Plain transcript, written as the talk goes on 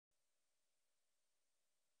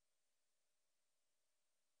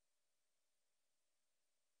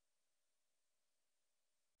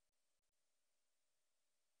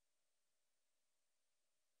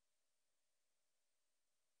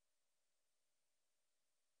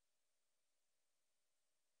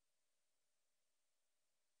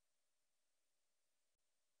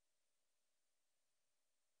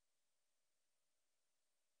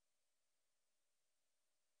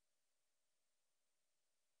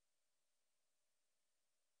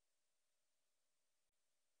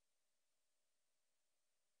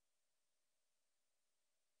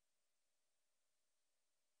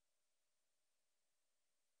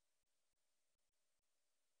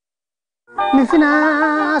mi fina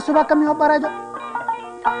subaka mi hobba radio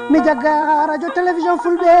mi jagga radio télévision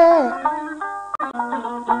fulbe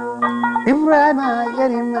Ibrahima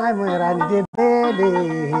yeri may moy rani de bele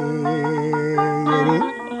yeri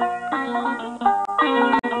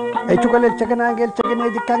e cukalel caganagel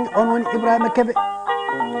caganeji kange on woni Ibrahima Kebe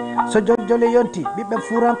so Jole yonti bibbe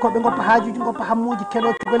furankoɓe goppa haajuji goppa hammuji keɗo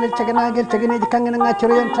cukalel caganagel caganeji kange na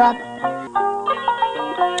gaccoro yontaɓe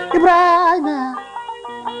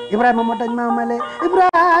Ibrahima mo dañ mamale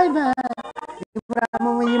Ibrahima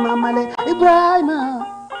mo yimamale Ibrahima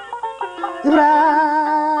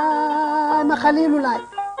Khalilullah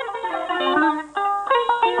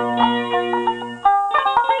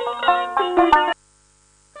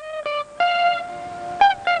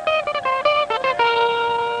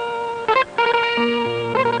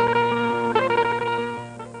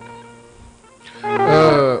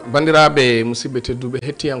bandiraɓe musidɓe tedduɓe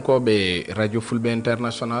hettiyankoɓe radio fulbe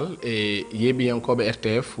international e yeeɓiyankoɓe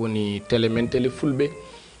rtf woni télé men télé fulbe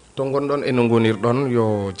to gonɗon eno gonirɗon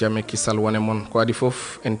yo jaame kisal wone moon ko adi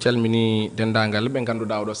foof en calmini dendagal ɓe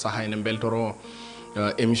ganduɗa oɗo saaha ene beltoro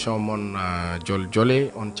émission moon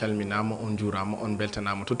Jole on calminama on juurama on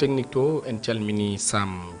beltanama to technique to en calmini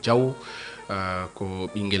Sam Diaw ko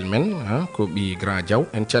ɓinguel men ko ɓi grand Diaw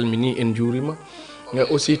en calmini en juurima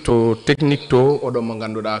aussi to technique to oɗo mo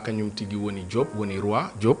ganduɗa kañum tigui woni Diop woni roi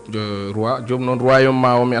Diop noon royaume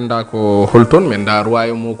ma o mi anda ko holton mi anda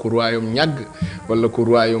royaume o ko royaume ñagg walla ko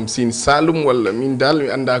royaume Sine Saloum walla min dal mi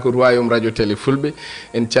anda ko royaume radio télé fulɓe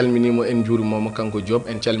en calminimo en juurimomo kanko Diop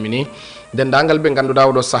en calmini dendagal ɓe ganduɗa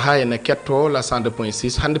oɗo saaha ene ketto la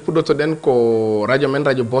 102.6 hande puɗɗortoɗen ko radio men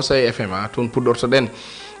radio Bosoye FM toon puɗɗortoɗen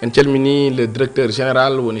en calmini le directeur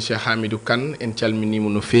général woni Cheikh Hamidou Kane en calminimo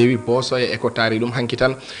no feewi Bosoye eko taari ɗum hanki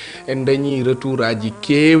tan en dañi retour aji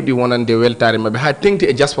kewɗi wonande weltare mabɓe ha tengti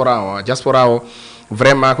e diaspora o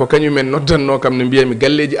vraiment ko kañumen noddanno kam no mbiyami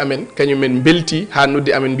galleji amen kañumen belti ha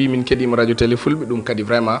noddi amen mbi min keɗima radio télé fulɓe ɗum kadi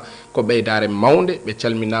vraiment ko ɓeydare mawde ɓe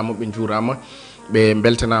calminama ɓe juurama ɓe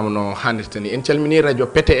beltanama no hannirta ni en calmini radio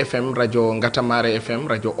Pété FM radio Ngatamare FM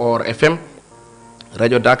radio Or FM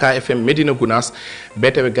radio Dakar FM Medina Gounass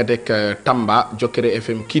BTW Gadek Tamba Jokere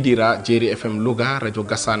FM Kidira Jeri FM Louga radio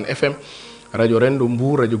Gassane FM radio Rendo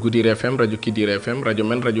Mbour radio Goudiri FM radio Kidira FM radio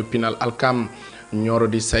men radio Pinal Alkam Nioro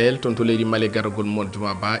di Sahel toon to leydi Mali garagol mon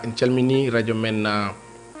Juma Ba en calmini radio men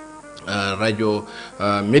radio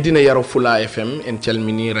Medina Yaro Fula FM en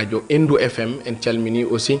calmini radio Endu FM en calmini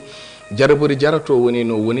aussi jarabori jarato woni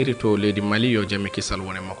no woniri to leydi Mali yo jamme kisal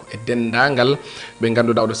wone makko e dendagal ɓe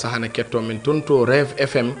ganduɗa oɗo sahana ketto men toon to Rêve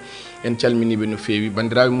FM en calminiɓe no feewi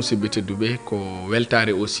bandiraɓe musidɓe tedduɓe ko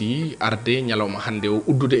weltare aussi arde ñalawma hande o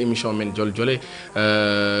uddude émission men Jole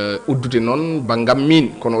uddude noon bangam min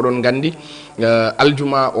kono oɗon gandi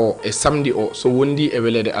aljuma o e samedi o so wondi e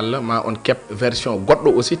welede Allah ma on kep version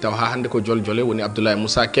goɗɗo aussi taw ha hande ko Jole woni Abdoulaye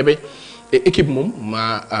Moussa Kebe e équipe mum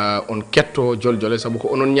ma on ketto Jole sabu ko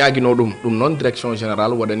onon ñaguino ɗum noon direction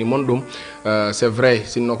générale waɗani mon ɗum c'est vrai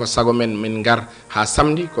sinno ko sago men min gar ha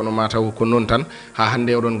samedi kono ma taw ko noon tan ha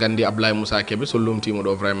hande oɗon gandi Abdoulaye Moussa Kebe so lomtimo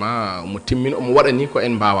ɗo vraiment mo timmini omo waɗani ko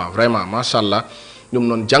en mbawa vraiment machallah ɗum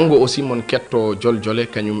noon janggo aussi mon ketto Jole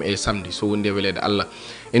kañum e samedi so wondi e welede Allah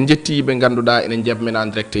en jetti ɓe ganduɗa enen jebmen en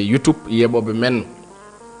direct YouTube yeɓoɓe men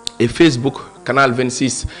e Facebook canal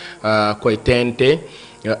 26 koye TNT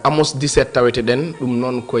Amos 17 tawete den ɗum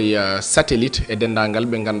noon koye satellite e dendagal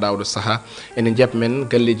ɓe ganduɗa oɗo saaha ene jeb men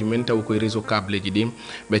galleji men taw koye réseau câble ji ɗi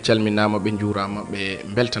ɓe calminama ɓe juurama ɓe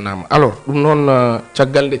beltanama alors ɗum noon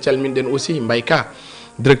caggal nde calminɗen aussi Mbayka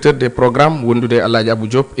directeur des programmes wondude Alhaji Abou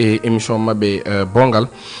Diop e émission mabɓe bongal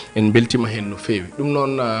en beltima hen no feewi ɗum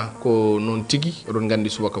noon ko noon tigui oɗon gandi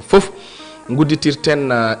subaka foof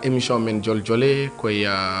gudditirten émission men Jole koye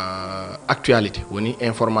actualité woni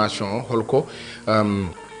information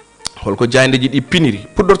holko jayndeji ɗi piniri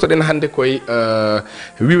puɗɗortoɗen hande koye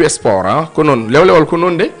wiwe sport ko noon lewlewol ko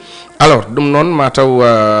noon de alors ɗum noon mataw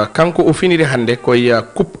kanko o finiri hande koye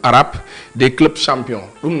coupe arabe des clubs champions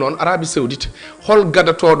ɗum noon Arabie Saoudite hol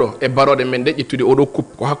gadatoɗo e barode men de ƴettude oɗo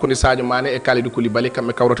coupe ko hakkude Sadio Mané e Kalidou Koulibaly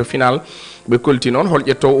kamɓe kawrata final ɓe kolti noon hol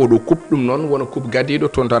ƴettowo oɗo coupe ɗum noon wona coupe gadiɗo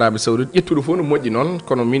toon to Arabie Saoudite ƴettude fof no moƴƴi noon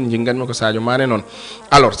kono min jinganmi ko Sadio Mané noon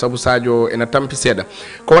alors saabu Sadio ene tampi seeɗa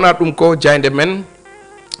ko wona ɗum ko jayde men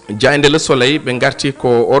jayde Le Soleil ɓe garti ko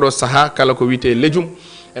oɗo saaha kala ko wiyete lejum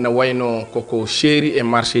ena wayno koko chéri e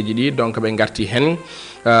marché ji ɗi donc ɓe garti hen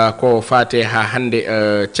ko fate ha hande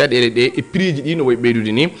caɗele ɗe e prix ji ɗi no way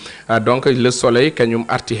ɓeydude ni donc le soleil kañum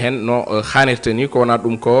arti hen no hanirta ni ko wona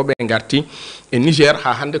ɗum ko ɓe garti e Niger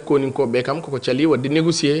ha hande koninkoɓe kam koko cali wadde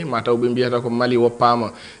négocier mataw ɓe mbiyata ko Mali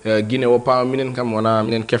woppama Guinée woppama minen kam wona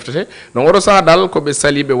minen keftete donc oɗo saaha dal koɓe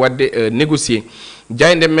sali ɓe wadde négocier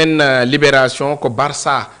jayde men libération ko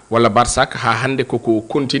Barça walla Barsak ha hande koko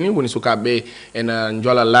continue woni sukaɓe ena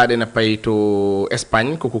jola laaɗe ena payi to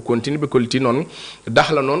Espagne koko continue ɓe kolliti noon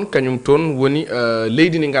dahla noon kañum toon woni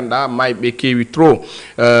leydi ndi ganduɗa mayɓe kewi trop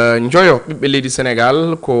joyo ɓiɓɓe leydi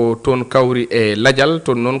Sénégal ko toon kawri e ladial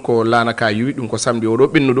toon noon ko lanaka yuwi ɗum ko samedi oɗo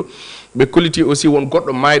ɓennuɗo ɓe kolliti aussi won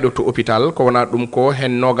goɗɗo mayɗo to hôpital ko wona ɗum ko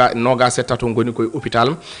hen noga settato goni koye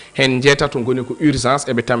hôpital hen jeetato goni ko urgence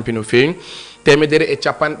eɓe tampi no fewi temedere e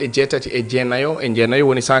capanɗe jeetati e jeenayo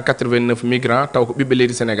woni 189 migrants taw ko ɓiɓɓe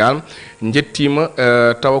leydi Sénégal jettima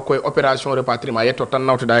taw koye opération rapatriement yetto tan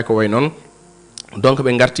nawteɗa ko way noon donc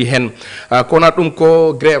ɓe garti hen kono ɗum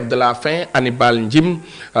ko grève de la faim Hannibal Djim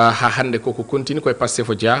ha hande koko continue koye Pastef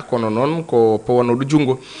o jeeya kono noon ko powanoɗo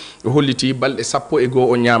junggo holliti balɗe 10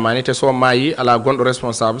 o ñamani te so maayi ala gonɗo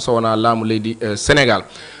responsable so wona laamu leydi Sénégal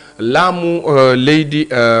laamu leydi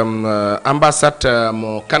ambassade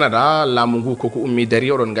mo Canada laamu ngu koko ummi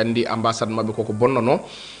dari oɗon gandi ambassade mabɓe koko bonnono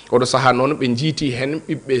oɗo saaha noon ɓe jiiti hen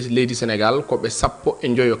ɓiɓɓe leydi Sénégal koɓe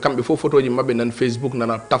 10 kamɓe fof photoji mabɓe nan Facebook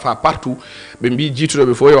nana tafa partout ɓe mbi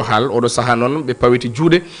jiituɗoɓe fof yo haal oɗo saaha noon ɓe pawiti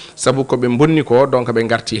juuɗe saabu koɓe bonni ko donc ɓe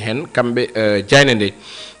garti hen kamɓe jayne nde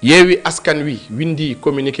yeewi askan wi windi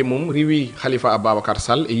communiqué mum riwi Khalifa Ababacar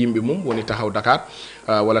Sall e yimɓe mum woni tahaw Dakar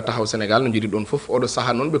walla tahaw Sénégal no jiri ɗon fof oɗo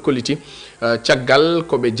saaha noon ɓe kolliti caggal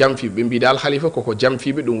koɓe jamfi ɓe mbi dal Khalifa koko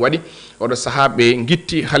jamfiɓe ɗum waɗi oɗo saaha ɓe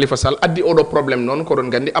guitti Khalifa Sall addi oɗo probléme noon koɗon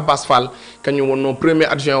gandi Abbas Fall kañum wonno premier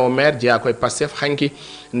adjoint au maire jeeya koye Pastef hanki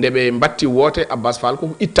nde ɓe batti woote Abbas Fall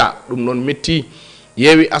koko itta ɗum noon metti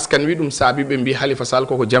yeewi askan wi ɗum saabi ɓe mbi Khalifa Sall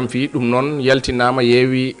koko jamfi ɗum noon yaltinama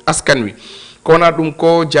yeewi askan wi kowona ɗum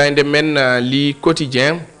ko jayde men li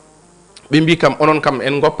quotidien ɓe mbi kam onon kam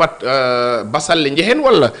en goppat basalle jehen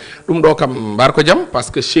walla ɗum ɗo kam mbar ko jaam par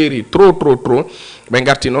ce que chéri trop ɓe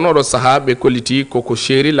garti noon oɗo saaha ɓe kolliti koko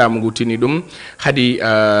chéri laamu ngu tini ɗum haadi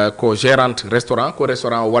ko gérante restaurant ko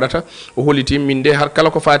restaurant o waɗata o holliti min de har kala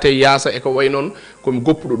ko fate yaasa e ko way noon komi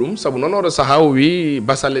goppuɗo ɗum saabu noon oɗo saaha o wi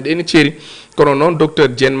basalle ɗe ne ceeri kono noon docteur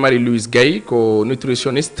Diène Marie Louise Gaye ko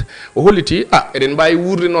nutritionniste o holliti eɗen mbawi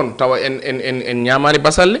wurde noon tawa en ñamani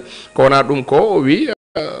basalle ko wona ɗum ko o wi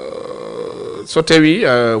so tawi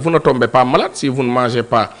vous ne tombez pas malade si vous ne mangez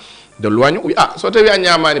pas de l'oignon oui so tawi a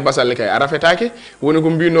ñamani basalle kay a rafetake woni ko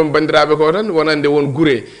mbinom bandiraɓe ko tan wonande won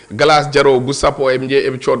guure glace jaro bu sappo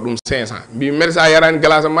eɓe cood ɗum 500 mbi mere sa yarani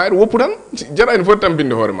glace ma eɗe woppu tan jarani foti tan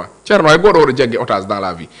binde hoore ma ceerno hay goto oɗo jaggue otage dans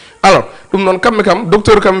la vie alors ɗum noon kamɓe kam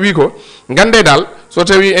docteur kam wi ko gande dal so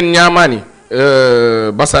tawi en ñamani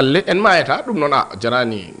basalle en mayata ɗum noon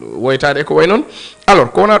jarani woytade ko way noon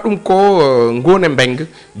alors ko wona ɗum ko Ngone Mbeng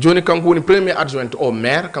joni kanko woni premier adjoint au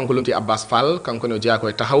maire kanko lomti Abbas Fall kanko ne jeeya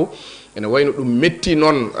koye tahaw ene wayno ɗum metti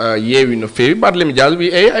noon yeewi no fewi Barthélémy Dias wi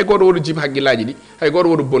eyi hay goto woɗo jib hagguillaji ɗi hay goto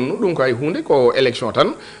woɗo bonnu ɗum ko hay hunde ko élection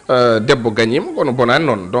tan debbo gagnima kono bonani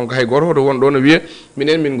noon donc hay goto hoto won ɗo no wiya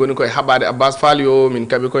minen min goni koye haɓade Abbas Fall yo min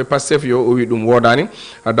kaɓi koye Pastef yo o wi ɗum wodani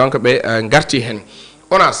donc ɓe garti hen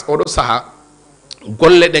onas oɗo saaha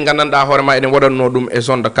golle ɗe gandanɗa hoorema eɗen waɗanno ɗum e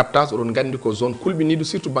zone de captage oɗon gandi ko zone kulɓiniɗo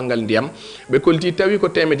surtout banggal ndiyam ɓe kolliti tawi ko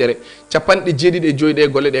temedere capanɗe jeeɗiɗi e joyyi ɗe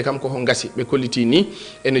golle ɗe kam koko gasi ɓe kolliti ni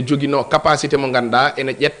ene joguino capacité mo ganduɗa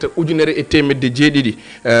ene ƴetta ujunere e temedde jeeɗiɗi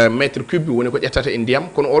métre cube woni ko ƴettata e ndiyam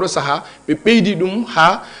kono oɗo saaha ɓe ɓeydi ɗum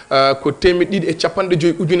ha ko temedde ɗiɗi e capanɗe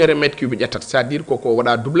joyyi ujunere métre cube ƴettata c'est à dire koko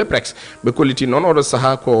waɗa double prex ɓe kolliti noon oɗo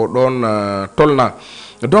saaha ko ɗon tolna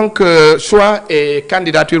donc choix et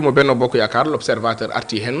candidature mo Benno Bokk Yakar l'observateur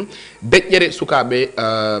arti hen deƴƴere sukaɓe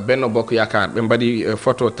Benno Bokk Yakar ɓe mbaɗi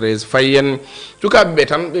photo 13 fayi en sukaɓe ɓe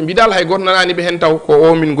tan ɓe mbidal hay goto nanani ɓe hen taw ko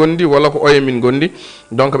o min gondi walla ko oye min gondi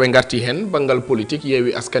donc ɓe garti hen banggal politique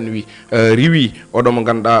yeewi askan wi riwi oɗo mo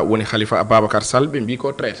ganduɗa woni Khalifa Ababacar Sall ɓe mbi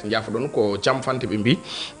ko traite jaafa ɗon ko jamfante ɓe mbi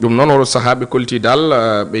ɗum noon oɗo saaha ɓe kolti dal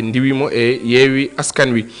ɓe ndiwimo e yeewi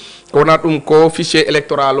askan wi ko wona ɗum ko fichier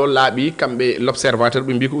électoral o laaɓi kamɓe l'observateur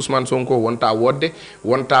ɓe mbi ko Ousmane Sonko wonta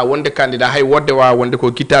wonde candidat hay wodde wawa wonde ko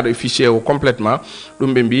guittaɗo e fichier o complètement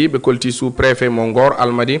ɗum ɓe mbi ɓe kolti sous préfet mo Ngor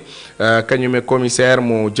Almadi kañumen commissaire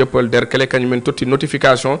mo Dieuppeul Derklé kañumen totti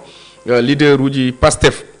notification leader uji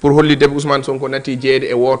Pastef pour hollide ɓe Ousmane Sonko natti jeeyde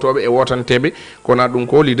e wotoɓe e wotanteɓe ko wona ɗum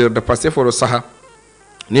ko leader de Pastef oɗo saaha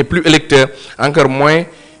n'est plus électeur encore moins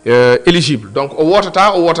éligible donc o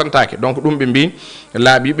wotata o wotantake donc ɗum ɓe mbi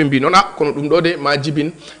laabi ɓe mbi noon kono ɗum ɗo de ma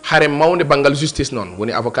jibin hare mawde banggal justice noon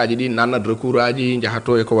woni avocat ji ɗi nannat recours aji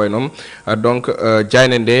jahato e ko way noon donc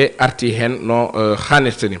jayne nde arti hen no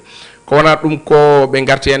hannirta ni ko wona ɗum ko ɓe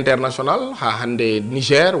garti international ha hande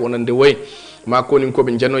Niger wonande woyi ma koni ko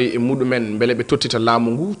ɓe janoyi e muɗumen beele ɓe tottita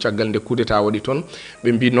laamu ngu caggal nde coup d'état waɗi toon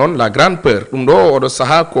ɓe mbi noon la grande peur ɗum ɗo oɗo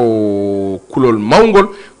saaha ko kulol mawgol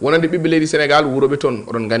wonande ɓiɓɓe leydi Sénégal wuroɓe toon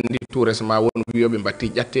oɗon gandi tout récemment won wiyoɓe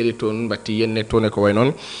batti ƴattede toon batti yenne toon e ko way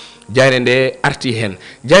noon jayne nde arti hen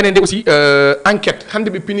jayne nde aussi enquête hande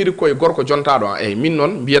ɓe piniri koye gorko jontaɗo eyyi min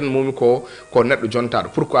noon mbiyan momi ko neɗɗo jontaɗo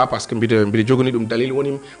pourquoi par ce que mbiɗa jogani ɗum dalil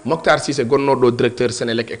woni Mokhtar Cissé gonnoɗo directeur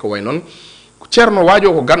Sénélec e ko way noon ceerno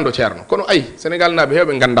waajo ko gando ceerno kono ayi Sénégal naɓe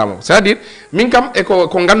hewɓe gandamo c'est à dire min kam e ko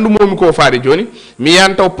gandumomi ko faade joni mi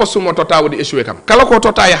yan taw poste mo tota waɗi échoué kam kala ko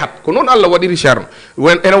tota yahat ko noon Allah waɗiri ceerno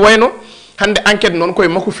ene wayno hande enquête noon koye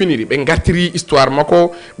makko finiri ɓe gartiri histoire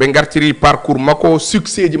makko ɓe gartiri parcours makko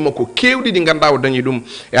succès ji makko kewɗi ɗi ganduɗa o dañi ɗum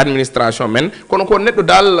e administration men kono ko neɗɗo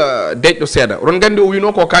dal deƴƴo seeɗa oɗon gandi o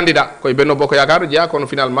wino ko candidat koye Benno Bokk Yakar jeeya kono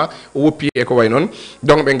finalement o woppi e ko way noon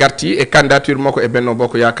donc ɓe garti e candidature makko e Benno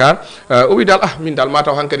Bokk Yakar o wi dal min dal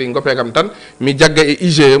mataw hankkadi goppe kam tan mi jagga e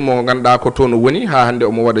IGE mo ganduɗa ko toon woni ha hande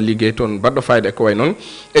omo waɗa ligguey toon baɗɗo fayida e ko way noon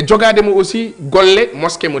e jogade mo aussi golle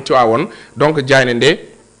mosquée mo Tivaouane donc jayne nde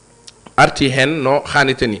arti hen no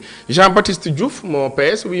hannirta ni Jean-Baptiste Diouf mo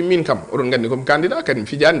PS wi min kam oɗon gandi komi candidat kadi mi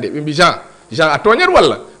fijani de ɓe mbi Jean a toñat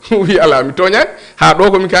walla wi ala mi toñat ha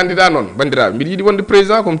ɗo komi candidat noon bandiraɓe mbiɗa yiiɗi wonde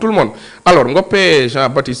président comme tout le monde alors goppe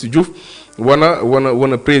Jean-Baptiste Diouf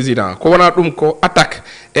wona président ko wona ɗum ko attaque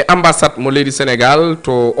e ambassade mo leydi Sénégal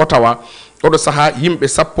to Ottawa oɗo saaha yimɓe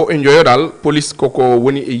sappo e joyodal police koko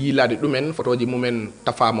woni e yilade ɗumen photoji mumen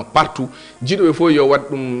tafama partout jiɗoɓe fof yo waɗ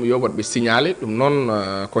ɗum yo waɗɓe signalé ɗum noon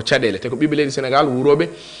ko caɗele te ko ɓiɓɓe leydi Sénégal wuroɓe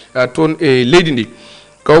toon e leydi ndi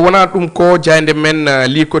ko wona ɗum ko jayde men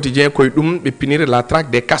li quotidien koye ɗum ɓe pinire la traque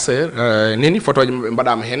des casseurs neni photoji mabɓe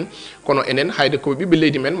mbaɗama hen kono enen hayde koɓe ɓiɓɓe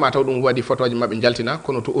leydi men mataw ɗum waɗi photoji mabɓe jaltina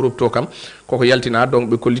kono to Europe to kam koko yaltina donc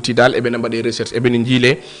ɓe kolliti dal eɓene mbaɗe recherche eɓene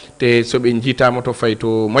jiile te soɓe jiitama to fay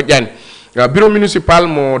to moƴƴani bureau municipal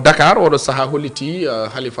mo Dakar oɗo saaha holliti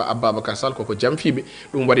Halifa Ababacar Sall koko jamfiɓe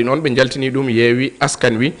ɗum waɗi noon ɓe jaltini ɗum yeewi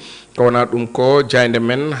askan wi ko wona ɗum ko jayde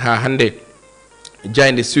men ha hande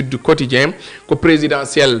jayde Sud Quotidien ko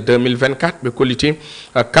présidentiel 2024 ɓe kolliti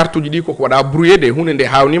carte uji ɗi koko waɗa brouillé de hunde nde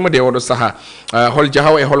hawnima de oɗo saaha hol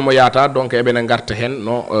jahaw e holmo yaata donc eɓene garta hen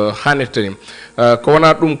no hannirta ni ko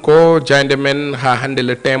wona ɗum ko jayde men ha hande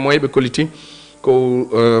le témoin ɓe kolliti ko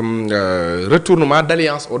retournement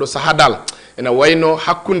d'alliance oɗo saaha dal ene wayno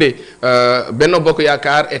hakkude Benno Bokk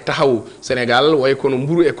Yakar e tahaw Sénégal way kono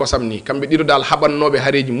mburu e kosam ni kamɓe ɗiɗo dal haɓannoɓe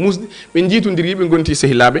haareji musɗi ɓe jiitodiri ɓe gonti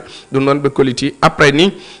sehilaɓe ɗum noon ɓe kolliti après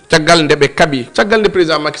ni caggal nde ɓe kaaɓi caggal nde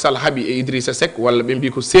président Macky Sall haaɓi e Idrissa Seck walla ɓe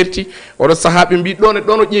mbi ko serti oɗo saaha ɓe mbi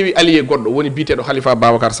ɗon o ƴeewi allié goɗɗo woni biteɗo Halifa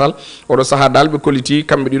Babacar Sall oɗo saaha dal ɓe kolliti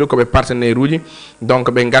kamɓe ɗiɗo koɓe partenaire uji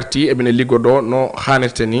donc ɓe garti eɓene liggoɗo no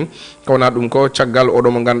hannirta ni kowona ɗum ko caggal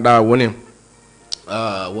oɗo mo ganduɗa woni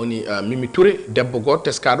Mimi Touré debbo goto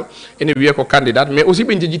teskaɗo ene wiye ko candidat mais aussi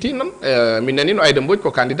ɓe jejjiti noon min nani no Aïda Mbodj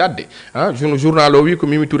ko candidat de journal o wi ko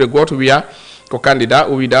Mimi Touré goto wiya ko candidat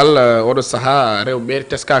o wi dal oɗo saaha rewɓe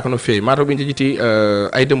teskaka no fewi mataw ɓe jejjiti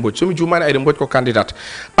Aïda Mbodj somi jumani Aïda Mbodj ko candidat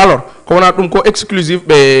alors ko wona ɗum ko exclusive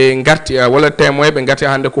ɓe garti walla témoin ɓe garti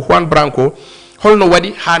hande ko Juan Branco holno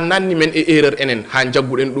waɗi ha nanni men e erreur enen ha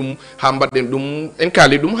jagguɗen ɗum ha mbaɗɗen ɗum en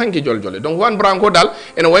kaali ɗum hanki jole donc Juan Branco dal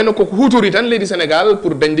ene wayno koko hutori tan leydi Sénégal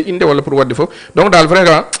pour dañde inde walla pour wadde fof donc dal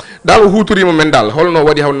vraiment dal o hutorima men dal holno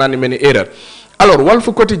waɗi haw nanni men e erreur alors Walf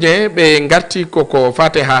Quotidien ɓe garti koko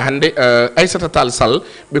fate ha hande Aissata Tall Sall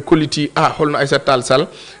ɓe kolliti holno Aissata Tall Sall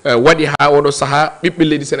waɗi ha oɗo saaha ɓiɓɓe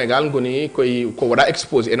leydi Sénégal goni koye ko waɗa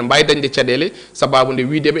exposé ene mbawi dañde caɗele sababu nde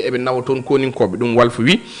wideɓe eɓe nawa toon koninkoɓe ɗum Walf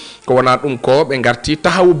wi ko wona ɗum ko ɓe garti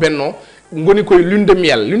tahawu benno goni koye lune de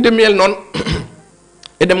miel noon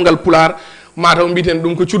e ɗemgal Pulaar mataw mbiten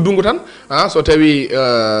ɗum ko cuddungu tan so tawi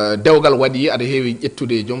dewgal waɗi aɗa heewi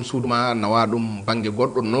ƴettude joom suudu ma nawa ɗum banggue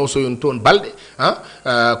goɗɗo nosoyon toon balɗe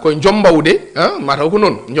koye jombawde mataw ko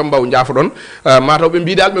noon jombaw jaafoɗon mataw ɓe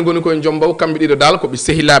mbi dal ɓe goni koye jombaw kamɓe ɗiɗo dal koɓe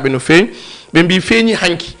sehilaɓe no fewi ɓe mbi feeñi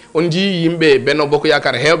hanki on jii yimɓe Benno Bokk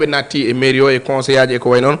Yakar hewɓe natti e mairie o e conseil aji e ko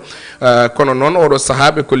way noon kono noon oɗo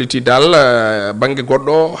saaha ɓe kolliti dal banggue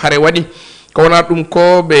goɗɗo haare waɗi ko wona ɗum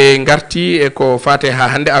ko ɓe garti e ko fate ha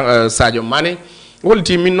hande Sadio Mané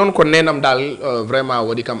wolti min non ko nenam dal vraiment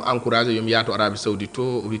wadi kam encourager yum yato Arabie Saoudite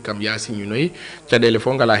to wi kam yasini noy cadele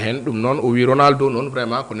fo ngala hen dum non o wi Ronaldo non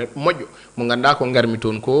vraiment ko net moƴƴo mo ganda ko garmi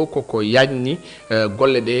ton ko yajni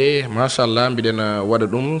golle de machallah biden wada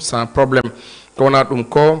dum sans problème ko na dum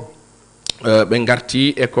ko be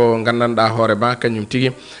garti e ko gandanda hoore ba kanyum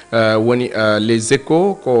tigi woni les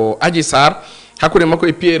échos ko Adji Sarr hakkude makko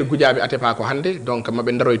e Pierre Goudiaby Atepa ko hande donc mabe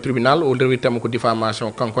ndaro e tribunal o rewitama ko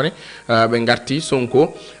diffamation kankone be garti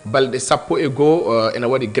Sonko balde sappo e go ena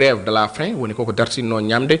wadi grève de la faim woni koko dartino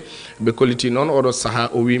nyamde be koliti non odo saha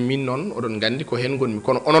o wi min non odon gandi ko hen gonmi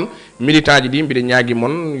kono onon militant ji di mbide nyaagi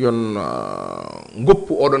mon yon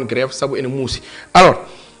goppu odon grève sabu ene muusi alors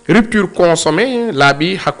rupture consommée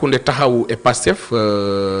laabi hakkunde tahawu e Pastef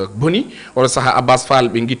boni odo saha Abbas Fall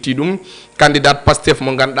be gitti dum candidat Pastef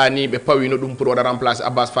mo ganda ni be pawino dum pour wada remplacer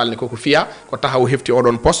Abbas Fall ne koko fiya ko tahawu hefti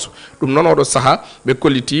odon poste dum non odo saha be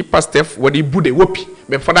koliti Pastef wadi bude woppi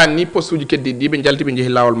be fadani ni poste uji keddi di be jalti be jehi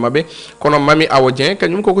lawol mabbe kono Mami Awodien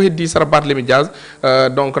kanyum koko heddi sara Barthélémy Diaz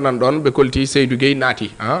donc nan don be koliti Seydou Gueye nati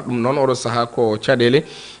dum non odo saha ko cadele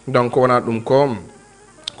donc wana dum ko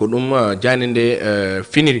dum janende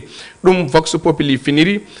finiri dum Vox Populi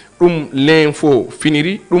finiri dum l'info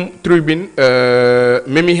finiri dum tribune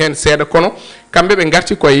memi hen seeda kono kambe be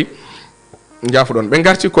garti koy jafu don be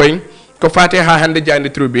garti koy ko fate ha hande jande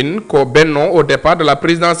tribune ko benno au départ de la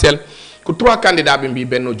présidentielle ko trois candidats be mbi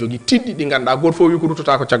benno jogi tiddi di ganda goto fo wi ko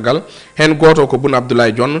rutota ko tiagal hen goto ko Boun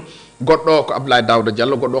Abdoulaye Dionne goddo ko Abdoulaye Daouda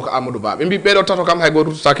Diallo goddo ko Amadou Ba be mbi bedo tato kam hay goto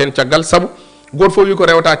rutota ken tiagal sabu goto fo wi ko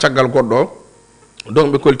rewta tiagal goddo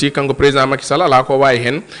donc be kolti kanko président Macky Sall ala ko wayi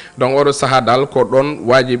hen donc odo saha dal ko don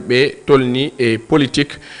wajibe tolni e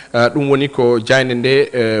politique dum woni ko jayne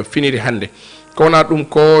nde finiri hande ko na dum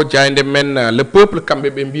ko jayne men le peuple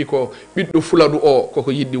kambe be mbi ko biddo fuladu o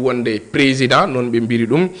koko yiddi wonde président non be mbiri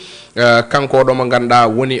dum kanko do mo ganda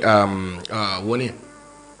woni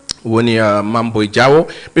Mamboy Diawo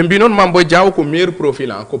be mbi non Mamboy Diawo ko meilleur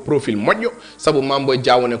profil ko profil moƴƴo sabu Mamboy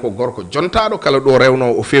Diawo ne ko gorko jontaado kala do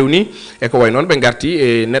rewno o fewni e ko way non be garti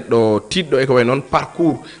e neddo tiddo e ko way non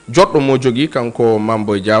parcours joddo mo jogi kanko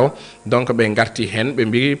Mamboy Diawo donc be garti hen be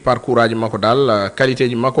mbi parcours aji makko dal qualité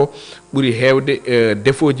ji makko buri hewde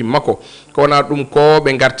défaut ji makko ko na dum ko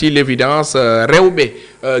be garti l'évidence rewbe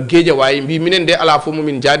geeja way mbi minen de ala fo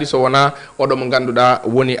min jaadi so wona odo mo ganduda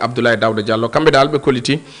woni Abdoulaye Daouda Diallo kambe dal be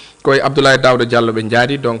koliti koy Abdoulaye Daouda Diallo be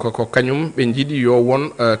jaadi donc ko kanyum be jidi yo won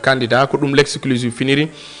candidat ko dum l'exclusive finiri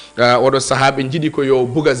odo sahabe jidi ko yo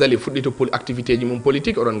Bougazali fuddito pour activité ji mum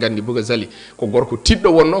politique odon gandi Bougazali ko gorko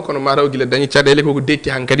tiddo wonno kono maraw gila dañi cadele ko detti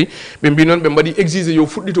hankadi be mbi non be mbadi exiger yo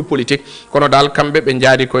fuddito politique kono dal kambe be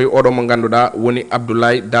jaadi koy odo mo ganduda woni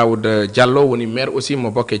Abdoulaye Daouda Diallo woni maire aussi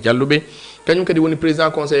mo bokke Diallube kanyum kadi woni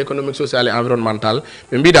président conseil économique social et environnemental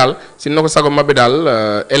be mbi dal sinno ko sago mabbe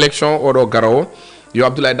dal élection odo garawo yo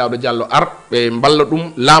Abdoulaye Daouda Diallo ar be mballa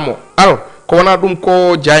dum lamo alors ko wana dum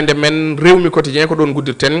ko jaynde men rewmi quotidien ko don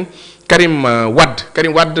guddirten Karim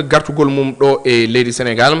Wade gartugol mum do e leydi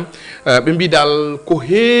Sénégal be mbi dal ko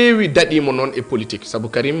heewi dadimo non e politique sabu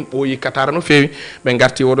Karim o yi Qatar no feewi be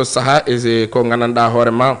garti wodo saha e ko gananda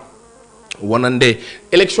hoorema wonande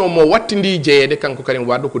élection mo wattindi jeyede kanko Karim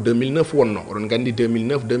Wade ko 2009 wonno oron gandi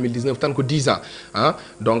 2019 tan ko 10 ans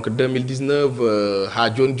donc 2019 ha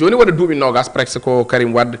joni wada duubi nogas presque ko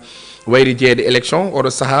Karim Wade wayri jeyede élection odo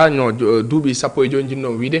saha no duubi sappo e joni jinno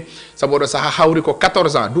wiide sabu odo saha hawri ko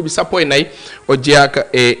 14 ans duubi sappo e nayi o jeyaka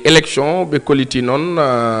e élection be koliti non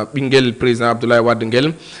bingel président Abdoulaye Wade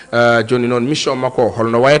ngel joni non mission makko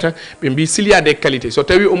holno wayata be mbi s'il y a des qualités so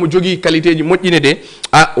tawi omo jogi qualité ji moƴƴine de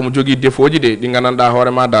omo jogi défaut ji de di gananda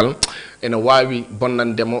hoorema dal ene wawi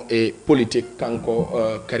bonnandemo e politique kanko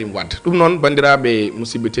Karim Wade dum non bandirabe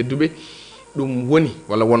musibbe teddube dum woni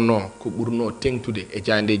wala wonno ko burno tengtude e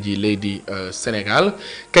jandeji leydi Sénégal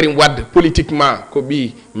Karim Wade politiquement ko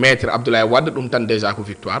bi maître Abdoulaye Wade dum tan déjà ko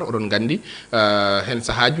victoire odon gandi hen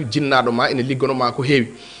sahaju jinnado ma ene liggono ma ko heewi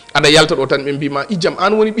ada yalta do tan be bima ijam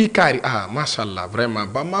an woni bi kaari machallah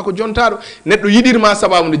vraiment bamma ko jontado neddo yidirma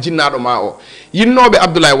sababu de jinnado ma o yinnobe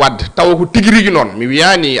Abdoulaye Wade taw ko tigirigi non mi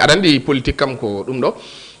wiyani adandi politique kam ko dum do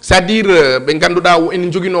c'est-à-dire be ganduda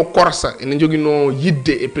en jogino korsa en jogino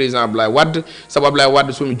yidde e président Abdoulaye Wade sababu Abdoulaye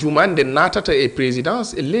Wade somi jumani de natata e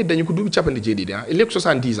présidence e le dañu ko dubi capande jeedidi e le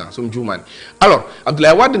 70 ans somi jumani alors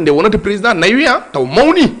Abdoulaye Wade nde wonata président nayi taw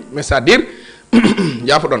mawni mais c'est-à-dire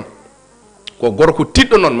yafo don ko gorko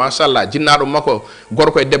tiddo non machallah jinnado makko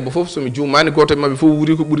gorko e debbo fof somi jumani goto mabbe fof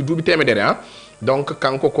wuri ko buri dubi temedere donc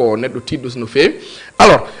kanko ko neddo tiddo no feewi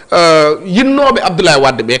alors yinnobe Abdoulaye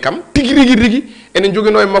Wade be kam tigi rigi enen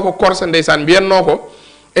jogino e makko korsa ndeysan biyenno ko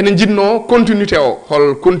enen jinno continuité o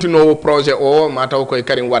hol continuo projet o ma taw koye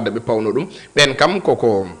Karim Wade ɓe pawno ɗum ɓen kam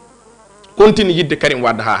koko continue yidde Karim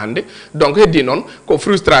Wade ha hande donc heddi noon ko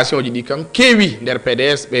frustration ji ɗi kam keewi nder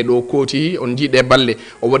PDS ɓe ɗo kooti on jiiɗe balle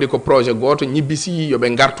o waɗi ko projet goto ñibbisi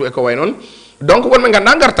yoɓe gartu e ko way noon donc wonɓe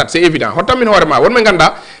ganda gartat c'est évident hottan min hoorema wonɓe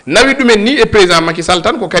ganda nawi ɗumen ni e président Macky Sall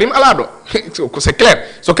tan ko Karim ala ɗo c'est clair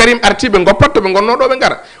so Karim arti ɓe goppat to ɓe gonno ɗo ɓe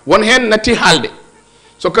gara won hen natti haalde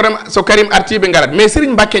so Karim arti ɓe garat mais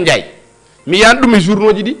Serigne Mbacké Ndiaye mi yan ɗum e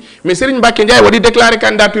journaux ji ɗi mais Serigne Mbacké Ndiaye waɗi déclaré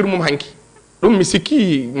candidature mum hanki ɗum mi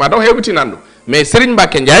sikki ma taw heɓitinan ɗum mais Serigne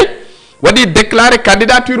Mbacké Ndiaye waɗi déclaré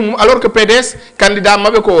candidature mum alors que PDS candidat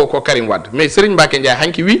maɓe ko Karim Wade mais Serigne Mbacké Ndiaye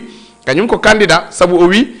hanki wi kañum ko candidat sabu o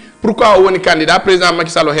wi pourquoi o woni candidat président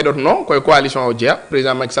Macky Sall o heɗotono koye coalition o jeeya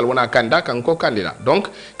président Macky Sall wona candidat kanko candidat donc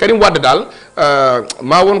Karim Wade dal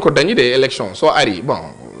ma won ko dañide élection so ari bon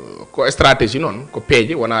ko stratégie noon ko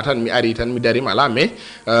peeje wona tan mi ari tan mi darima ala mais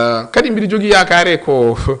kadi mbiɗa jogui yakare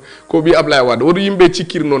ko ɓi Ablaye Wade woto yimɓe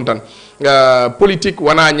cikkir noon tan politique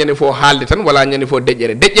wona ñande fo haalde tan wala ñande fo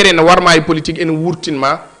deƴƴere no warma e politique ene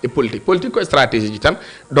wurtinma e politique ko stratégie ji tan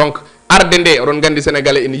donc arde nde oɗon gandi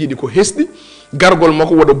sénégalais ene yiiɗi ko hesɗi gargol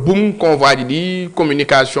makko waɗa boom convoi ji ɗi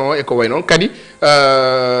communication e ko way noon kadi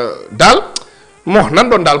dal mo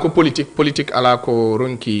nanɗon dal ko politique ala ko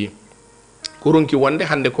ronki wonde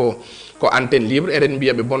hande ko antenne libre eɗen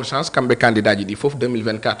mbiyaɓe bonne chance kamɓe candidat ji ɗi foof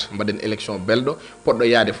 2024 mbaɗen élection belɗo poɗɗo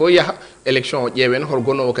yaade fo yaaha élection o ƴeewen hol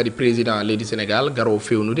gonnowo kadi président leydi sénégal garowo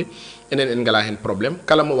fewnude enen en ngala hen probléme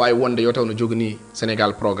kala mo wawi wonde yo taw no jogani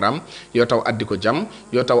sénégal programme yo taw addi ko jaam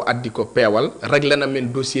yo taw addi ko peewal réglana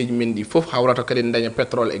men dossier ji men ɗi foof hawrata kadi en daña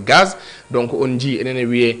pétrole et gaz donc on jii enen e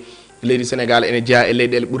wiye leydi sénégal ene jeeya e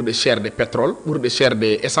leyɗele ɓurɗe cher de pétrole ɓurɗe cher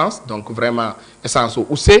de essence donc vraiment essence o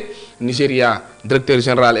usse nigéria directeur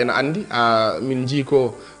général ene andi min jii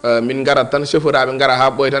ko min garat tan chauffeur aɓe gara ha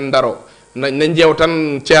ɓoy tan daro na jeew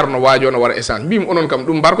tan ceerno waajo no wara essence mbimi onon kam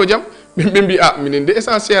ɗum mbar ko jaam ɓe mbi minen de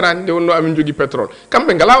essence serani nde wonno amin jogui pétrole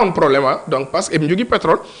kamɓe ngala on probléme donc parce que eɓe jogui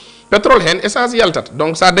pétrole hen essence yaltat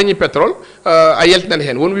donc sa dañi pétrole a yaltinat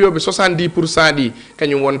hen won wiyoɓe 70% ɗi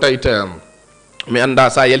kañum won tawit mi anda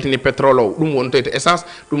sa yaltini pétrole o ɗum wontoyta essence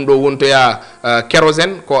ɗum ɗo wontoya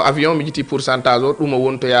kérosène ko avion mi jiti pourcentage o ɗum o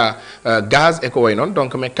wontoya gaz e ko way noon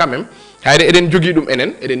donc mais quand même hayde eɗen jogui ɗum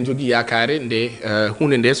enen eɗen jogui yakare nde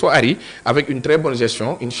hunde nde so ari avec une très bonne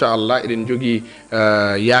gestion inchallah eɗen jogui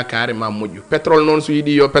yakare ma moƴƴu pétrole noon so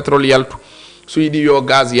yiiɗi yo pétrole yaltu so yiiɗi yo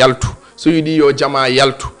gaz yaltu so yiiɗi yo diama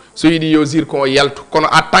yaltu so yiiɗi yo zircon yaltu kono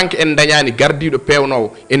en tant que en dañani gardiɗo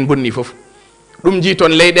pewnowo en bonni foof ɗum jii toon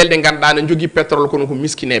leyɗele ɗe ganduɗa ne jogui pétrole kono ko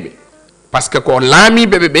miskineɓe par ce que ko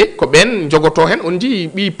laamiɓeɓe ɓe ko ɓen jogoto hen on jii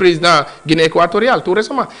ɓi président Guinée équatorial tout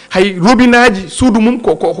récemment hay robineji suudu mum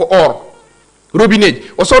ko or robinet ji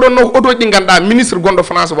o soɗonno ko auto ji ɗi ganduɗa ministre gonɗo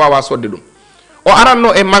France wawa sodde ɗum o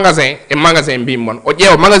aranno e magasin mbim mon o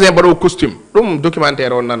ƴeewa magasin mbaɗo costume ɗum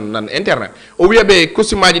documentaire o nan internet o wiyaɓe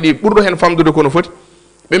costume aji ɗi ɓurɗo hen famdude kono foti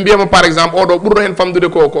ɓe mbiyamo par exemple oɗo ɓurɗo hen famdude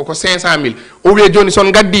ko 500 000 o wiya joni son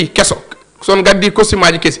gaddi kesso son gaddi costume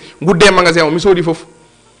aji kesi gudde magasin o mi soodi foof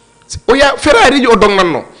o ya Ferrari ji o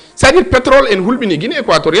dognanno c'est à dire pétrole en hulɓini Guinée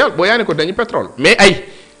équatorial ɓoyani ko dañi pétrole mais ayi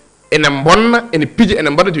ene bonna ene pija ene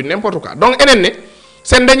mbaɗa du n'importe quoi donc enen ne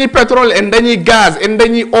sen dañi pétrole en dañi gaz en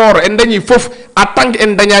dañi or en dañi foof en tant que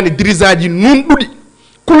en dañani dirigeant ji nunɗuɗi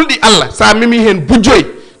kulɗi Allah sa memi hen bujjoy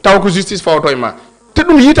taw ko justice fawtoye ma te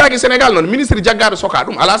ɗum yitaki Sénégal noon ministre jaggaɗo soka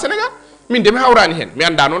ɗum ala Sénégal min de mi hawrani hen mi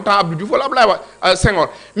anda noon tan Abdou Diouf walla Abdoulaye Senghor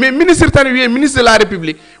mais ministre tan wiye ministre de la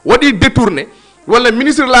république waɗi détourné walla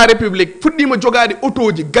ministre de la république fuɗɗima jogade auto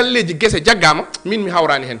ji galleji guese jaggama min mi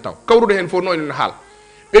hawrani hen taw kawrude hen fof noon ene haal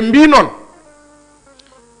ɓe mbi noon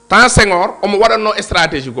tan Senghor omo waɗanno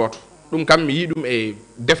stratégie goto ɗum kam mi yi ɗum e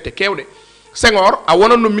defte kewɗe Senghor a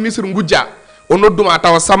wonanno ministre gujja o nodduma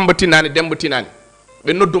tawa Samba Tinani Demba Tinani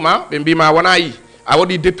ɓe nodduma ɓe mbima wona yi a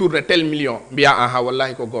waɗi détourné tel million mbiya aha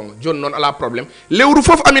wallahi ko gonga joni noon ala probléme lewru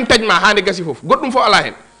foof amin tajma hande gasi foof goɗɗum fof ala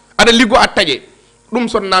hen aɗa liggo a taƴe ɗum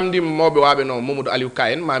son namdima mawɓe waɓe no Mamadou Aliou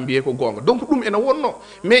Ka en ma mbiye ko gonga donc ɗum ene wonno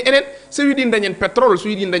mais enen so wiɗi dañen pétrole so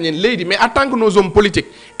wiɗi dañen leydi mais en tant que nos hommes politiques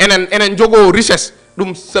enen jogo richesse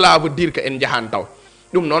ɗum cela veut dire que en jahan taw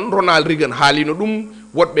ɗum noon Ronald Reagan haalino ɗum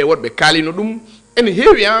woɗɓe kaalino ɗum ene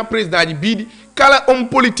heewi président ji biiɗi kala homme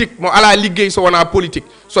politique mo ala liggey so wona politique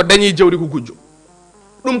so dañi jawdi ko gujjo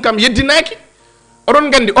ɗum kam yeddinaki oɗon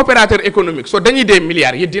gandi opérateur économique so dañi des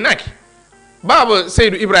milliards yeddinaki baba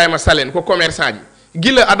Seydou Ibrahima Salen ko commerçant ji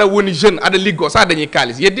gila aɗa woni jeune aɗa liggo sa dañi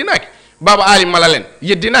kalis yeddinaki baba Ali Malalen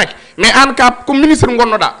yeddinaki mais an ka ko ministre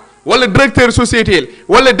gonnoɗa walla directeur société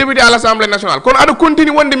walla député à l'Assemblée nationale kono aɗa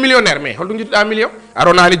continue wonde millionnaire mais holɗum jittuɗa million aɗa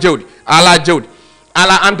ronani jawdi ala jawdi à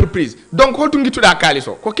la entreprise donc holto gittuɗa kalis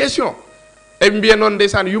o ko question e mbiya noon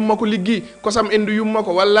ndeysan yumma ko liggi kosam endu yumma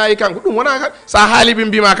ko wallahi kanko ɗum wona ka sa haali ɓe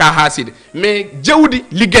mbima ka haaside mais jawdi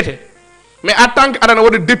liggete mais en tant que aɗana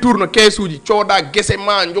waɗa détourne keesuji cooda guese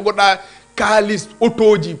ma jogoɗa kalis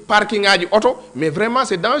autoji parking aji auto mais vraiment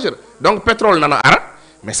c'est dangereux donc pétrole nana ara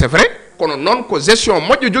mais c'est vrai kono noon ko gestion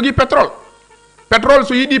moƴƴo jogui pétrole pétrole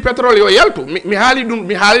so yiiɗi pétrole yo yaltu mi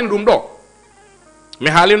haalino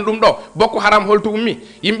ɗum ɗo boko haram holto ummi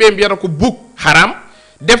yimɓe mbiyata ko book haram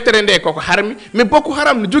deftere nde koko harmi mais boko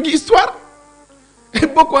haram no jogui histoire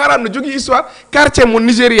boko haram no jogui histoire quartier mo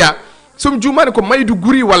Nigéria somi jumani ko maydu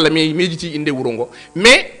guri walla mi mejiti inde wuro ngo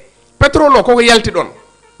mais pétrole o koko yalti ɗon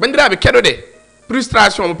bandiraɓe keɗoɗe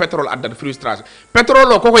frustration mo pétrole addata frustration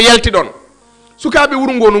pétrole o koko yalti ɗon sukaɓe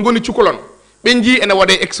wuro ngo no goni cukalon ɓe jii ene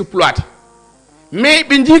waɗe exploité mais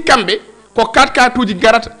ɓe jii kamɓe ko 4x4 uji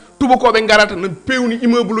garata tubakoɓe garata no pewni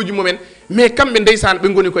immeuble uji mumen mais kamɓe ndeysan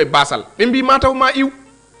ɓe goni koye basal ɓe mbi mataw ma iw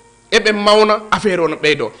eɓe mawna affaire o no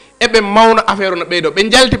ɓeydo eɓe mawna affaire o no ɓeydo ɓe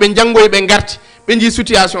jalti ɓe janggoyi ɓe garti ɓe jii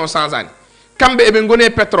situation changeani kamɓe eɓe goni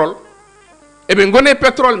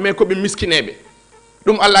pétrole mais koɓe miskineɓe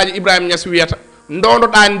ɗum allaji Ibrahima Niass wiyata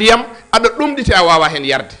ndonoɗa ndiyam aɗa ɗumɗiti a wawa hen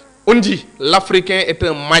yarde on jii l'Africain est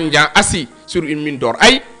un mendiant assis sur une mine d'or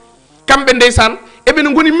ay kamɓe ndeysan eɓe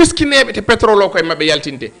no goni miskineɓe te pétrole o koye mabɓe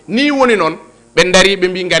yaltinte ni woni noon ɓe dari ɓe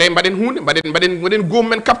mbi gare mbaɗen hunde mbaɗen goom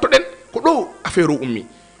men kaptoɗen ko ɗo affaire o ummi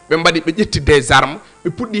ɓe mbaɗi ɓe ƴetti des armes ɓe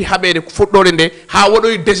puɗɗi haɓede fuɗɗode nde ha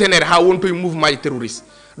waɗoye dégénéré ha wontoye mouvement ji terroriste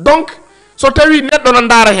donc so tawi neɗɗo no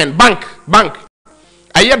daara hen banque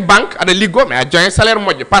a yiyat banque aɗa liggo mais a joyen salaire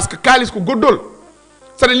moƴƴo par ce que kalis ko goddol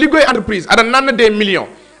saɗa liggoye entreprise aɗa nanna des millions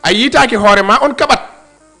a yitaki hoorema on kaɓat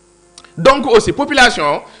donc aussi population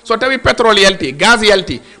o so tawi pétrole yalti gaz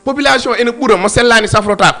yalti population ene ɓuura mo sellani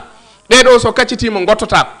safrotako ɓeɗo so kaccitima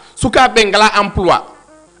gottotako sukaɓeɓe ngala emploi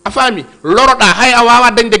a faami loroɗa hay a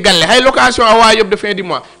wawa dañde galle hay location a wawa yobde fin du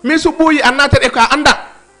mois mais so ɓooyi a natat e ko a anda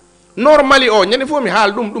normali o ñande fof mi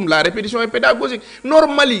haal ɗum la répétition est pédagogique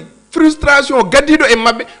normali frustration gaddiɗo e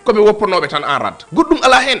mabɓe koɓe wopponoɓe tan en rade goɗɗum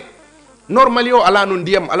ala hen normali o ala no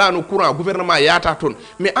ndiyam ala no courant gouvernement yata toon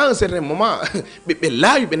mais à un certain moment ɓe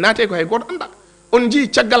laawi ɓe naate ko hay goto anda on jii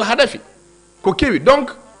caggal hadafi ko kewi donc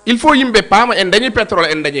il faut yimɓe paama en dañi pétrole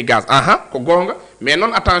en dañi gaz ko gonga mais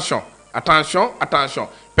noon attention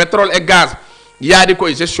pétrole et gaz yaadi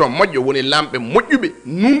koye gestion moƴƴo woni lamɓe moƴƴuɓe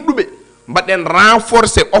nunɗuɓe mbaɗen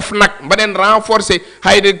renforcer OFNAC mbaɗen renforcer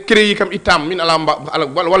hayde créé kam ittama min ala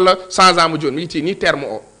walla change amo joni mi yitti ni terme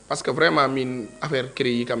o parce que vraiment min affaire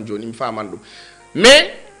créé kam joni mi faman ɗum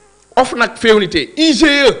mais OFNAC fewnite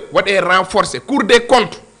IGE waɗe renforcer cour des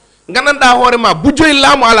comptes gandanɗa hoorema bujjoye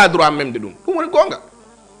laamu ala droit memde ɗum woni gonga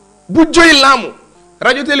bujjoye laamu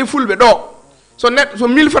radio télé fulɓe ɗo so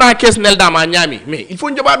 1000 francs caisse neldama ñaami mais il faut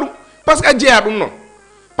joɓa ɗum par ce que a jeeya ɗum noon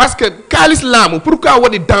par ce que kalis laamu pourquoi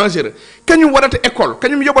waɗi dangereux kañum waɗata école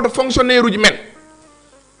kañum yoɓata fonctionnaire uji men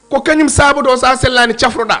ko kañum saboto sa sellani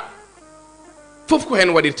cafroɗa fof ko hen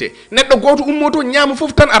waɗirte neɗɗo goto ummoto ñaama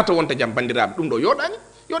fof tan arta wonta jaam bandiraɓe ɗum ɗo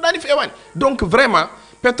yoɗani fewani donc vraiment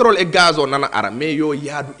pétrole et gaz o nana ara mais yo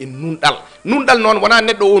yaadu e nunɗal noon wona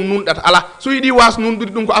neɗɗo o nunɗata ala so yiiɗi was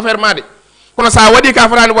nunɗude ɗum ko affaire made kono sa waɗi ka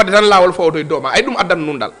fotani wadde tan lawol fawtoye dowma ay ɗum addan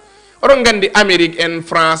nunɗal oɗon gandi Amérique en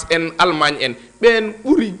France en Allemagne en ɓen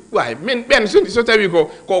ɓuuri way min ɓen so tawi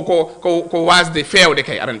ko wasde fewde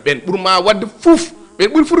kay aran ɓen ɓuurma wadde fouf ɓen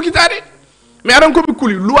ɓuuri furkitade mais aran koɓe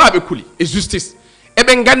kuuli loi ɓe kuuli e justice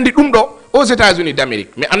eɓe gandi ɗum ɗo aux États-Unis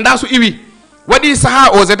d'Amérique mais anda so iwi waɗi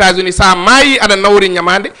saaha aux États-Unis sa maayi aɗa nawri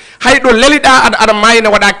ñamade hayɗo leliɗa aɗa maayi ne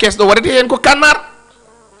waɗa kees ɗo waɗete hen ko kannar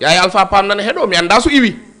yaya alpha pam nana heeɗo mi anda so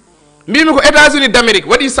iwi mbimi ko États-Unis d'Amérique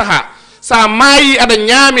waɗi saaha sa maayi aɗa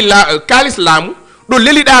ñaami kalis laamu ɗo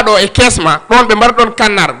leliɗa ɗo e kees ma ɗon ɓe mbaɗa ɗon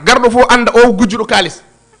kannar garɗo fof anda o gujjuɗo kalis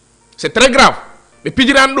c'est très grave ɓe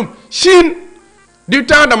pijirani ɗum Chine du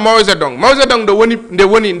temps de Mao Zedong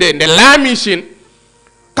nde laami Chine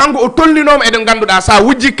kanko o tolninoma eɗen ganduɗa sa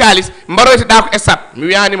wujji kalis mbaroyteɗa ko estat mi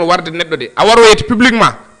wiyanima warde neɗɗo de a waroyete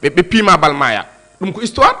publiquement ɓe piima balmaya ɗum ko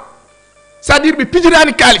histoire c'est à dire ɓe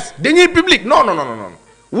pijirani kalis denier public non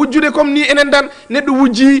wujjude comme ni enen dan neɗɗo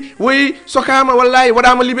wujji woyi sokama wallahi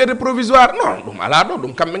waɗama liberté provisoire non ɗum ala ɗo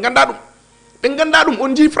ɗum kamɓe ganda ɗum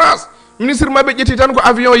on jii France ministre mabɓe ƴetti tan ko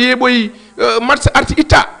avion yeeɓoyi match arti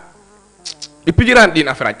itta ɓe pijirani ɗin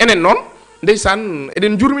affaire aji enen noon ndeysan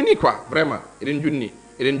eɗen jurmini quoi vraiment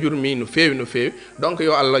eɗen jurmi no fewi donc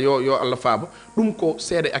yo Allah faabo ɗum ko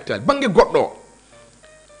seeɗa e actualité banggue goɗɗo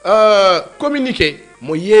communiqué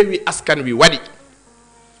mo yeewi askan wi waɗi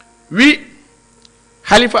wi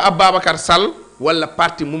Halifa Ababacar Sall walla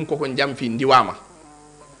parti mum koko jamfi ndiwama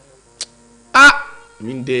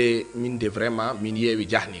min de vraiment min yeewi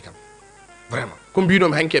jahni kam vraiment ko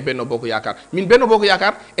mbinomi hanke benno boko yakar min benno boko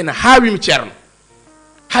yakar ena haawimi ceerno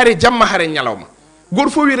hare jamma hare nyalawma gor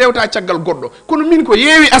fo wi rewta caggal goddo kono min ko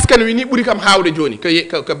yeewi askan wi ni buri kam haawde joni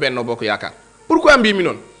ko benno boko yakar pourquoi mbi mi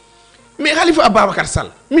non mais Khalifa Ababacar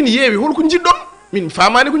Sall min yeewi holko jiddon min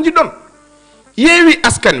famani ko jiddon yeewi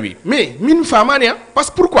askan wi mais min famani parce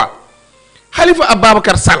que pourquoi Khalifa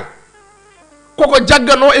Ababacar Sall koko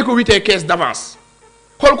jaggano e ko wite caisse d'avance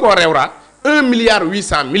holko rewra 1 milliard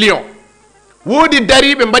 800 millions wodi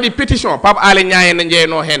daribe mbadi pétition Pape Alé Niang na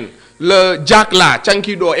jeeno hen le Jack la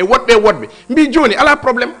cankido e wodbe mbi joni ala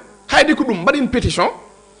problème haydi ko dum mbadin pétition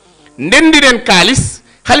ndendiren kalis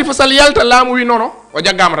Khalifa Sall yalta laamu wi nono o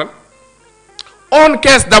jaggama tan on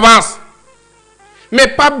caisse d'avance mais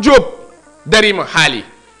Pape Diop darima haali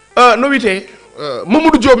no wite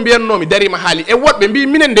Mamadou Diop mbiyannomi darima haali e wodbe mbi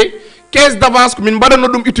minen de caisse d'avance ko min badano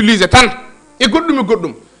dum utiliser tan e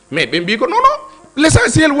goddum mais be mbi ko non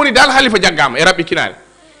l'essentiel woni dal Khalifa jaggama e rabbi kinare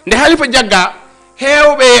nde Khalifa jagga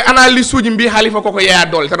hewbe analyse uji mbi Khalifa koko yeya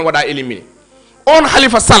dole tan wada éliminer on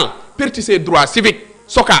Khalifa Sall perti ses droits civiques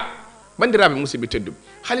soka bandirabe musibe teddum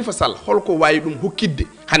Khalifa Sall holko wayi dum hokkidde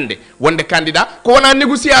hande wonde candidat ko wona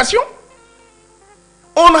négociation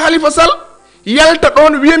on Khalifa Sall yalta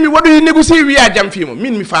don wiemi wadoyi négocier wiya jam fimo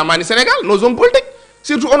min mi famani Sénégal nos hommes politiques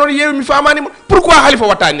surtout onon yewi mi famani pourquoi Khalifa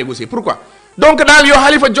wata négocier pourquoi donc dal yo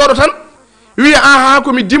Khalifa jodo tan wi aha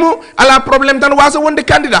ko mi dimo ala problème tan wasa wonde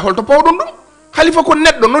candidat holto pawdon dum Khalifa ko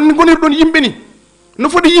neddo non gonir don yimbe ni no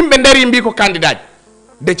fodi yimbe dari mbi ko candidat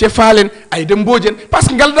de ci falen ay dem bojen parce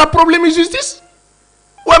que ngalda problème justice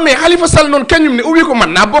wa mais Khalifa Sall non kanyum ne o wi ko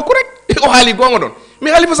man na bokku rek o hali gonga don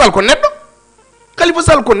mais Khalifa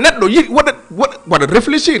Sall ko neddo yi wada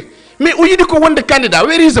réfléchir mais o yidi ko wonde candidat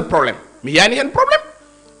where is the problem mi yani hen problème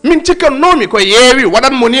min ci kan nomi ko yewi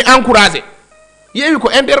wadan mo ni encourager yewi ko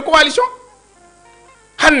intercoalition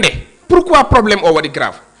hande pourquoi problème o wadi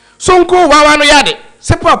grave Sonko wawano yade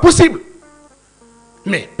c'est pas possible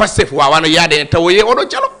mais Pastef wawano yade en tawoye odo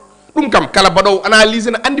dialo dum kam kala bado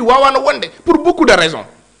analyse na andi wawano wonde pour beaucoup de raisons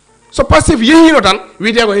so Pastef yehino tan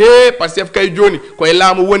wite ko he Pastef kay joni ko e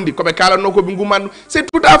laamu wondi ko be kala no ko be ngumandu c'est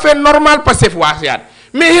tout à fait normal Pastef was yade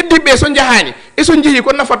mais heddibe so jahani e so jehi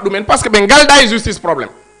ko nafat dumen parce que be galda e justice problème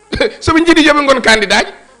so be jidi yobe gon candidat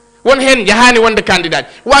won hen jahani wonde candidat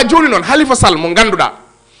wa joni non Khalifa Sall mo ganduda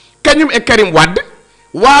kanyum e Karim Wade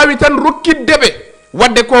wawi tan rokkidde be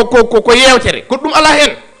wadde ko yewtere ko dum ala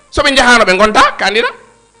hen so be jahano be gonta candidat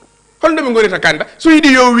holdo be ngorita candidat so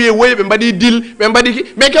yidi yo wiye woybe mbadi dil be mbadi ki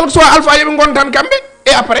mais quelque soit alpha yobe gontan kambe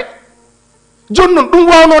et après jonnon dum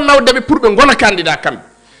wawno nawde be pour be gona candidat kambe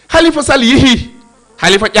Khalifa Sall yehi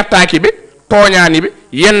Khalifa jattaaki be toñani be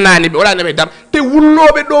yennani be wala ne be dar te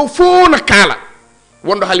wullobe do fo na kala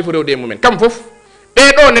wondo Khalifa rewde mumen kam fof be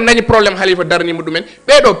do ne nañi problème Khalifa darni mudumen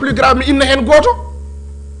be do plus grave mi inna hen goto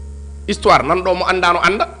histoire nan do mo andano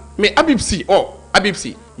anda mais Habib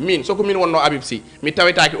Sy min soko min wonno Habib Sy mi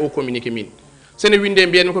tawetaaki o communiqué min sene winde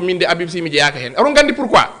mbiyen ko min de Habib Sy mi jeyaaka hen aron gandi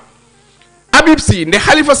pourquoi Habib Sy nde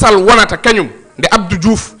Khalifa Sall wonata kanyum nde Abdou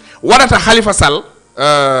Diouf wonata Khalifa Sall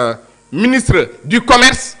ministre du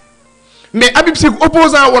commerce mais Habib Sy ko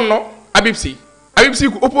opposant wonno Habib Sy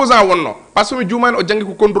ko opposant wonno parce que mi juumani o jangi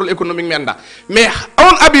ko contrôle économique mi anda mais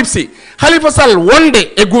on Habib Sy Khalifa Sall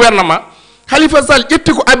wonde e gouvernement Khalifa Sall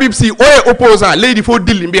ƴetti ko Habib Sy o e opposant leydi fo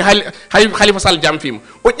dilli mbi Khalifa Sall jam fima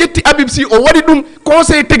o ƴetti Habib Sy o waɗi ɗum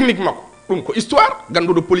conseil technique makko ɗum ko histoire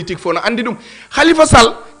ganduɗo politique fo no andi ɗum Khalifa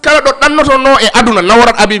Sall kala ɗo ɗannoto no e aduna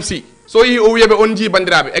nawarat Habib Sy so yi o wiyaɓe on jii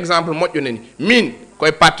bandiraɓe exemple moƴƴo nani min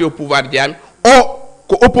koye parti au pouvoir jeyami o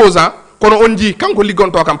ko opposant kono on jii kanko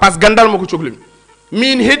liggonto kam par ce que gandal mo ko cohlumi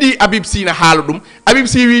min heeɗi Habib Sy na haala ɗum Habib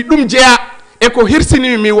Sy wi ɗum jeeya e ko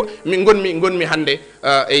hirsinimi mi gonmi hande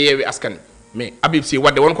e yeewi askani mais Habib Sy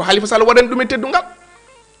wadde won ko Khalifa Sall waɗani ɗum e teddungal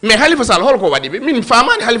mais Khalifa Sall holko waɗi ɓe min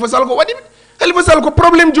famani Khalifa Sall ko waɗi ɓe Khalifa Sall ko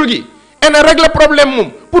probléme jogui ene régla probléme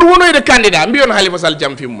mum pour wonoyde candidat mbiyon Khalifa Sall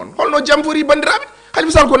jam fimo mon holno jam fori bandiraɓe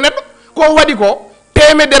Khalifa Sall ko neɗɗo ko waɗi ko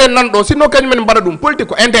temedere nanɗo sinno kañumen mbaɗa ɗum politique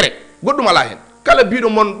ko intérêt goɗɗum ala hen kala biɗo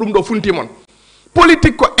mon ɗum ɗo funti mon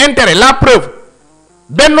politique ko intérêt la preuve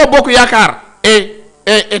Benno Bokk Yakar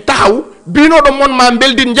e tahaw binoɗo mon ma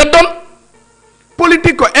beldin jeddon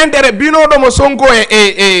politique ko intérêt binoɗo mo Sonko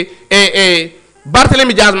e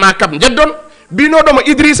Barthélémy Dias ma kab jeddon binoɗo mo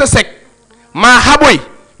Idrissa Seck ma haɓoy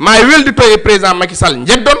ma weldito e président Macky Sall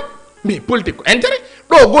jeddon mais politique ko intérêt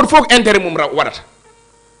ɗo goto fof ko intérêt mum waɗata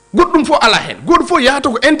goɗɗum fof ala hen goto fof yahata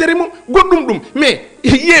ko intérêt mum goɗɗum mais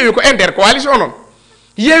yeewi ko intercoalition noon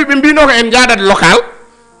yeewi ɓe mbino ko en jaadat local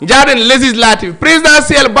jaaden législative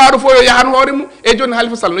présidentiel baɗo fo yo yahan hoore mum e joni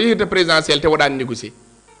Halifa Sall no yehirta présidentiel te waɗani négocier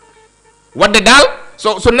wadde dal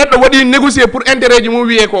so neɗɗo waɗi négocier pour intérêt ji mum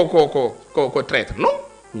wiye ko traître non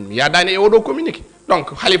min yadani e oɗo communiqué donc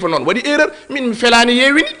Halifa noon waɗi erreur min mi felani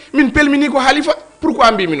yewini min pelmini ko Halifa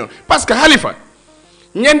pourquoi mbimi noon par ce que Halifa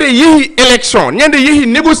ñande yeehi élection ñande yeehi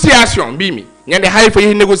négociation mbimi ñande Halifa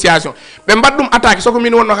yeehi négociation ɓe mbaɗ ɗum attaque soko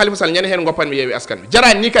min wonno Halifa Sall ñande hen goppanmi yeewi askan mi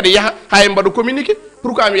jarani ni kadi yaha ha en mbaɗo communiqué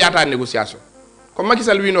pourquoi mi yata négociation ko Macky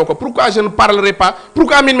Sall wino ko pourquoi je ne parlerai pas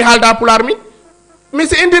pourquoi min mi haalda pulaar min mais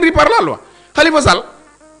c'est interdit par la loi Halifa Sall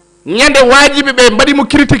ñande wajiɓe ɓe mbaɗimo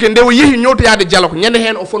critique nde o yeehi ñowtoyade dialogue ñande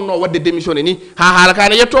hen o fonno wadde démissionné ni ha haala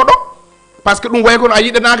kane yettoɗo par ce que ɗum way kono a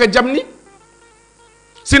yiɗanaka jam ni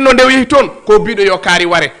sinno nde o yeehi toon ko biɗo yo kaari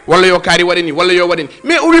ware walla yo kaari waɗe ni walla yo waɗe ni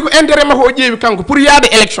mais o wi ko intérêt makko o ƴeewi kanko pour yaade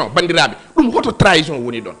élection bandiraɓe ɗum hoto trahison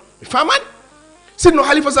woni ɗon mi famani sinno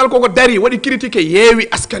Halifa Sall koko dari waɗi critique yeewi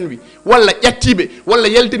askan wi walla ƴattiɓe walla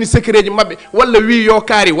yaltini secret ji mabɓe walla wi yo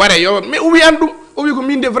kaari ware yo mais o wiyan ɗum o wi ko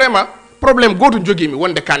min de vraiment problème goto joguimi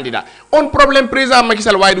wonde candidat on problème président Macky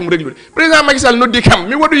Sall wawi ɗum réglude président Macky Sall noddi kam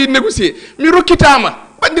mi waɗoyi négocier mi rokkitama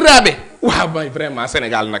bandiraɓe wa bay vraiment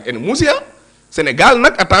Sénégal nak ene muusi ha Sénégal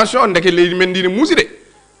nak attention ndeke leydi men ndi ne muusi de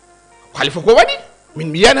Halifa ko waɗi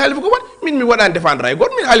min mi yiyani Halifa ko waɗi min mi waɗani défendre ay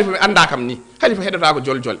goto min Halifa mi anda kam ni Halifa heɗata ko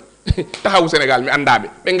jol tahawu Sénégal mi andaɓe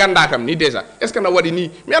ɓe ganda kam ni déjà est ce que no waɗi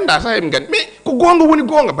ni mi anda sa heɓe gandi mais ko gonga woni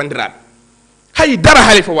gonga bandiraɓe hay dara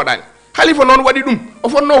Halifa waɗani Halifa noon waɗi ɗum o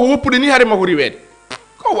fonno ko woppude ni haare makko riweede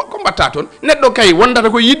ko mbatta toon neɗɗo kay wondata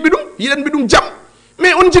ko yiɗɓe ɗum yiɗanɓe ɗum jam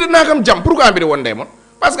mais on jiɗana kam jam pourquoi mbiɗa wonde e moon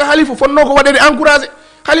par ce que Halifa fonno ko waɗede encouragé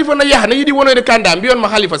Halifa no yaha no yiiɗi wonoyde candidat mbiyonma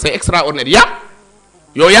Halifa c'est extraordinaire yam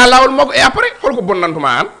yo ya lawol makko et après holko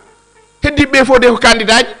bonnantuma an heddiɓe fof de ko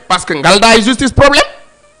candidat ji par ce que ngalda e justice probléme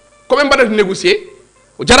koɓe mbaɗata négocier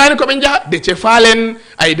o jarani koɓe jaaha Déthié Fall en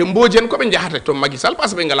Aïda Mbodji en koɓe jahata to Macky Sall par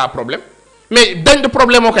ce que ɓe ngala probléme mais dañde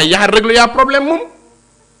probléme o kay yahat règle ya probléme mum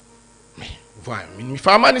mais voilà min mi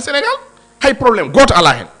famani Sénégal hay probléme goto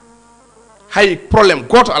ala hen hay probléme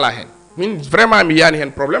goto ala hen min vraiment mi yani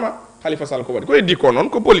hen probléme Halifa Sall ko waɗi ko heddi ko noon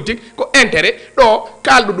ko politique ko intérêt ɗo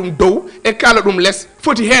kalɗo ɗum dow e kalɗo ɗum less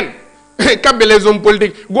foti hen kamɓe les hommes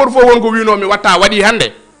politiques goto fof won ko wino mi watta waɗi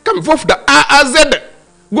hande kamɓe fof da A à Z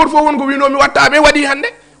goto fof won ko wino mi watta ɓe waɗi hande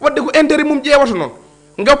wadde ko intérêt mum ƴeewata noon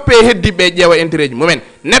gappe heddiɓe ƴeewa intérêt ji mumen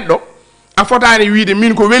neɗɗo a fotani wiide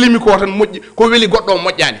min ko welimi ko tan moƴƴi ko weli goɗɗo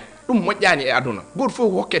moƴƴani ɗum moƴƴani e aduna goto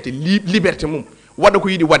fof hokkete liberté mum waɗa ko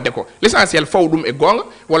yiɗi wadde ko l'essentiel faw ɗum e gonga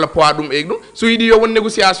walla poids ɗum e ɗum so yiɗi yo won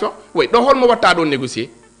négociation way ɗo holmo watta ɗo négocier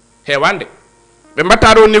hewande ɓe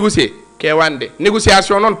mbatta ɗo négocier kewande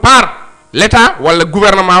négociation noon par l'état walla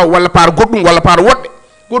gouvernement walla par goɗɗum walla par woɗɓe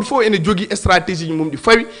goto fof ene jogui stratégie ji mum ɗi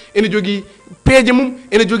fawi ene jogui peeje mum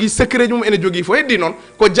ene jogui secret ji mum ene jogui fof heddi noon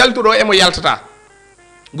ko jaltuɗo emo yaltata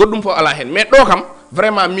goɗɗum fof ala hen mais ɗo kam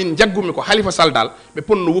vraiment min jaggumi ko Halifa Sall dal ɓe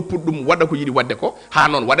ponno woppude ɗum waɗa ko yiɗi wadde ko ha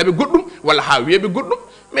noon waɗaɓe goɗɗum walla ha wiyeɓe goɗɗum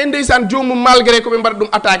mais ndeysan jomum malgré koɓe mbaɗa ɗum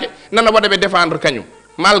attaqué nana waɗaɓe défendre kañum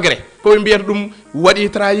malgré koɓe mbiyata ɗum waɗi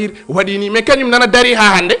trahir waɗi ni mais kañum nana dari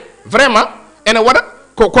ha hande vraiment ene waɗa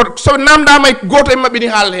ko so namdama e goto e mabɓe ni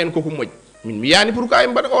haalata hen koko moƴƴi min mi yani pourquoi e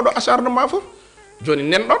mbaɗa oɗo acharnement foof joni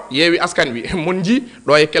nenɗon yeewi askan wi mon ji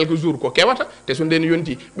ɗo e quelques jours ko kewata te so nden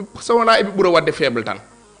yonti so wona eɓe ɓuura wadde faible tan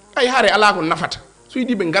ay haare ala ko nafata so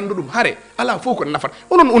yiɗi ɓe ganda ɗum haare ala fof ko nafata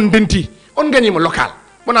onon on denti on gañima local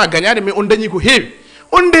wona gañade mais on dañi ko heewi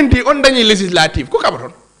on denti on dañi législative ko kaɓa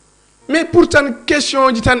toon mais pourtant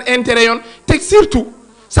question ji tan intérêt yon te surtout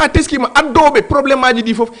sa teskima addoɓe probléme aji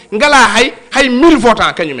ɗi foof ngala hay 1000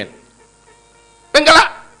 votants kañumen ɓe ngala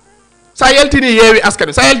sa yaltini yeewi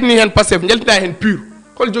askane sa yaltini hen Pastef jaltina hen pur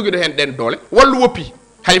hol joguiɗo hen ɗen doole wallu woppi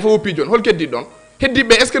hay fo woppi joni hol keddi ɗon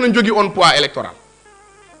heddiɓe est ce que no jogui on poids électoral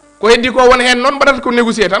ko heddi ko won hen noon mbaɗata ko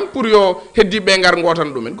négocier tan pour yo heddiɓe ngar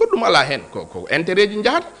gotan ɗumen goɗɗum ala hen ko intérêt ji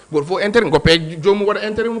jahata goto fof intérêt goppe jomum waɗa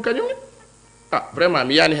intérêt mum kañumne vraiment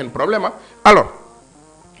mi yani hen probléme alors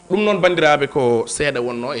ɗum noon bandiraɓe ko seeɗa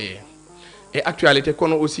wonno e actualité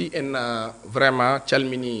kono aussi en vraiment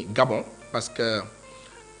calmini Gabon parce que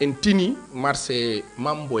en tini marché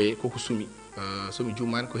Mamboye koko sumi somi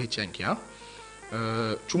jumani ko heccianki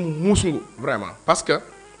cumu musngu vraiment parce que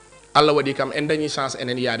Allah waɗi kam en dañi chance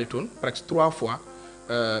enen yaade toon presque 3 fois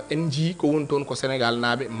en jii ko woni toon ko Sénégal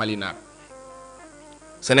naaɓe Mali naaɓe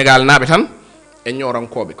Sénégal naaɓe tan e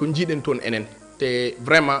ñorankoɓe ko jiiɗen toon enen te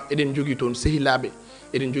vraiment eɗen jogui toon sehilaɓe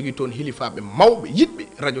eɗen jogui toon hilifaɓe mawɓe yiɗɓe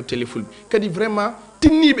radio télé Fulbe kadi vraiment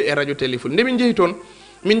tinniɓe e radio télé Fulbe nde min jeehi toon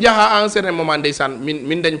min jaha à un certain moment ndeysan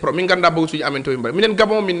min dañ min ganda bogosuji amen to mbaɗa minen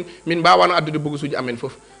Gabon min mbawano addude bogosuji amen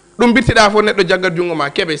foof dum birtida fo neddo jaggat jungo ma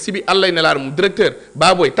kebe sibi allah ene laara mum directeur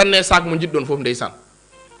baboy tanne sak mo jiddon fof ndeysan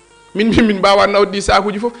min bawa nawdi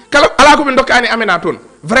sakuji fof kala ala ko be dokkani amena ton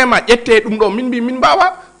vraiment ƴette dum do min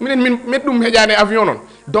bawa min meddum hejane avion non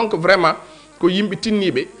donc vraiment ko yimbe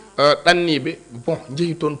tinnibe dannibe bon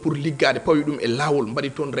jehi ton pour liggade pawi dum e lawol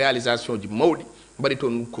mbadi ton réalisation ji mawdi mbadi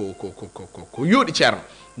ton ko yodi ceerno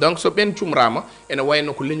donc so ben cumrama ene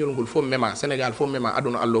wayno ko leñol ngol fo mema Sénégal fo mema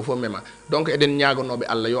aduna allo fo mema donc eden ñagonobe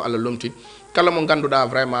Allah yo Allah lomti kala mo ganduda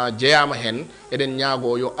vraiment jeyama hen eden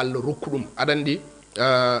ñaago yo Allah rokkudum adandi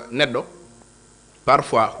neddo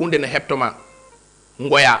parfois hunde ne heptoma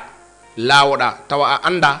ngoya lawoda tawa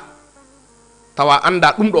anda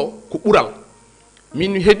dum do ko bural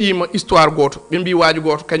min hedima histoire goto be mbi waji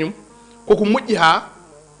goto kanyum koko moƴƴi ha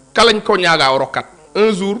kalañ ko ñaaga o rokkat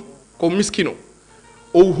un jour ko miskino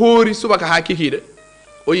o hoori subaka ha kikide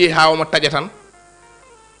o yi hawma taja tan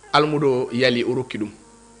almudo yali o rokki dum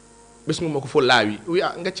besnguma ko fo laawi o wi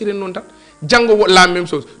ngacciren non tan jango la même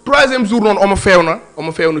chose troisième jour non omo fewna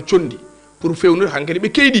condi pour fewnude hankadi be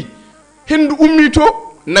keydi hendu ummi to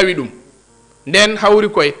nawi dum nden hawri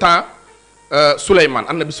koy temps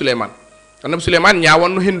annabi Suleyman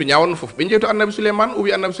ñawanno hendu ñawanno fof be jeeto annabi Suleyman o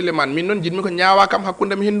wi annabi Suleyman min non jidmi ko ñaawa kam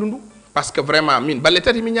hakkunde mi hendu ndu parce que vraiment min balle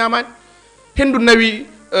tati mi ñaamani hendu nawi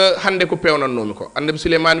hande ko pewnannomi ko annabi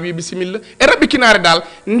Suleyman wi bisimilla e rabbi kinare dal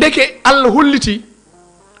ndeke Allah holliti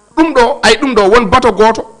dum do won bato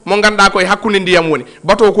goto mo ganda koy hakkunde ndiyam woni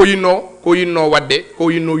bato ko yinno wadde ko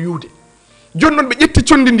yinno yuude jonnon be ƴetti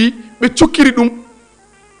condi ndi be cokkiri dum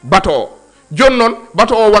bato jonnon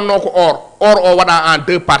bato o wanno ko or o wada en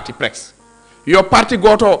deux parties presque yo parti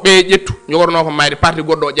goto be ƴettu ñogorno ko mayde parti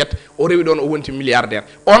goddo o ƴetta o rewi don o wonti milliardaire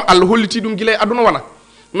on Allah holliti dum gilay aduna wana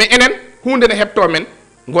mais enen hunde ne hepto men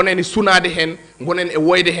gonen sunade hen gonen e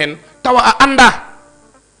woyde hen tawa a anda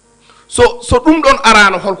so dum don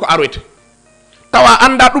arano holko aroyte tawa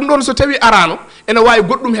anda dum don so tawi arano ene wawi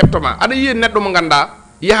goddum heptoma ada yi neddo mo ganda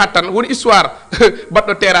yahat tan woni histoire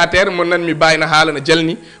baddo terre à terre mo nan mi bayna haala na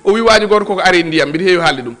jalni o wi waji goto koko ari ndiyam bi heewi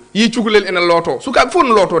haalde dum yi cugulel ene loto suka fon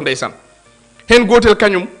loto ndeysan hen gotel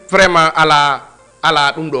kanyum vraiment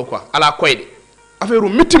ala dum do quoi ala koyde affaire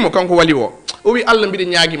mittimo kanko wali o wi Allah mbide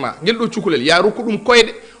ñaagima gel do cukulel ya rokku dum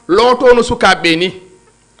koyde loto no sukabe ni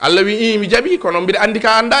Allah wi mi jabi kono mbide andi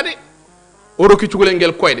ka andade o rokki cukulel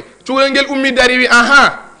ngel koyde cukulel ngel ummi dari wi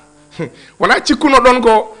aha wana cikkuno don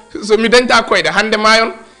ko so mi dañta koyde hande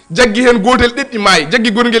mayon jaggi hen gotel deddi mayi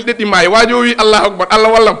jaggi gorngel deddi mayi wajo wi Allahu akbar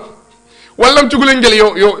Allah wallam cukulel ngel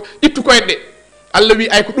yo ittu koyde Allah wi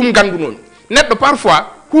ay ko dum gandunomi neddo parfois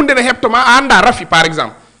hunde ne heptoma anda rafi par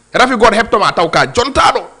exemple rafi god heptoma tawka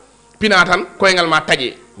jontado pina tan koyngal ma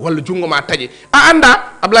taje walla jungo ma taje a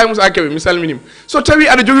anda Ablaye Moussa Kebe misal minim so tawi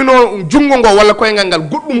ada jogino jungo ngo walla koyngal ngal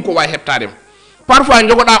goddum ko way heptade parfois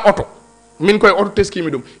jogoda auto min koy auto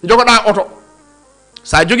teskimi dum jogoda auto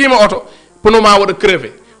sa jogima auto pono ma wada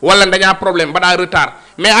crevé walla daña problème bada retard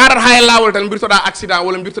mais arat hay lawol tan birtoda accident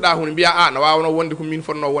walla birtoda hunde biya no wawno wonde ko min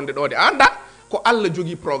fonno wonde dode anda ko Allah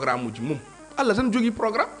jogi programme uji mum Allah tan jogi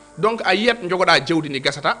programme donc a yiyat jogoda jewdi ni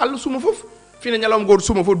gasata Allah suma fof fina nyalom goto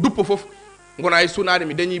suma fof duppo fof gona ay sunade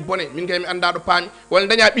mi dañi bone min kay mi anda do pañ wala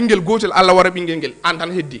daña bingel gotel Allah wara bingel ngel an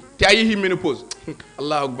tan heddi te a yehi ménopause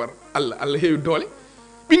Allahu akbar Allah heewi dole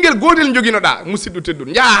bingel gotel jogino da musiddu teddun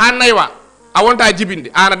nja ha naywa a wonta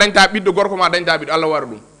jibinde ana dañta biddo gorko ma dañta biddo Allah wara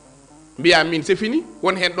dum biya min c'est fini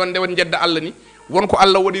won hen don de won jedda Allah ni won ko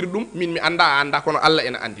Allah wadiri dum min mi anda kono Allah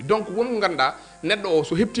ena andi donc won ganda neddo o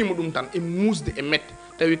so heptimo dum tan e musde e mette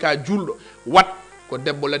tawi ka juldo wat ko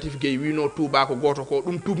debbo Latif Gueye wino Touba ko goto ko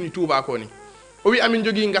dum tubni Touba ko ni o wi amin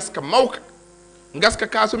jogi ngaska mawka ngaska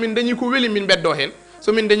ka so min dañi ko weli min beddo hen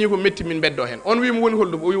so min dañi ko metti min beddo hen on wi mo woni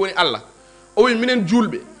holdum o wi woni Allah o wi minen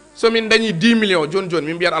julbe so min dañi 10 millions jon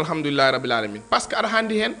min biat alhamdulillah rabbil alamin parce que ada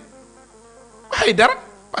handi hen hay dara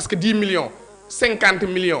parce que 10 millions 50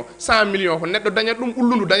 millions 100 millions ko neddo daña dum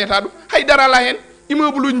ullundu dañata dum hay dara la hen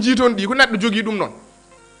immeuble jiton di ko neddo jogi dum non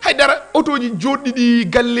hay dara autoji joddi di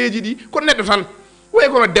galleji di ko neddo tan way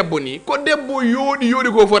ko debbo ni ko debbo yodi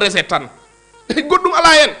ko fo reset tan goddum ala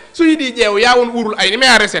hen so yidi jeew ya won urul ayni me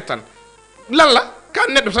a reset tan lan la ka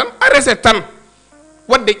neddo tan a reset tan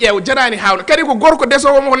wadde jeew jarani hawna kadi ko gorko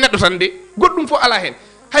desowo mo ko neddo tan de goddum fo ala hen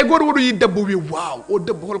hay goto wodo yi debbo wi waaw o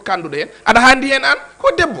debbo hol kandude hen ada handi hen an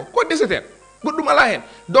ko debbo ko deseten goddum ala hen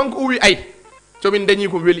donc o wi ay so min dañi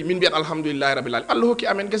ko weli min biat alhamdulillah rabbil alamin Allah hokki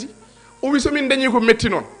amen gasi o wi so min dañi ko metti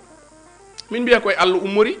non min biya koy Allah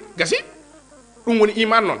umori gasi dum woni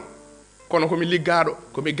iman non kono ko mi liggado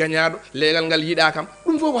ko mi gagnado legal ngal yida kam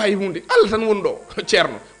dum fo ko hay hunde Allah tan won do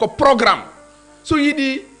cierno ko programme so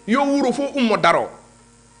yidi yo wuro fo ummo daro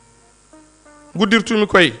guddirtumi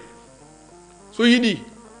koy so yiɗi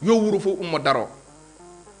yo wuro fof ummo daro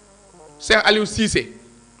Cheikh Aliou Cissé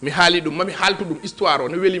mi haali ɗum mami haaltu ɗum histoire o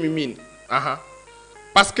no welimi min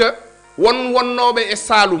parce que wonnoɓe e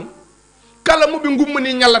Saloum kala moɓe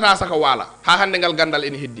gummani ñallata saka waala ha hande ngal gandal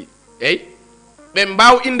ene heddi eyyi ɓe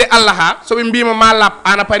mbaw inde Allah ha soɓe mbima ma lap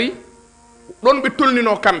ana pari ɗon ɓe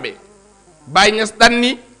tolnino kamɓe Baye Niass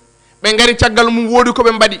ɗanni ɓe gari caggal mum woodi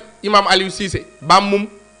koɓe mbaɗi imam Aliou Cissé bammum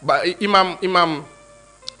imam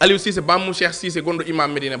Aliou Cissé bammum Cheikh Cissé gonɗo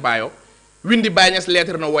imam Medina Bayo windi Baye Niass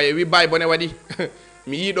lettre no woye wi Baye bone waɗi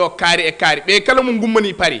mi yiiɗo kaari e kaari ɓe kala mo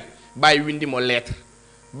gummani pari Baye windimo lettre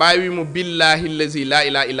Baye wimo billahi allazi la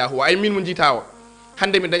ilaha illa huwa ay min mo jiita o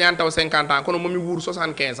hande mi dañani taw 50 ans kono momi wuur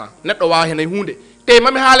 75 ans neɗɗo wawa hen e hunde te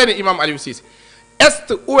mami haalane imam Aliou Cissé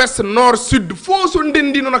est ouest nord sud fo so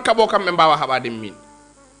ndendi noon kaɓo kam ɓe mbawa haɓade min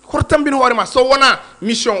koto tambino hoorema so wona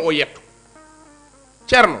mission o yetto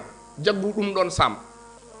ceerno jaggu ɗum ɗon sam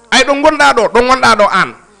ay ɗo gonɗa ɗo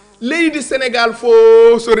an leydi Sénégal fo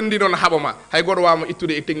so rendi noon haɓoma hay goto wawma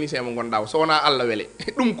ittude e technicien mo gonɗa o so wona Allah weele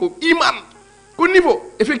ɗum ko iman ko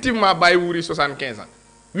niveau effectivement Baye wuuri 75 ans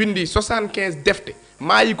windi 75 defte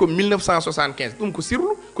maayi ko 1975 ɗum ko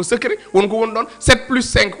sirlu ko secret wonko woni ɗon 7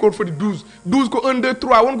 plus 5 ko foti 12 12 ko 1 2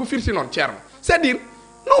 3 wonko firti noon ceerno c'est à dire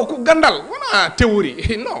non ko gandal wona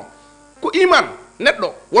théorie non ko iman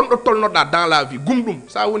neɗɗo wonɗo tolnoɗa dans la vie gumɗum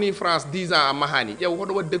sa woni France 10 ans a mahani ƴeew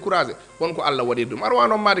hoɗo waɗi découragé wonko Allah waɗiri ɗum aɗa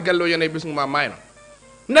wano made galle o yone ɓesgu ma mayno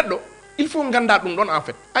neɗɗo il faut ganda ɗum ɗon en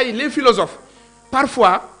fait ay les philosophes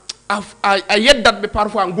parfois a yeddat ɓe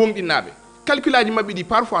parfois gonɗinnaɓe calcul aji mabɓe ɗi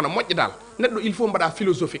parfois no moƴƴi dal neɗɗo il faut mbaɗa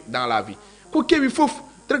philosophique dans la vie ko kewi fof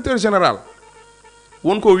directeur général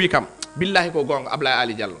wonko wi kam billahi ko gonga Ablaye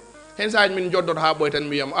Ali Diallo hen saji min joddoto ha ɓoy tan mi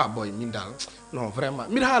wiyama boy min dal non vraiment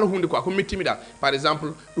mbiɗa haala hunde quoi ko mettimi dal par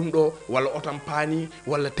exemple ɗum ɗo walla otam paani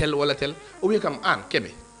walla tel o wi kam an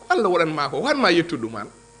Kebe Allah waɗanma ko wanma yettude ɗum an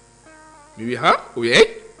mi wi o wi eyyi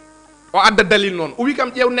o adda dalil noon o wi kam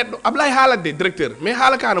ƴeew neɗɗo Ablaye haalade directeur mais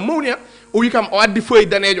haala ka no mawni o wi kam o addi feuille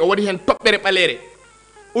danejo o waɗi hen toɓɓere ɓaleere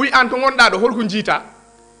o wi an to gonɗa ɗo holko jiita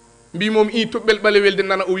mbimom i toɓɓel ɓalewelde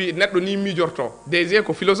nana o wi neɗɗo ni mijorto DG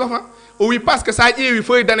ko philosophe o wi par ce que sa ƴeewi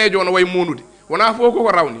feuille danejo o no way monude wona fof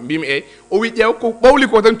koko rawni mbimi eyyi o wi ƴeew ko ɓawli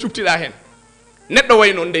ko tan cuktiɗa hen neɗɗo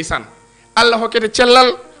way noon ndeysan Allah hokkete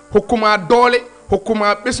cellal hokkuma doole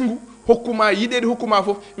hokkuma ɓesgu hokkuma yiɗede hokkuma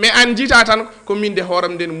fof mais an jiita tan ko min de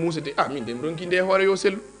hooram nde no musete min de mi ronki nde hoore yo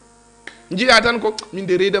sellu jiita tan ko min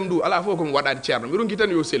de reydam du ala fof komi waɗade ceerno mi ronki tan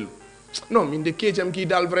yo sellu non min de keejam ki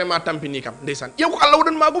dal vraiment tampini kam ndeysan ƴeew ko Allah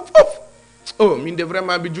waɗanma ko fof min de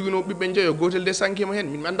vraiment mbi jogino ɓiɓɓe jeeyo gotel de sankima hen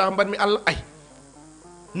min anda ko mbaɗmi Allah ay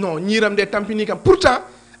non ñiram de tampini kam pourtant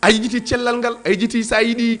a yijiti cellal ngal a yijiti sa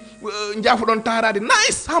yiɗi jaafoɗon tarade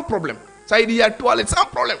nice sans probléme sa yiɗi yaade toilette sans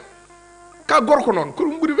probléme ka gorko noon ko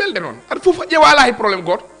ɗum ɓuuri welde noon aɗa fof ƴeewa ala hay probléme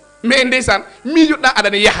goto mais ndeysan miijoɗɗa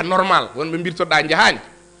aɗana yaha normal wonɓe mbirtoɗa jahani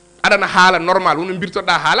aɗana haala normal wonɓe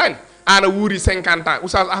mbirtoɗa haalani ana wuuri 50 ans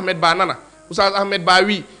Oustaz Ahmed Ba nana Oustaz Ahmed Ba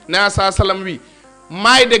wi na sa salam wi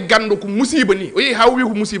mayde gando ko musiba ni o yehi ha wi ko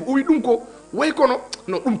musiba o wi ɗum ko way kono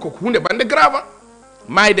no ɗum ko hunde bande grave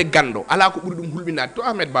mayde gando ala ko ɓuuri ɗum hulɓinade to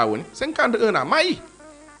Ahmed Ba woni 51 ans mayi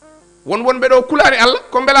wonɓe ɗo kulani Allah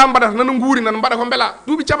ko beela mbaɗata nana guuri nana mbaɗa ko beela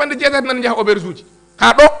duuɓi capanɗe jeetati nana jaaha auberge uji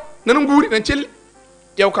ha ɗo nana guuri nana celli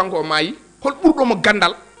ƴeew kanko o mayi hol ɓurɗomo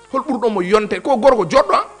gandal hol ɓurɗomo yonte ko gorko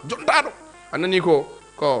joɗɗo jontaɗo annani ko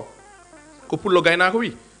pullo gaynako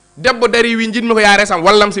wi debbo dari wi jinmi ko ya resam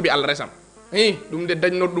wallam sibi Allah resam ɗum de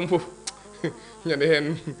dañnoto ɗum foof ñande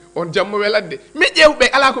hen on jamma weladde mais ƴeewɓe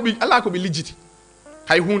ala ko ɓe lijjiti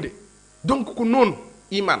hay hunde donc ko noon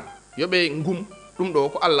iman yoɓe ngum ɗum ɗo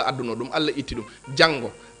ko Allah adduno ɗum Allah itti ɗum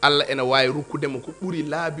janggo Allah ene wawi rokkudemo ko ɓuuri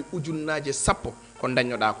laabi ujunnaje 10 ko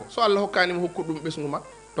dañnoɗa ko so Allah hokkanimo hokku ɗum ɓesgu ma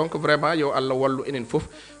donc vraiment yo Allah wallu enen foof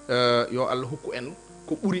yo Allah hokku en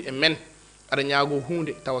ko ɓuuri e men aɗa ñaago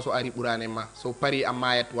hunde tawa so ari ɓurani ma so pari a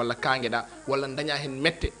mayat walla kangueɗa walla daña hen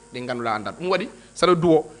mette ɗe ganduɗa andat ɗum waɗi saɗa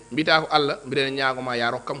duwo mbita ko Allah mbiɗen ñaagoma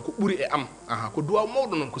ya rokkam ko ɓuuri e am ko duwaw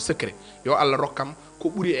mawɗo noon ko secret yo Allah rokkam ko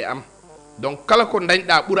ɓuuri e am donc kala ko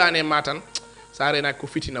dañɗa ɓurani ma tan sa renaki ko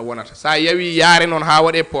fitina wonata sa yawi yaare noon ha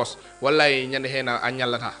waɗe poos wallay ñande hen a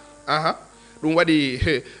ñallata ɗum waɗi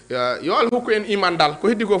yo Allah hokku en iman dal ko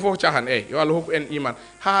heddi ko fof cahan yo Allah hokku en iman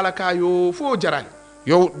haala ka yo fof jarani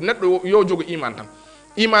yo neɗɗo yo jogo iman tan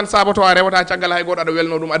iman sabato a rewata caggal hay goto aɗa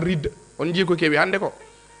welno ɗum aɗa ridda on jii ko keewi hande ko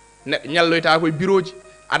ñalloyta koye bureau ji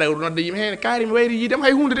aɗa nodda yimɓe hen kaari mi wayri yidem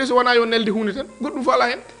hay hunde de so wona yo nelde hunde tan goɗɗum fo ala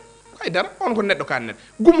hen haydara on ko neɗɗo ka neɗɗo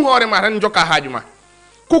gum hoore ma tan jokka haaju ma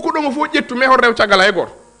koko ɗomo fof ƴettu mais hon rew caggal hay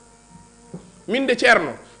goto min de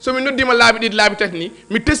ceerno so mi noddima laabi ɗiɗi laabi tati ni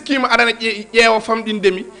mi teskima aɗana ƴeewa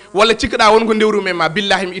famɗindemi walla cikkaɗa wonko ndewrumi ma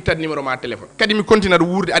billahi mi ittat numéro ma téléphone kadi mi continue aɗa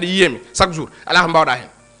wuurde aɗa yiyemi chaque jour ala ko mbawɗa hen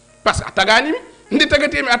par ce que a taganimi nde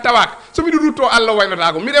tagatemi a tawaka so miɗo rutto Allah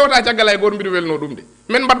waynotako mi rewata caggal hay goto mbiɗo welno ɗum de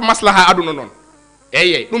min mbat maslaha aduna noon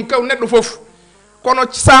eyyi ɗum kaw neɗɗo foof kono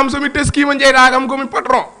sam somi teskima jeyta kam komi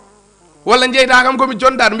patron walla jeyta kam komi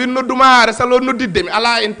jondaɗo mbiɗa nodduma are salo noddidde mi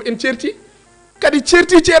ala en certi kadi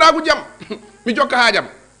certi ceeraku jaam mi jokka ha jaam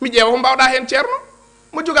mi ƴeewa ko mbawɗa hen ceerno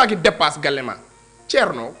mo jogaki dépasse galle ma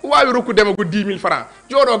ceerno ko wawi rokkudema ko 10 000 francs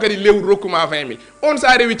jooɗo kadi lewru rokkuma 20 000 on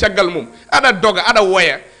sa rewi caggal mum aɗa doga aɗa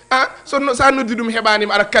woya sa noddi ɗum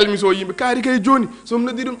heɓanima aɗa kalmiso yimɓe kaari kay joni somi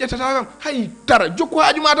noddi ɗum ƴettata kam hay tara jokku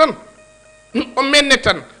hajuma tan o mennet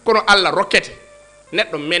tan kono Allah rokkete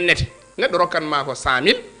neɗɗo mennete neɗɗo rokkanma ko 100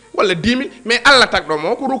 000 walla 10 000 mais Allah tagɗo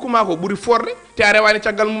mo ko rokkuma ko ɓuuri forde te a rewani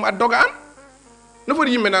caggal mum a doga an no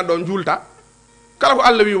foti yimɓe nan ɗon julta kala ko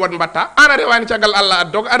Allah wi wat mbatta an a rewani caggal Allah a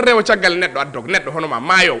doga aɗa rewa caggal neɗɗo a dog neɗɗo honoma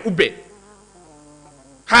maayo ubbe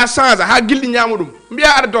ha change ha gilɗi ñaamu ɗum mbiya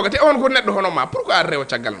aɗa doga te on ko neɗɗo honoma pourquoi aɗa rewa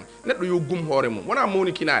caggal mum neɗɗo yo gum hoore mum wona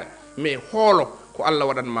mawni kinare mais hoolo ko Allah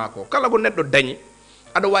waɗanma ko kala ko neɗɗo dañi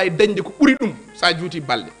aɗa wawi dañde ko ɓuuri ɗum sa juuti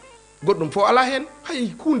balɗe goɗɗum fof ala hen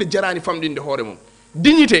hay hunde jarani famɗinde hoore mum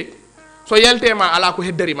dignité so yaltema ala ko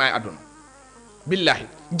heddarima e aduna billahi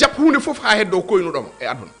jab hunde fof ha heddo koynuɗoma e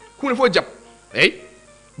aduna hunde fof jab eyyi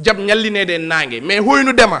jab ñallinede en nangue mais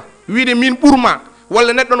hoynudema wiide min ɓuurma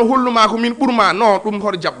walla neɗɗo no holluma ko min ɓuurma non ɗum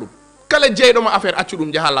hoto jab ɗum kala jeyɗoma affaire accu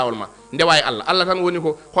ɗum jaaha lawol ma ndewa e Allah Allah tan woni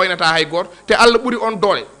ko hoynata hay goto te Allah ɓuuri on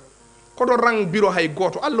doole koto rang biro hay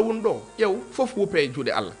goto Allah woni ɗo ƴeew fof wuppe e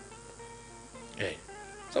juuɗe Allah eyyi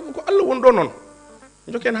sabu ko Allah woni ɗo noon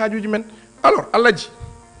jokken hajuji men alors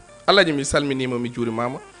Allah ji mi salminima mi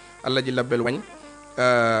juurimama Allah ji labbel wañ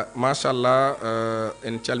machallah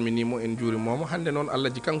en calminimo en juurimomo hande noon Allah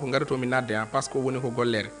ji kanko garito mi nadde par ce que woni ko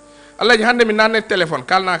gollere Allah ji hande mi nanne téléphone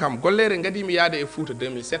kalna kam gollere gadimi yaade e Fouta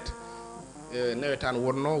 2007 nawetan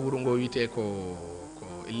wonno wuro ngo wiyete ko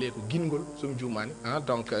elle ko gingol somi jumani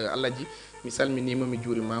donc Allah ji mi salminima mi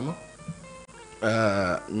juurimama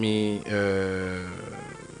mi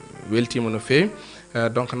weltima no fewi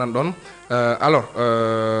donc nan ɗon alors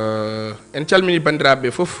en calmini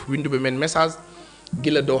bandiraɓe foof winduɓe men message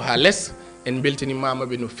gila dow ha less en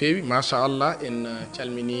beltanimamaɓe no fewi machallah en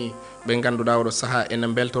calmini ɓe ganduɗa oɗo saaha ene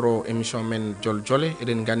beltoro émission men Jole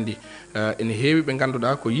eɗen gandi ene heewi ɓe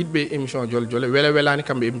ganduɗa ko yiɗɓe émission Jole wele welani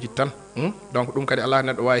kamɓe eɓe jit tan donc ɗum kadi ala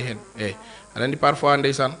neɗɗo wawi hen eyyi aɗa andi parfois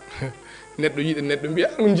ndeysan neɗɗo yiiɗa neɗɗo mbiya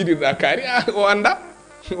ɗum jiɗirɗa kaari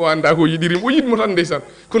o anda ko yiɗirimo o yiɗmo tan ndeysan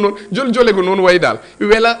ko noon Jole ko noon wayi dal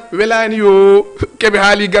welani yo keɓe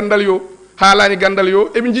haali gandal yo haalani gandal yo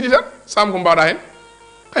eɓe jiiɗi tan sam ko mbawɗa hen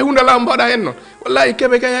hay hunde ala mbawɗa hen noon wallahi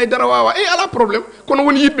keɓe kay hay dara wawa ala probléme kono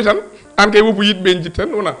woni yiɗɓe tan an kay wopo yiɗɓe en jit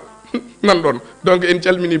tan wona nan ɗon donc en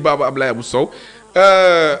calmini baba Ablaye Abou Sow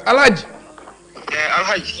alhaji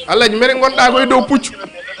alhaji mere gonɗa koye dow puccu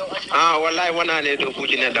wallahi wonani e dow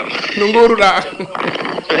puccu neɗɗam no goruɗa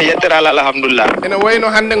yettere Allah alhamdulillah ene wayno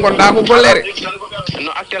hande gonɗa ko gollere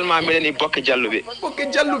no actuellement miɗen e bokke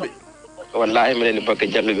jalluɓe wallahi miɗen e bokke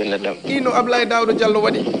jalluɓe neɗɗam ino Ablaye Daouda Diallo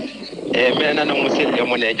waɗi miɗen nana mo selli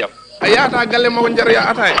mon e jaam a yahata galle makko jaroya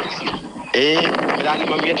ataye miɗani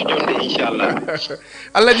mam yettitonde inchallah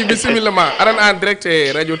Allah ji bisimilla ma aran en direct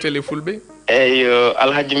e radio télé Fulbe eyyi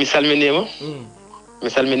alhaji mi salminima mi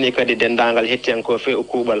salmini kadi dendagal hettiyanko fe o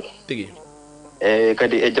kuuɓal tigi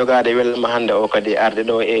kadi e jogade welma hande o kadi arde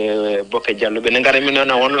ɗo e bokke jalluɓe ne gara min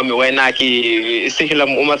noon wonno mi waynaki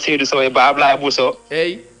sehilam Oumar Seydou Sow e ba Ablaye Abou Sow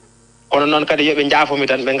eyyi kono noon kadi yooɓe jaafomi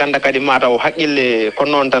tan ɓe ganda kadi mataw haqqille ko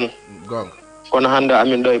noon tan gonga kono hande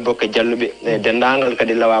amin ɗo e bokke jalluɓe e dendagal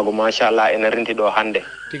kadi lawago machallah ene renti ɗo hande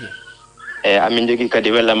tigi amin jogui kadi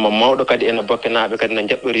wellamma mawɗo kadi ene bokke naɓe kadi no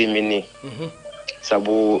jaɓɓorimin ni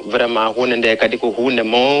saabu vraiment hunde nde kadi ko hunde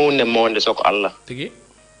mawde soko Allah tigi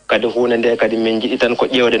kadi hunde nde kadi min jiiɗi tan ko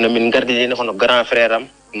ƴewde no min gardidino hono grand frère am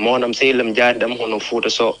monam sehlam jaariɗam hono Fouta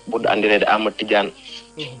Sow ɓurɗo andirede Amadou Tidiane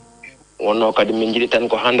wonno kadi min jiiɗi tan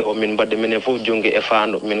ko hande o min mbadde minen fof jongi e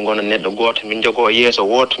faando min gona neɗɗo goto min jogo yeeso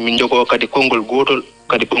woto min jogo kadi konngol gotol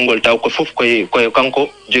kadi konngol taw ko fof koye kanko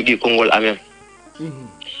jogui konngol amen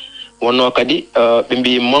wonno kadi ɓe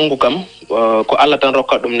mbi mangu kam ko Allah tan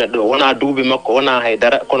rokkat ɗum neɗɗo wona duuɓi makko wona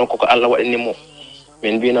haydara kono koko Allah waɗanimo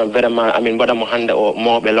min mbi noon vraiment amin mbaɗamo hande o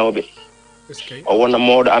mawɓe lawɓe o wona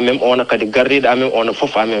mawɗo amen o wona kadi gardiɗo amen o wona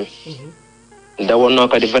foof amen nde wonno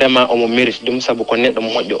kadi vraiment omo mérite ɗum saabu ko neɗɗo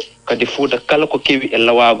moƴƴo kadi Fouta kala ko kewi e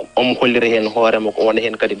lawagu omo hollira hen hoorema ko wona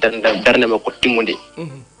hen kadi darde makko timmude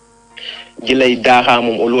guilay daaha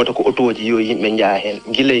mum o loota ko auto ji yo yimɓe jaa hen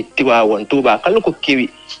guilay Tiwawon Touba kala ko kewi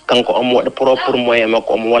kanko omo waɗa propre moyen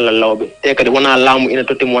makko omo walla lawɓe te kadi wona laamu ina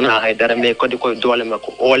totimo wona haydara mais kadi koye doole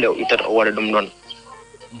makko oole o ittata o waɗa ɗum ɗon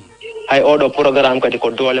hay oɗo programme kadi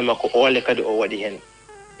ko doole makko oole kadi o waɗi hen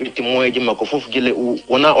itti moyeji makko fof gila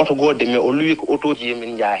wona oto godde mais o luwi ko autoji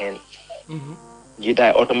yemin jaa hen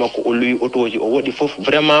jiiɗa e oto makko o luwi autoji o waɗi fof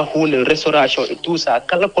vraiment hunde restauration et tout ça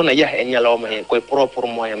kala kono yaha e ñalawma he koye propre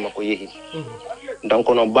moyen makko yeehi donc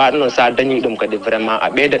no mbaɗa noon sa dañi ɗum kadi vraiment a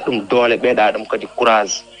ɓeydat ɗum doole ɓeyɗa ɗum kadi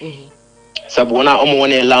courage saabu wona omo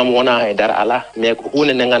woni laamu wona haydara ala mais ko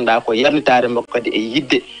hunde nde ganduɗa ko yarlitare makko kadi e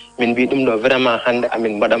yidde min mbi ɗum ɗo vraiment hande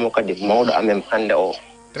amin mbaɗamo kadi mawɗo amen hande o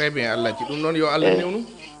très bien Allah ji ɗum noon yo Allah newnu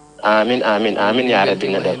amin amin amin ya rabbi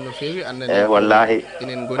neɗen wallahi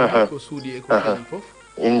enen goni ko suudi e ko enen fof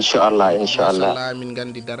inchallah min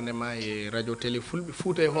gandi darde ma e radio télé fulɓe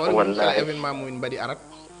Fouta e hoore kala événement mo min mbaɗi arat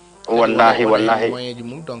wallahi moyeji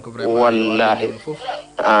mum donc vraiment wallahi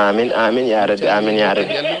amin ya rabbi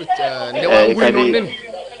kadi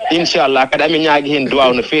inchallah kadi amin ñaagui hen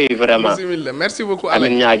duwaw no feewi vraiment bisimilla merci beaucoup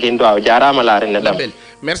amin ñaagui hen duwaw jarama laare neɗɗam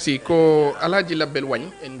merci ko Alhaji Labbel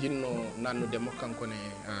Wagne en jinno nannudemo kankone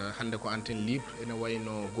hande ko antenne libre ene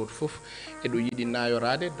wayno goto foof eɗo yiiɗi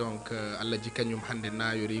nayorade donc Allah ji kañum hande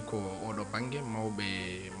nayori ko oɗo banggue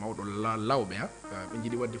mawɗo lawɓe ɓe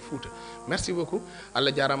jiiɗi wadde Fouta merci beaucoup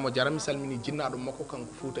Allah jarama o jarama mi salmini jinnaɗo makko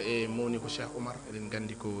kanko Fouta e mawni ko Cheikh Oumar eɗen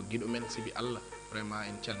gandi ko guiɗo men sibi Allah vraiment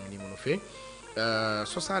en calminimo no fewi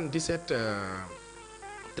 77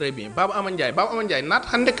 très bien Baba Aman Ndiaye nat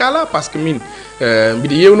hande kala par ce que min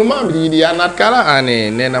mbiɗa yewnuma mbiɗa yiiɗi ya nat kala ane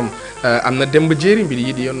nenam amna Demba Jeeri mbiɗa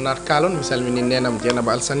yiiɗi yon nat kalon mi salmini nenam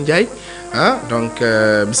Dieynaba Alassane Ndiaye donc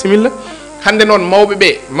bisimilla hande noon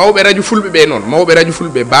mawɓe radio fulɓe ɓe noon mawɓe radio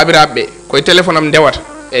fulɓe babiraɓe ɓe koye téléphone am ndewata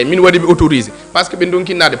eyyi min waɗi ɓe autorisé par ce que ɓe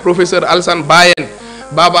donkinnade professeur Alassane Bayen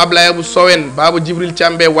Baba Ablaye Abou Sow en Baba Djibril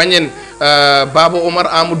Thiambe Wagne en Baba Omar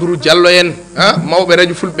Amadou Diallo en mawɓe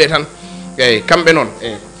radio fulɓe tan eyyi kamɓe noon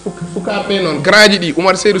eyyi fukaɓe noon grand ji ɗi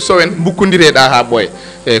Oumar Seydou Sow en bukkodireɗa ha ɓooya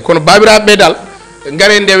eyyi kono babiraɓe ɓe dal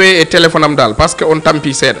gare ndewe e téléphone am dal par ce que on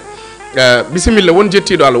tampi seeɗa bisimilla won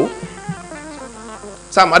jettiɗo allo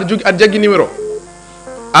Sam aɗa jaggi numéro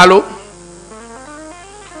allo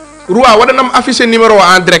Roua waɗanam affiché numéro o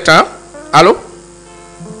en direct allo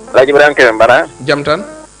Alhaji Ibrahima Kebe mbaɗa jam tan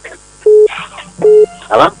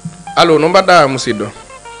allo no mbaɗɗa musidɗo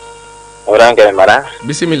Ibrahima Kebe mbaɗa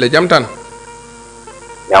bisimilla jam tan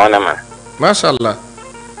jamanama machallah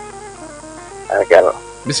akelo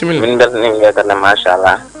bisimilla min beltanima weltande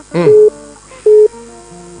machallah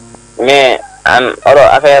mais an oɗo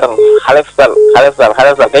affaire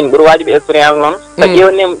halifsal kañ ɓuuri wajiɓe expérience noon so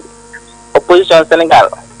ƴewnim opposition Sénégal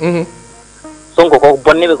Sonko koko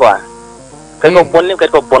bonniɓe quoi kadi koko bonniɓe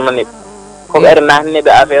kadi koko bonnaniɓe koko ari nataniɓe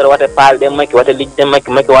affaire wate paalɗe makki wate lijde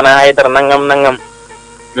makki wona haydara naggam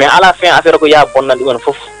mais à la fin affaire ko yaa bonnani ɗumen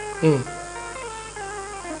foof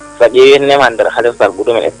so ƴeewitnema nder halifsal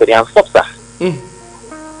ɓuuri ɗumen expérience fof sah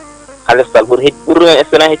halifsal ɓuuri ɗumen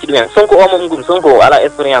expérience hecci ɗumen Sonko o mom gum Sonko ala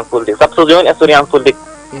expérience politique sabu so joni expérience politique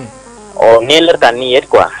o nelirta ni yet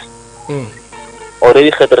quoi o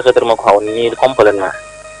rewi xetor makko haw ni complètement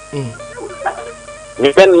mi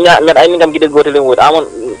ɓen mbeɗa ayni kam guiɗe gotel en woodi amon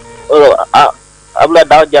Abdoulaye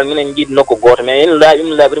Daouda Diallo minen jiiɗi nokku goto mais ina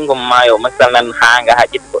laaɓirim ko maayo makisal nan ha nga ha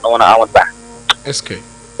ƴetti goɗɗo wona Amadou Ba est ce que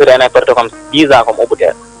sori ene porté comme 10 ans comme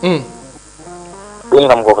obuteɗo ɗum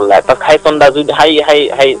kam koko laaɓi par ce que hay sondage uji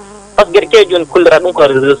hay par ce que gueɗe kewi joni kullira ɗum ko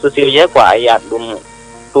réseau sociaux ji he quoi a yiyat ɗum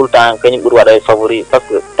tout le temps kañum ɓuuri waɗa favori par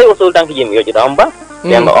ce que tawi o tout le temps ko yimɓe yoƴƴuɗa on ba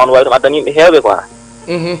nden on wawi ɗum addana yimɓe heewɓe quoi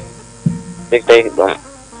tigi tawi ɗum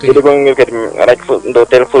ɗiɗigol ngel kadi radio dow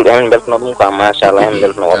tel fulɓe hemin beltano ɗum quoi machallah hemin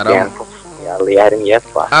beltano woɓɓe hen fof yo Allah yarim yeeso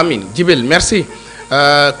quoi amin Djibel merci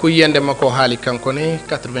ko yiyande makko haali kankone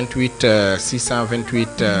 88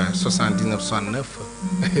 628 79 69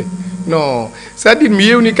 non ça dit mi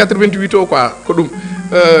yewni 88 o quoi ko ɗum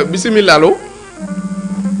bisimilla allo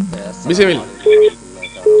bisimilla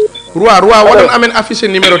Roua waɗan amen affiché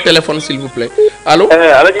numéro téléphone s'il vous plaît allo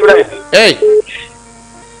Alhaji Ibrahima eyyi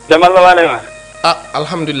jam Allah wanema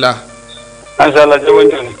alhamdulillah machallah jomon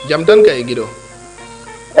joni jam tan kay guiɗo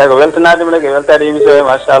eyyi ko weltanadema rek e weltade émission e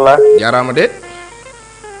machallah jarama de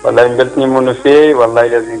wallahi mi beltanima no feewi wallahi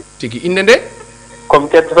lazim tigi inde nde komi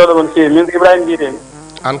kettotoɗo mon feewi min ko Ibrahima mbiyetemi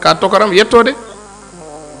an ka tokaram yettode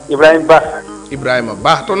Ibrahima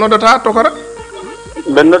Ba to noddata tokora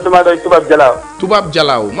ben nodduma ɗo tubab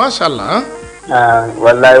jalaw machallah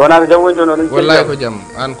wallahi wona ko jam woni ɗon oɗon wallahi ko jam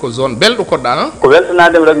an ko zone belɗo koɗɗa ko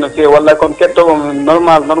weltanadema rek no feewi wallahi komi kettomo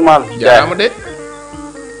normal jarama de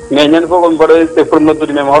mais ñande fof komi mbaɗo hésité pour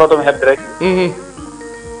noddude mais mi horotomo hebde rek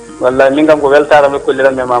wallahi min kam ko weltare me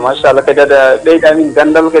kulliram me ma machallah kadi ada ɓeyda min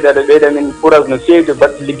gandal kadi ada ɓeyda min courage no feewi to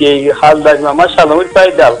batte liggey haaldaji ma machallah woni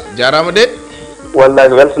fayidal jarama de wallahi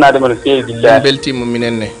ko weltanade mo no feewi billahi beltimo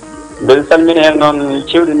minenne mbeɗa salmini hen noon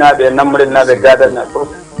cewɗinaɓe namre naɓe gadal naɓe fof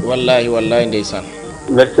wallahi wallahi ndeysan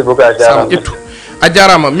merci beaucoup a jarama sam ittu a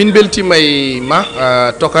jarama min beltima e ma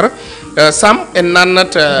tokara sam en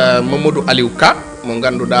nannat Mamadou Aliou Ka mo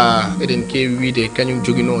ganduɗa eɗen kewi wiide kañum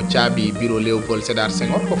joguino caabi bureau Léopold Sédar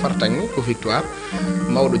Senghor ko fartani ko victoire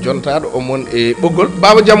mawɗo jontaɗo omon e ɓoggol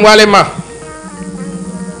baba jaam waale ma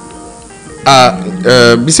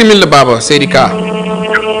bisimilla baba seydi Ka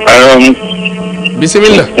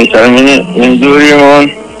bisimilla min juurima on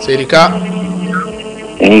seydi Ka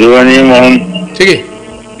min juwanima on tigi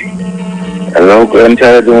allah ko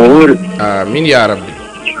entare ɗum wuuri amin ya rabbi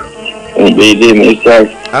min ɓeydima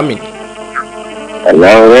istage amin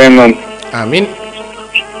allah remam amin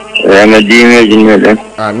rema diineji meɗen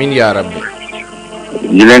amin ya rabbi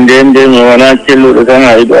gila nden nde mi wona celluɗo tan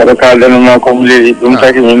a yiɗo aɗa kaldanoma comme leydi ɗum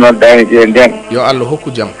taki mi noddani te nden yo allah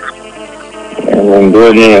hokku jaam min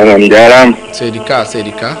doni onon jarama seydi Ka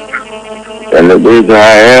seydi Ka allah ɓeydo ha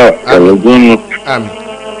heewa allah junnu amin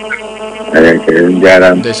eɗen kadi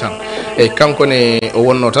jarama ndeysan eyyi kanko ne o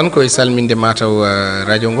wonno tan koye salminde mataw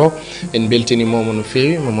radio ngo en beltinimomo no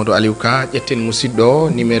fewi Mamadou Aliou Ka ƴetten musidɗo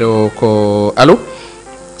numéro ko allo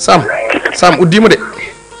Sam uddima de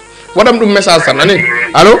waɗam ɗum message tan anani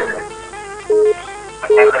allo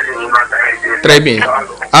très bien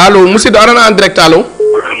allo musidɗo aɗana en direct allo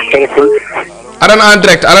aɗana en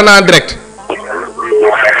direct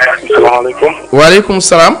assalamu aleykum waaleykum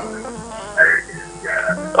salam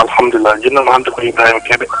alhamdulillah jinnoma hande ko Ibrahima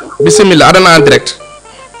Kebe bisimilla aɗana en direct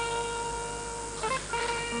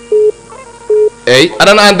eyyi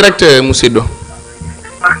aɗana en direct musidɗo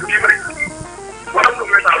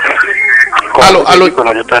allo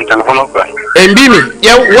eyyi mbimi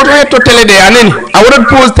ƴew woto hetto télé ɗe anani a waɗat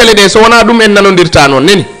pause télé ɗe so wona ɗum en nanodirta noon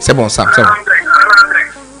nani c'est bon Sam c'est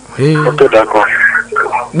bon ok d'accord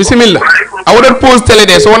bisimilla a waɗat pause télé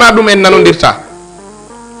ɗe so wona ɗum en nanodirta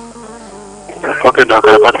ok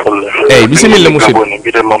d'accord pas de problème eyyi bisimilla musidɗo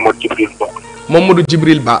mbiyete Mamadou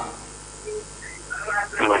Djibril Ba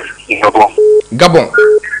Gabon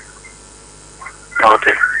ok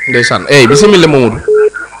ndeysan eyyi bisimilla Mamadou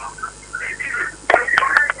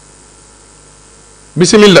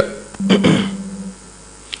bisimilla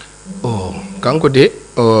kanko de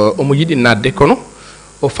omo yiɗi nadde kono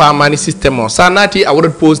o famani systéme o sa naati a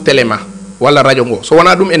waɗat pause télé ma walla radio ngo so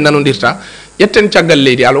wona ɗum en nanodirta ƴetten caggal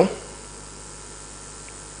leydi allo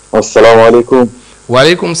assalamu aleykum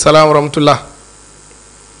waaleykum salam wa rahmatullah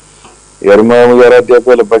yarmamo yarade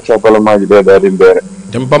bele bacca balamaji ɓeeɗaɗi mbeere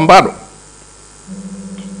jam bambaɗo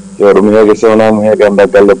yo ɗum heege sewnamo heege anda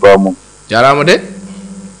galle bamum jarama de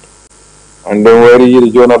anden wayri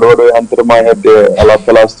yiide joni aɗa waɗo entraînement hedde ala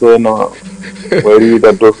place to eno wayri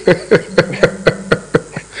yiidat to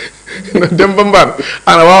no Demba Mbar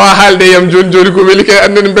ana wawa haalde yam joni ko weli kay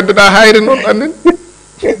andeni beddoɗa hayre noon andeni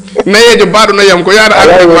nayejo baɗo nayam ko yaada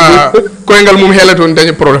alma koyngal mum heela toon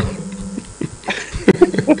dañi probléme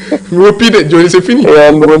mi woppide joni c'est fini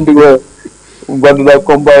an gondi ko mbaɗɗoɗa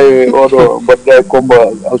combat e oɗo mbaɗɗoɗa e combat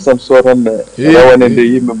alsan so tan rawane nde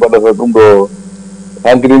yimɓe mbaɗata ɗum ɗo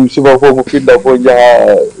hankirim suba fof mo fiɗɗa fof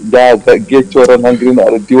jaaha gecco tan hankirim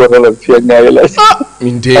aɗa diwatalan fiyanga yelaji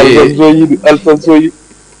min de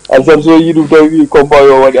alsan so yiɗum taw wi combat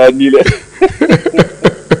yo waɗi a niile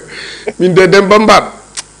min de Demba Mbar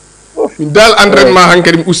min dal entraînement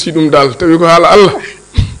hankkadi mi usti ɗum dal tawi ko haala Allah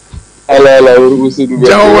ala wori usti ɗum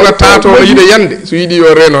jaho wona tato o yiɗa yande so yiɗi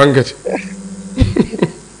yo reeno hankkadi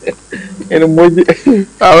ene moƴƴi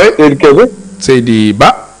awa seydi Kebe Seydi Ba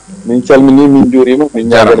min calmini min juurima min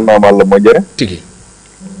ñaganimama Allah moƴƴere tigi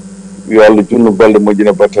yo Allah junnu balɗe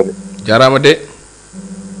moƴƴine battane jarama de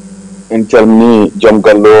en calmini joom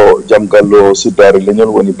galle o suddare leñol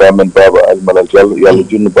woni bamen baba Almalal Diallo yo Allah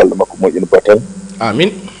junnu balɗe makko moƴƴine battane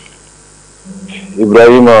amin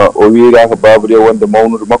Ibrahima o wiiraka baba de wonde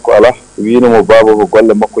mawnude makko ala winimo baba ko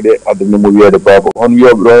golle makko ɗe addanimo wiyede baba on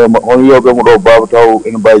wiyoɓemo ɗo baba taw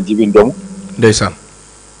ene mbawi jibindemo ndeysan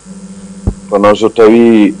kono so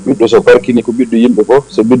tawi ɓiɗɗo so barkini ko ɓiɗɗo yimɓe fof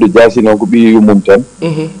so ɓiɗɗo jasini on ko ɓiyi yummum tan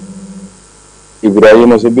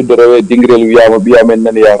Ibrahima so ɓiɗɗo rewe dinguirel wiyama ɓiyamen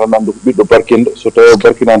nani yaha tan anda ko ɓiɗɗo barkinɗo so tawi o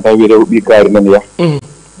barkinani tan wiyete ko ɓi kaari nani yaha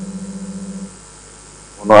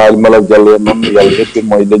hono Almalal Diallo en noon yo Allah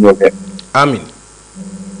heppinmo e leñol he amin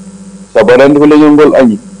sabu aɗa andi ko leñol ngol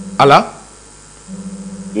añi ala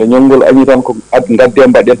leñol ngol añi tan ko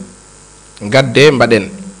gadde mbaɗen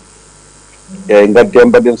eyyi gadde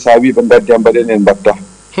mbaɗen sa wi ɓe gadde mbaɗen en mbatta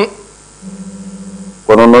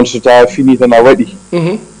kono noon so tawa fini tan a waɗi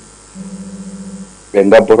ɓe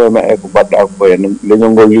gabbotoma e ko mbaɗɗa ko en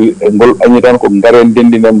leñol ngol ngol añi tan ko ngaren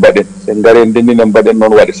ndendinen mbaɗen sen ngaren ndendinen mbaɗen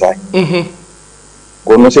noon waɗi sahi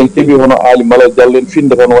kono sen keeɓi hono aali mala jallen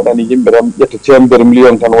finde tan waɗani yimɓe tan ƴetta 100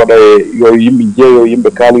 million tan waɗa e yo yimɓe jeeyo yimɓe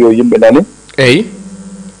kaala yo yimɓe nane eyi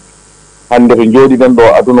hande to jooɗiɗen ɗo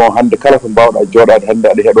aduna o hande kala ko mbawɗa jooɗade hande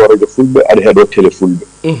aɗa heeɗo radio fulɓe aɗa heeɗo télé fulɓe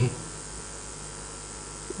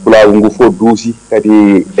Fulaagu ngu fof duusi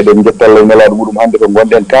kadi eɗen jettalla nelaɗo muɗum hande to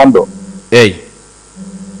gonɗen kan ɗo eyi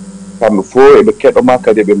kamɓe fof eɓe keɗoma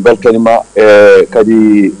kadi eɓe beltanima e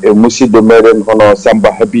kadi e musidɗo meɗen hono Samba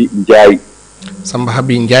Habi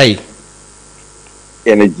Ndiaye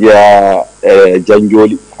ene jeeya e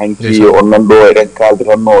Janjoli hanki on nanɗo eɗen kalde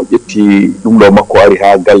tan no ƴetti ɗum ɗo makko ari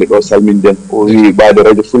ha galle ɗo salminiɗen o wi ɓaade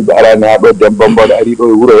radio fulɓe arani ha ɗo Demba Mbaɗo ari ɗo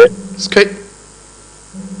e wuuro he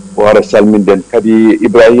o ara salminiɗen kadi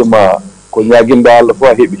Ibrahima ko ñaguinɗo Allah fof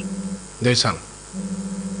a heeɓi ndeysan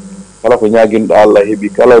kala ko ñaguinɗo Allah heeɓi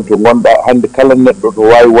kala to gonɗa hande kala neɗɗo to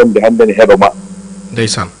wawi wonde hande ne heeɗoma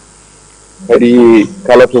ndeysan kadi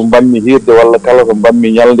kala to mbanmi hirde walla kala to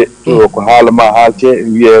mbanmi ñalde to ko haalama haalte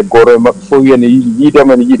wiye goro e maɓɓe fof wiyene yiɗi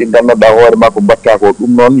yiidema ne yiiɗi gandanɗa hoore ma ko mbatta ko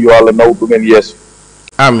ɗum noon yo Allah naw ɗumen yeeso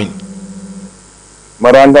amin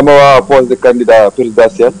mara ngama wawa posde candidat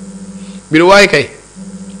présidentiel mbiɗa wawi kay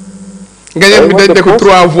gañen mi dañde ko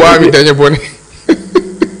 3 fois mi daña boni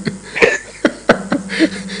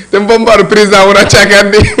dem bombaɗo président wona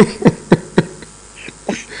cagande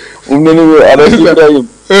ɗum nani aɗa Ibrahima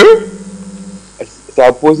sa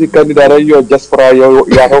posi candidat tan yo diaspora yo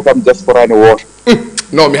yataw kam diaspora ne woota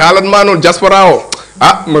non mi haalanma noon diaspora o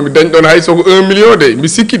mami dañ ɗon hay soko 1 million de mi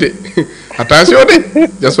sikki de attention de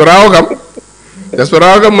diaspora o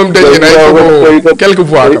kam mami dañen hay soko quelques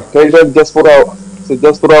fois kam tawi tan diaspora o so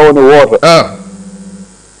diaspora o ne woota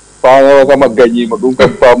paama kam a gañima ɗum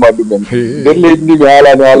kam paama ɗumen nder leydi ndi mi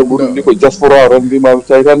haalani haala ɓurum ni ko diaspora o tan mbimami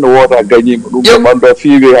tawi tan ne woota a gañima ɗum kam ando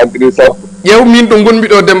fiiwe hankkadi sappo ƴeew min ɗo gonmi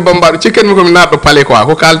ɗo Demba Mbaɗo cikkanmi komi naatɗo palais quoi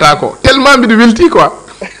ko kalta ko tellement mbiɗo welti quoi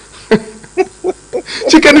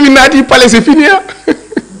cikkani mi naati palais c'est fini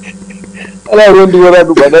ala rondi wona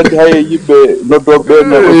ɗum aɗa andi hay yimɓe noddoɓe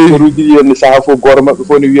ɓe oruji ɗi henne saaha fof goto maɓɓe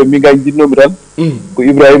fof ne wiya min gay jinnomi tan ko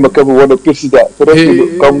Ibrahima Kebe wona président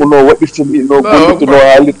peut-être kanko no waɗirtani no gollirta no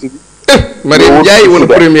haalirta ni Mariame Ndiaye wona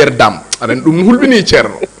première dame aɗani ɗum hulɓini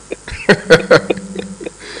ceerno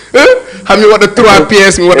hami waɗa 3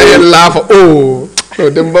 pièces mi waɗa hen laafa no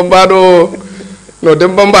Demba Mbaɗo no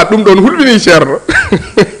Demba Mbaɗo ɗum ɗon hulɓini ceerno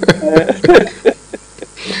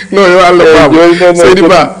no yo Allah baaba seydi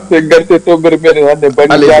ba se garte toɓɓere meɗen hannde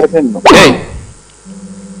banni jareten no eyi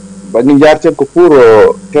banni jareten ko pour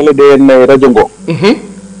télé ɗe en radio ngo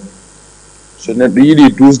so neɗɗo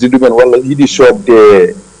yiiɗi dusde ɗumen walla yiiɗi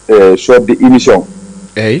sodde émission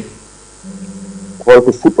eyi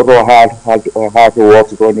holko fuɗɗoto ha to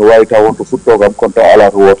wortoto ne wawi taw wonto fuɗɗo kam kono taw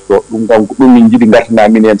ala to wortoto ɗum kam ko ɗum min jiiɗi gartana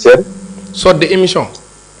min hen seeɗa sodde émission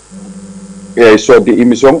eyyi sodde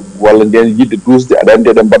émission walla nden yidde dusde aɗa andi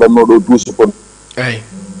eɗen mbaɗanno ɗo duuso kon eyi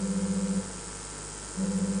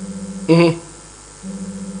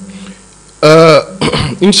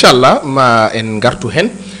inchallah ma en gartu hen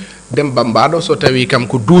Demba Mbaɗo so tawi kam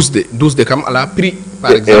ko dusde kam ala prix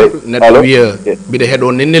par exemple neɗɗo wiya mbiɗa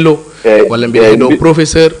heeɗo nennelo walla mbiɗa heeɗo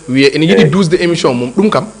professeur wiya ene yiiɗi dusde émission mum ɗum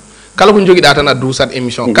kam kala ko joguiɗa tan a duusat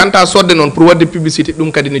émission quant à sodde noon pour wadde publicité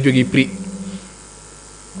ɗum kadi ne jogui prix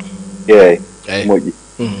eyyi moƴƴi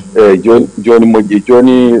eyyi joni moƴƴi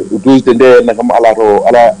joni dusde nde henna kam ala to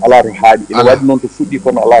haaɗi ene waɗi noon to fuɗɗi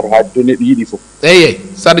kono ala to haaɗi to neɗɗo yiiɗi foof eyyi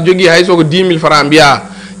saɗa jogui hay soko 10 000 francs mbiya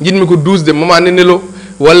jinmi ko dusde mama nennelo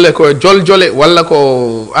walla ko jole walla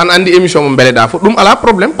ko an andi émission mo beleɗa fof ɗum ala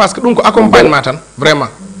probléme par ce que ɗum ko accompagnement tan vraiment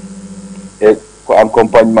eyyi ko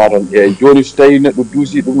accompagnement tan eyyi joni so tawi neɗɗo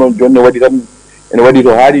duusi ɗum noon joni ne waɗi tan ene waɗi to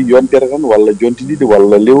haaɗi yontere tan walla jonti ɗiɗi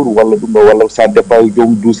walla lewru walla ɗum ɗo walla ça dépend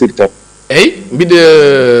jomum duusiri tan eyyi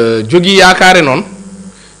mbiɗa jogui yakare noon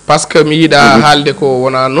par ce que mi yiiɗa haalde ko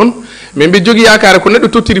wona noon mais mbiɗa jogui yakare ko neɗɗo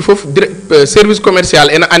tottiri foof service commercial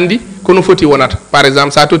ene andi kono foti wonata par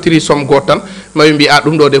exemple sa tottiri somme goto tan mawi mbi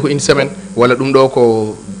ɗum ɗo de ko une semaine walla ɗum ɗo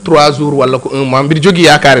ko 3 jours walla ko 1 mois mbiɗa jogui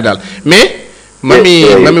yakare dal mais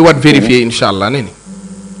mami wat vérifier inchallah nani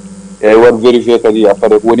eyyi wat vérifier kadi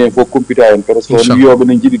après woni hen fof computa en par ce que on wiyoɓe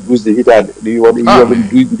ne jiiɗi dusde hitande ɗi waɗa wiyoɓe ne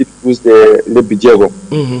jiiɗi dusde lebbi jeegom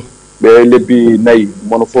ɓe lebbi nayyi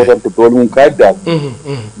mono fof tan to doole mum kaadi dal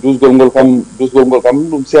dusgol ngol kam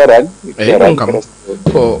ɗum seerani ɗum kam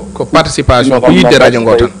ko participation ko yidde radio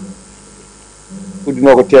ngo tan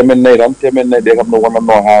fuɗɗino ko 400 tan 400 ɗe kam no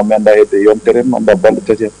wonanno ha mi anda hedde yontere mi anda balɗe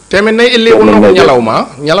tati en 400 elle wonno ko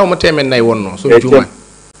ñalawma 400 wonno so juma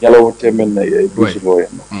ñalawma temen nayi ay dusugo en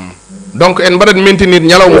donc en mbaɗat maintenir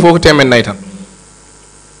ñalawma fof ko temen nayi tan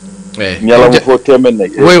ñalawma fof temen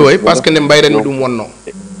nayi oui parce que nde mbayren ɗum wonno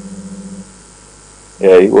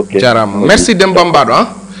eyyi ok jarama merci Demba Mbaɗo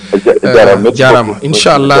jarama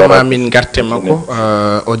inchallah mamin garten makko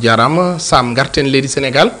o jarama Sam garten leydi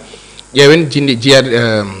Sénégal ƴeewen jindi jiyat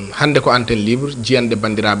hande ko antenne libre jiyande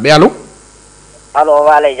bandiraɓe allo allo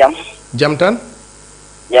waalay jam tan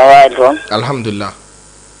jawaani toon alhamdulillah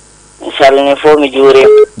mi salmini fof mi juuri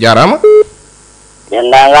jarama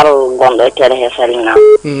denndaangal gonɗo e télé he salminaama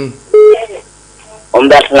o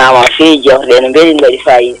mbeltanaama feewi jewteɗe no mbeɗi mbaɗi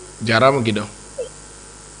fayida jarama giɗo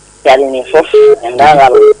salmini fof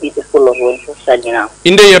denndaangal ɓiɓɓe pullo toon fof salminaama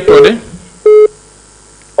inde yettode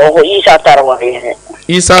o ko Issa Traoré wiyete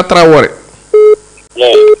Issa Traoré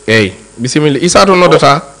eyi bisimilla Issa to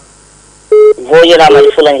noddata Boojol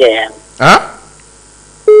Hamadi Fula jeeyami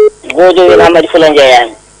Boojowel Hamadi Fula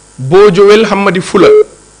jeeyami Boojowel Hamadi Fula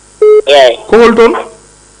eyi ko hol toon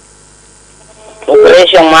ko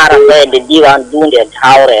région Matam ɓeyde diwan Dunde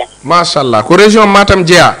Hawre machallah ko région Matam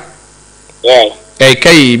jeeya eyi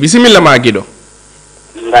kay bisimilla ma giɗo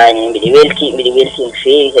mbani mbiɗi welti no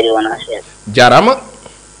feewi kadi wona seeɗa jarama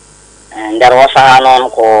nder wasaha noon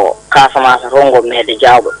ko Casamance rongo meede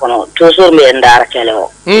jawɓe kono toujours mbiɗen ndaara télé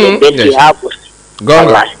o belti ha ɓurti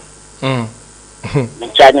gonga min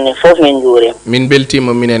calmini fof min juurima min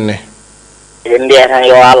beltima minen ne eɗen mbiya tan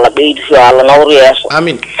yo Allah ɓeydu yo Allah nawru yeeso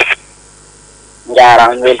amin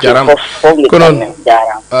jarama beltima fof ko noon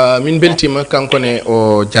min beltima kankone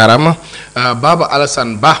o jarama Baba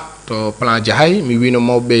Alassane Ba to plan Jahay mi wino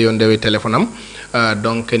mawɓe yo ndewe téléphone am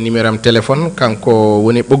donc numéro am téléphone kanko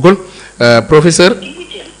woni ɓoggol professeur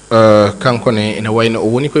kankone ene wayno o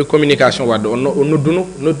woni koye communication wadde o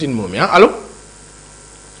noddinmomi allo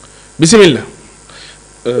bisimilla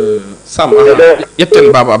Sam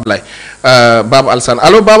ƴetten Baba Ablaye Baba Alassane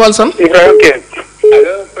allo Baba Alassane Ibrahima Kebe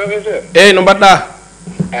allo professeur eyyi no mbaɗɗa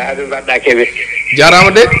aɗum mbaɗɗa Kebe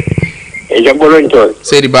jarama de e jaɓɓolon toon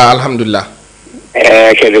seydi Ba alhamdulillah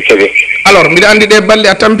Kebe alors mbiɗa andi ɗe balɗe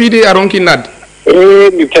a tampide a ronki nadde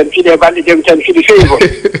mi tampiɗe balɗe jom tampiɗe fewi fo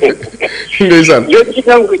ndeysan joni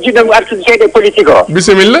jiɗɗam artude seeɗe politique o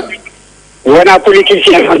bisimilla wona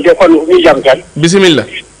politicien de kono mijam tan bisimilla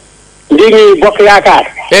ndini Bokk Yaakaar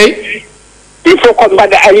eyyi il faut ko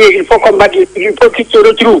mbaɗa allié il faut ko mbaɗa il faut qu'il se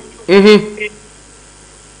retrouve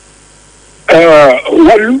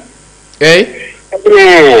wallu eyyi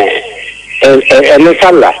ene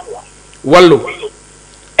Salla wallu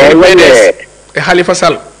wonde Khalifa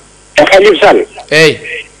Sall Khalifa Sall eyyi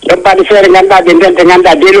ɓe mbaɗa feere ganduɗa ɓe ndenta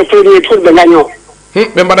ganduɗa dès le premier tour ɓe gaño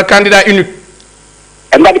ɓe mbaɗa candidat unique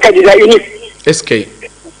ɓe mbaɗa candidat unique est ce que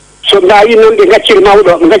so mbawi noon ɓe gaccir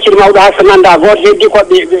mawɗo ha so nanda goto heddi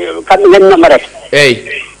koɓe kamɓe gañinoma rek eyyi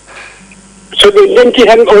so ɓe ndenti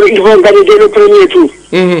tan il faut gagner dès le premier tour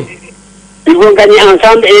il faut gagner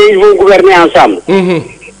ensemble et il faut gouverner ensemble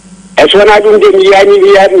e so wona ɗum de mi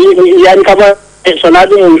yiyani kaba sona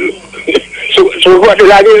ɗum so goɗɗo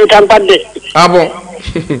laaɓi tampadde bon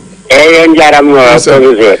eyyi on jarama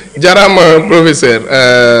professeur jarama professeur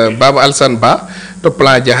Baba Alassane Ba to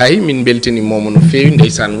plan Jahay min beltinimomo no fewi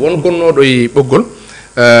ndeysan won gonnoɗo e ɓoggol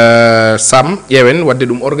Sam ƴeewen wadde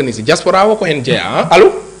ɗum organisé diaspora o ko hen jeeya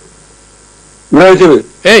allo Ibrahima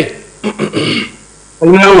eyyi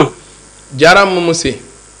salminama jarama monsieur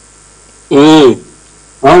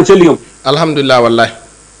an celligam alhamdulillah wallahi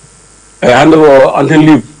eyyi hande ko antenne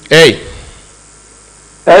libre eyyi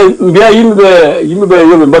eyyi mbiya yimɓeɓe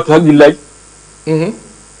yoɓe mbattu haqqillaji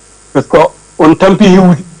par ce que on tampi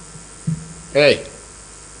hiwde eyyi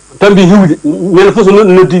on tampi hiwde ñande fof so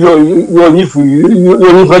noddi yo ñif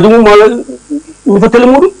radio mum walla ñifa télé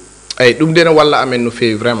muɗum eyyi ɗum de ne walla amen no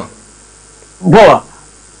fewi vraiment bon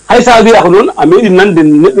hay sa wiya ko noon a meeɗi nande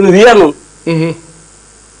neɗɗo no wiya noon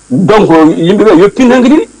donc yimɓeɓe yettin hen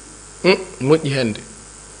kadi moƴƴi hende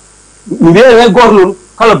mi wiya hen goto noon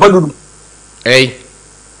kala baɗɗo ɗum eyyi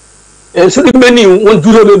e so ɗum ɓenni won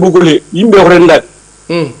juutoɓe ɓoggol he yimɓe ko rendaɓe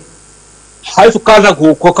hay so kalata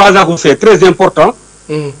ko kalata ko c'est très important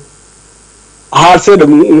ha seeɗa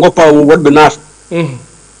goppa woɗɓe naata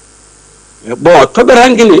bon toɓɓere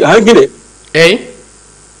hankkine eyyi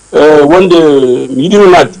wonde mi yiɗino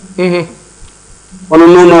nadde hono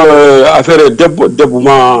noon affaire debbo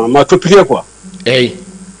ma toppite quoi eyyi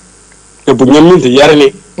debbo ñamminta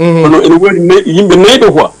yarane kono ene woodi yimɓe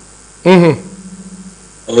nayɗo quoi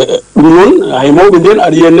ɗum noon hay mawɓe nden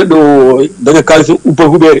aɗa yiya neɗɗo daña kalis ubboy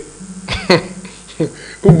huɓere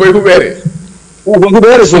ubboy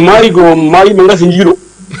huɓere so maayi ko maayi ɓe gasa jiiɗo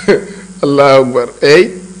allahu akbar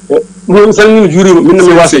eyyi ɗum salmino juurima minno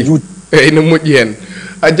mi wasa juude eyyi no moƴƴi hen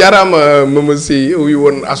a jarama Mamadou o wi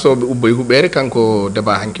won asoɓe ubboy huɓere kanko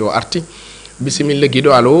débat hanki o arti bisimilla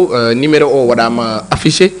guiɗo allo numéro o waɗama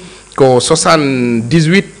affiché ko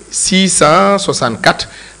 78 664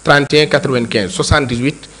 31 95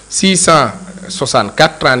 78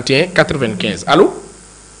 664 31 95 allo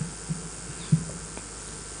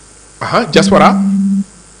aha diaspora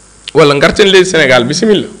walla garten leydi Sénégal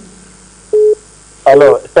bisimilla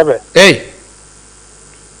allo Kebe eyyi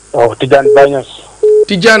o Tidiane Bagnas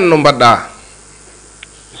Tidiane no mbaɗɗa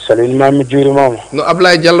salimami juurimama no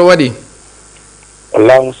Ablaye Diallo waɗi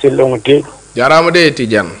wallah musidɗo mo deeɗo jarama de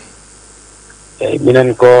Tidiane eyyi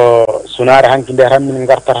minen ko sunare hanki nde tan min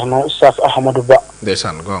gartata no Oustaz Ahmadou Ba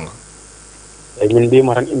ndeysan gonga eyyi min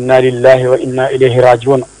mbima tan inna lillahi wa inna ilayhi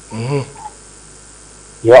rajiun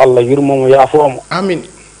yo Allah yurmomo yaafomo amin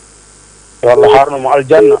yo Allah harnomo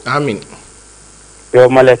aljanna amin yo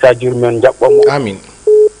malaika jurmen jaɓɓomo amin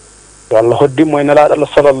yo Allah hoddimo e nelaɗo Allah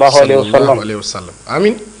sallallahu alayhi wa sallam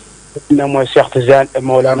amin innamo Cheikh Tidiane e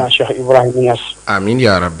Mawlana Cheikh Ibrahima Niass amin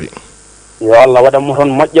ya rabbi yo Allah waɗanmo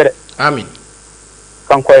toon moƴƴere amin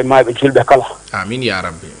kanko e maaɓe julɓe kala amin ya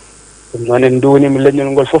rabbi ɗum noon en duwonima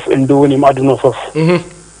leñol ngol fof en duwonima aduna fof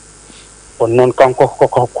on noon kanko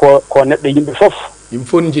ko neɗɗo yimɓe fof yimɓe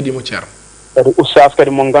fof ne jiiɗimo ceerno kadi Oustaz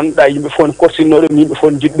kadi mo ganduɗa yimɓe fof ne korsinno ɗum yimɓe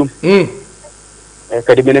fof ne jiɗi ɗum eyyi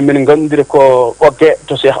kadi minen min gandudiri ko ɓogge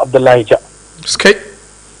to Cheikh Abdoulaye Dia skay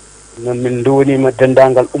noon min duwonima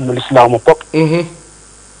dendagal ummul islam pop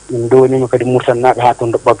min duwonima kadi murtannaɓe ha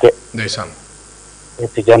toon ɗo ɓogge ndeysan e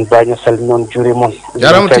Tidiane Bagnas salmi noon juuri moon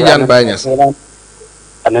jarama Tidiane Bagnas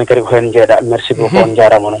anen kadi ko hen jeeɗa merci beaucoup on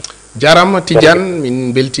jarama noon jarama Tidiane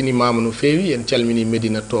min beltinimama no feewi en calmini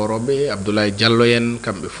Medina Toroɓe Abdoulaye Diallo en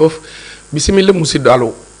kamɓe foof bisimilla musidɗo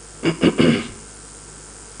allo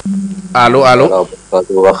allo allo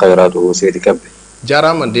wa khayratuhu seydi Kebe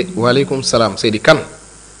jarama de waleykum salam seydi Kane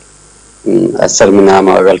a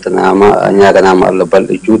salminama a weltanama a ñaganama Allah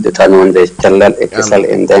balɗe juutɗe tan wonde cellal e kesal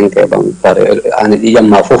e ndenke ɓamtare ane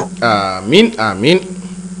ɗiyamma fof amin amin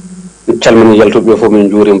calmini yaltuɓe fof min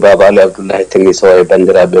juurim baba Ali Abdoullahi tengi sowa e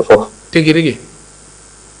bandiraɓe fof tigui rigui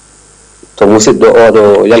to musidɗo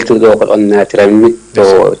oɗo yaltirɗo ko ɗon natiranmi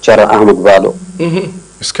to ceerno Ahmadou Ba ɗo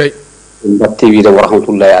skay batti wiidemo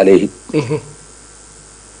rahmatullahi alayhi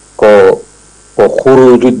ko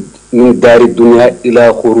khuruju min dari dunia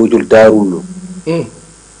ila khurujul darul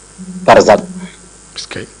barzak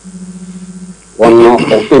skay wonno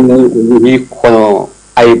o ɓenni o wi kono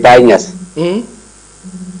ay Bagnas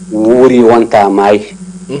wuuri wonta maayi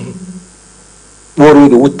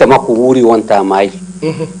ɓoruɗo wutta makko wuuri wonta maayi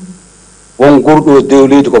won gurɗo dow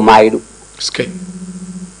leydi ko maayiɗo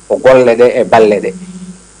ko golle ɗe e balle ɗe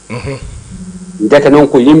ndeke noon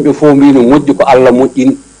ko yimɓe fof mbino moƴƴi ko Allah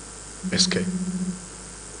moƴƴini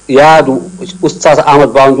yaadu Oustaz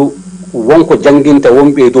Ahmadou Ba ndu wonko janginta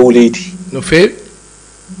wonɓe dow leydi no feewi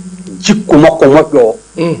jikku makko moƴƴo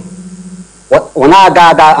o wona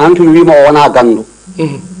gaga antumi wima o wona gandu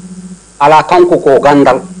ala kanko ko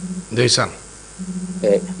gandal ndeysan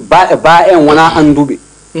ba en wona anduɓe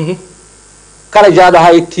kala jaaɗo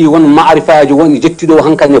ha yetti won maarifaji woni jettiɗo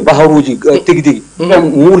hankkadi baharuji tigi tigi ɓen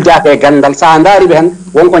muldaka e gandal sa daariɓe hen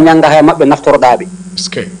wonko ñangata e mabɓe naftoroɗaɓe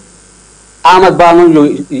Ahmadou Ba noon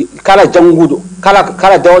yo kala jannguɗo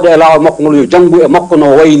kala dewɗo e lawol makko ngol yo janngu e makko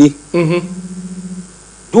no wayni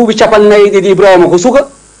duuɓi 40 Ibrahima ko suka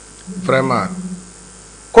vraiment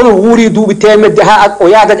kono wuuri duuɓi temedde ha o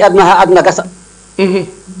yaadade aduna ha aduna gasa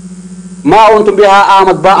ma on to mbiya ha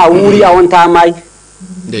Ahmadou Ba a wuuri a wonta maayi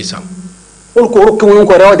ndeysan holko rokki mum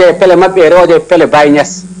ko rewde e pele mabɓe e rewde e pele Baye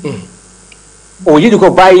Niass o yiɗi ko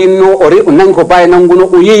bayinno o nangi ko baye nanguno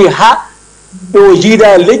o yeehi ha o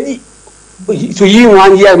jiida leƴƴi so yimo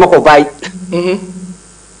han jiya makko bayi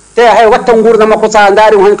te hay watta gurda makko sa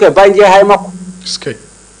daari mo han ko bayi jeeya hay makko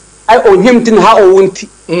ay o ñemtin ha o wonti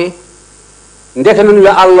ndeke noon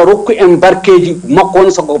yo Allah rokku en barkeji makko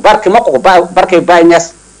on so barke makko ko barke Baye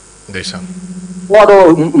Niass ndeysan oɗo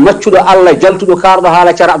maccuɗo Allah jaltuɗo karɗo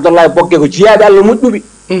haala ceerno Abdoulaye Bogge ko jiyaɓe Allah moƴƴuɓe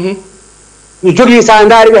no jogui sa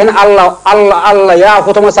daari ɓe hen Allah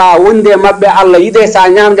yaafotoma sa wondi e mabɓe Allah yiide sa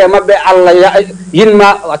ñamde e mabɓe Allah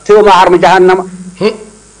yinma tewma harma jahannama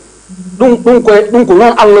ɗum ko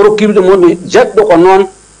noon Allah rokkiɓe mon jaɓɓe ko noon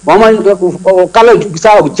wama kala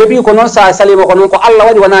sa jaaɓi ko noon sa salima ko noon ko Allah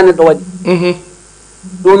waɗi wona neɗɗo waɗi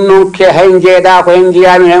ɗum noon ke hay jeeɗa ko hen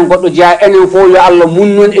jeyami hen goɗɗo jeeya enen fof yo Allah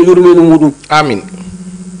munnon e yurmino muɗum amin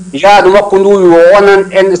yaadu makko ndu yo wonan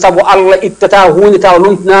en saabu Allah ittata hunde taw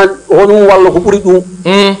lumtina honum walla ko ɓuuri ɗum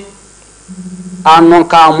an noon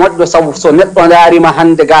ka moƴƴo saabu so neɗɗo daarima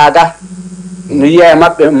hande gaga no yiya e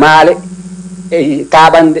mabɓe maale e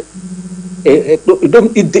taɓande ɗum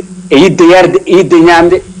idde e yidde yarde e yidde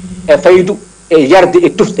ñamde e faydu e yarde e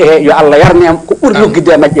tufde he yo Allah yarne am ko ɓuri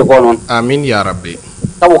luggidde e majje ko noon amin ya rabbi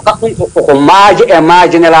taw kaɗum ko maaje e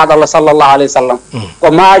maaje nelaaɗo Allah sallallahu alayhi wa sallam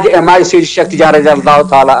ko maaje e maaje seydi Cheikh Tidiane radiallahu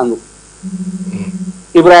taala anhu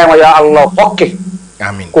Ibrahima ya Allah hokke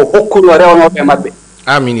amin ko hokkuno rewnoɓe maɓɓe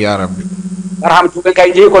amin ya rabbi barham tuɓe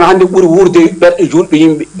kay jeeyi kono hannde ɓuri wurde ɓerɗe julɓe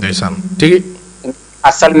yimɓe ndeysan tigi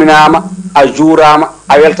a salminama a juurama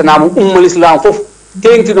a weltanama ummal islam fof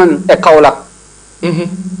tengti noon e Kaolack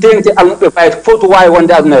tengti almuɓe fayta fof to wawi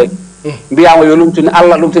wonde aduna he mbiyama yo lumtini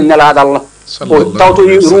Allah lumtini nelaɗo Allah o tawto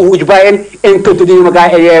ruhuji ba en kettodima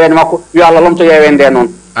ga e yewene makko yo Allah lomto yewende nde noon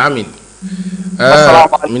amin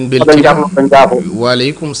min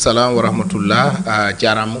waaleykum salam wa rahmatullah a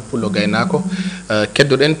jarama pullo gaynako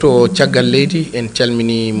keddoɗen to caggal leydi en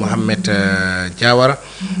calmini Mouhamed Diawara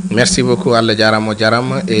merci beaucoup Allah jarama o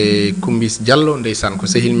jarama e Kumbis Diallo ndeysan ko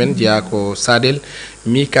sehil men jeeya ko Sadel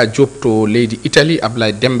Mika Diop to leydi Italie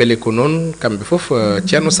Ablaye Dembele ko noon kamɓe foof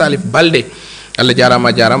ceerno Salif Balde Allah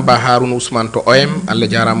jarama jarama ba Harouna Ousmane to OM Allah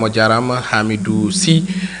jarama jarama Hamidou Sy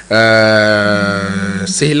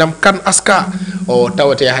sehilam kan aska o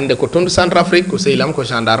tawate hande ko tondu Centrafrique ko sehilam ko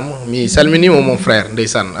gendarme mi salminimo mon frère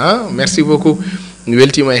ndeysan merci beaucoup mi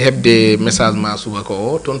weltima e hebde message ma suba ko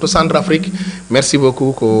o tonto Centrafrique merci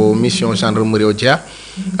beaucoup ko mission gendarmerie o jeeya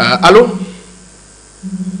allo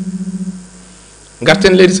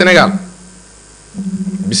garten leydi Sénégal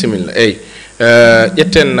bisimilla eyyi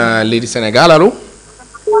ƴetten leydi Sénégal allo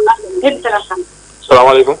assalamu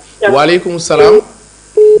aleykum wa aleykum salam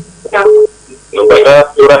no mbaɗɗa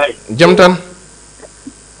Ibrahima jam tan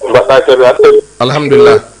mbaɗɗa Kebe artel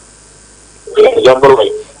alhamdulillah jambol may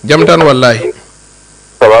jam tan wallahi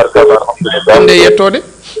tabarkalla alhamdulillah inde yettode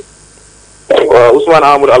Ousmane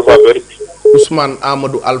Amadou Alpha Bari Ousmane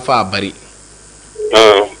Amadou Alpha Bari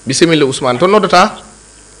bisimilla Ousmane to noddata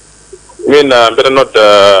min mbeɗa nodda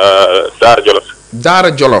Daara Jolof Daara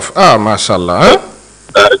Jolof machallah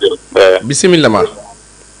Daara Jolof bisimilla ma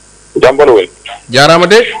jambol woni jarama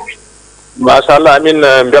de machallah min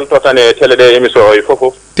belto tan e télé ɗe émission o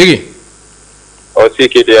fof tigi o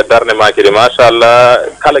sikide e darde makide machallah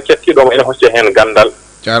kala kettiɗomo ene hocce hen gandal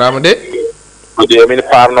jarama de ɗi emin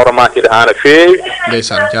parnoro makide hana feewi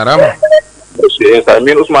ndeysan jarama sa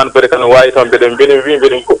min Ousmane Bari tan wawi tan mbeɗen wi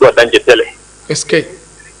mbeɗen puɗɗo dañde télé est ce que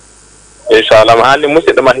inchallah ma hannde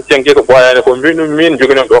musidɗo ma hiccenki ko ɓooyani ko mbinum min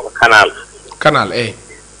joguinen ɗo ko canal eyyi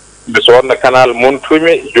mbi sodno canal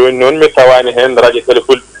montumi joni noon mi tawani hen radio télé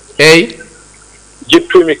Fulbe eyyi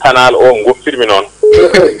jittumi canal o goppirmi noon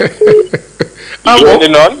joni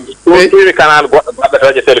noon ɗumi canal goɗɗo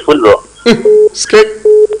radio télé Fulbe o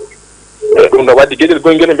ɗum ɗo wadde gueɗel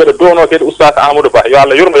gonguel mbeɗa downo kadi oustad Amadou Ba yo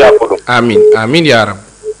Allah yurmo yaafo ɗum amin amin ya rabbi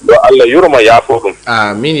yo Allah yurmo yaafo ɗum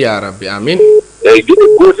amin ya rabbi amin eyyi gueɗel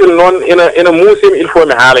gotel noon ina muusimi il faut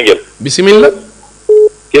mi haala nguel bisimilla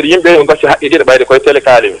kadi yimɓe ɓe gacci haqqe ɓayde koye télé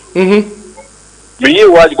kalimi mi yi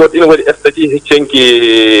waji goɗɗo ina waɗi statut heccenki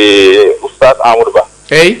oustad Amadou Ba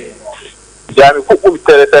eyyi jami fuɓɓumi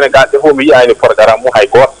télé Sénégal ɗe fof mi yiyani programme mum hay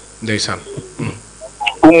goto ndeysan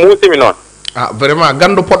ɗum muusimi noon vraiment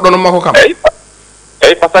gando poɗɗono makko kam eyyi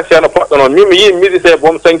par ce que ceerno poɗɗo noon min mi yi musicien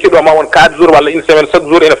bomi sankiɗo ma won 4 jours walla une semaine 7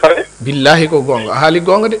 jours ene fare billahi ko gonga a haali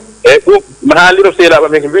gonga de eyyi ɗum mi haalino sehilaɓe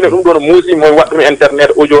men ko mbino ɗum ɗon muusi momi waɗɗum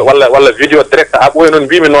internet audio walla vidéo direct ha ɓoyi noon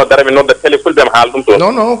mbimi nodara mi nodda télé Fulbe mi haala ɗum toon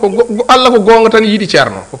non ko Allah ko gonga tan yiiɗi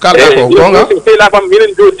ceerno ko kalɗa ko gonga sehilaɓam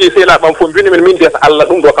minen joddi sehilaɓam fof mbino min mbiyata Allah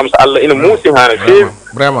ɗum ɗo kam so Allah ina muusim hano feewi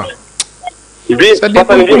vraiment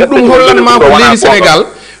ɗum hollanma ko leydi Sénégal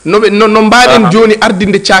no mbaɗen joni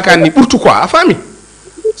ardinde cakani ni ɓurtu quoi a faami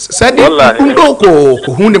c'est à dire ɗum ɗo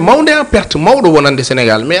ko hunde mawde perte mawɗo wonande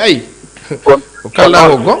Sénégal mais ayi ko kalɗa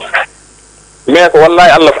ko gonga mais ko wallahi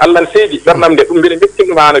Allah seedi ɓernam nde ɗum mbiɗa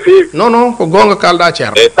bettinɗuma hano feewi non ko gonga kalɗa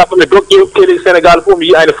ceerno eyyi sappo mi doggi télé Sénégal fof mi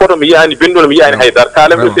yiyani photo mi yiyani binduno mi yiyani haydara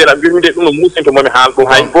kalamɗo seeɗa mbimi nde ɗum no musinto momi haala ɗum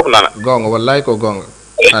hay fof nana gonga wallahi ko gonga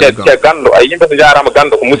te gando ay yimɓe so jarama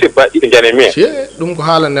gando ko musibba ɗiɗi jane men ɗum ko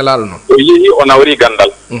haala nelaɗo noon o yeehi o nawri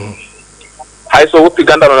gandal hay so woppi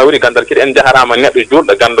gandal o nawri gandal kadi en jaharama neɗɗo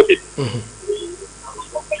julɗo gando kadi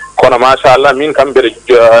kono machallah min kam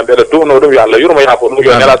mbeɗa duwno ɗum yo Allah yurmo yaafo ɗum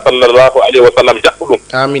yo nela sallllahu alayhi wa sallam jaɓɓu ɗum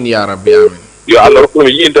amin ya rabbi amin yo Allah rokkuɗum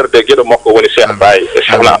yinderde gueɗo makko woni Cheikh Baye e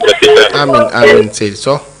Cheikhna Ahmed Tidiane amin seydi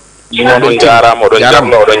Sow oɗon jarama oɗon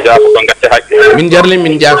jamma oɗon jaafo ɗon gacce haqqe min jarli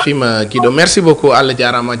min jaafima guiɗo merci beaucoup Allah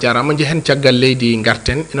jarama jehen caggal leydi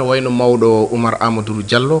garten ina wayno mawɗo Oumar Amadou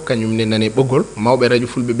Diallo kañum ne nani ɓoggol mawɓe radio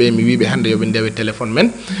Fulbe ɓe mi wiɓe hande yoɓe ndewe téléphone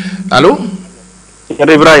men allo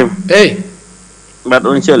ceerno Ibrahima eyyi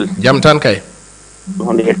mbaɗɗon celli jam tan kay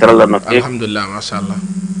honde e karalla nokki alhamdulillah machallah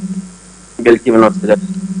beltima non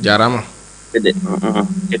jarama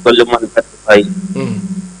e golle mon fay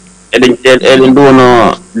eɗen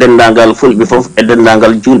duwono dendagal fulɓe fof e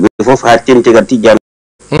dendagal julɓe fof ha tentigal tijjan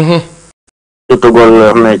totogol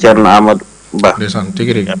hono ceerno amadou ba ndeysaan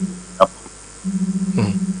tigi rigi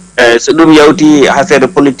so ɗum yawti affaire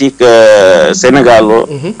politique sénégal o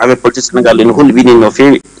affaire politique sénégal ene hulɓini no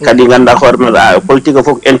feewi kadi ganduɗa hoore maɗa politique o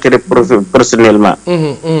fof intérêt personnellement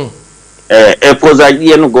e pose aji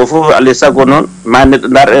ɗi henno goo fof alay saago noon ma neɗɗo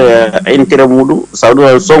dar intérêt muɗum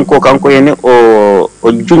sawɗo sonko kanko henne o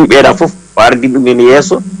juñ ɓeeɗa fof o ardi ɗumen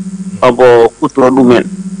yeeso omo hutoro ɗumen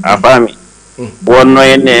a faami wonno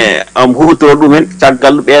henne omo hutoro ɗumen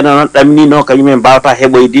caggal ɓeeɗa noon ɗamnino kañumen mbawata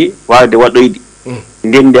heɓoyde wawde waɗoyde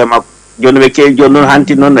ndende makko joni ɓe keewi joni noon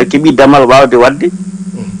hanti noon keeɓi damal wawde wadde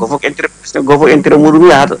go fof intérêt muɗum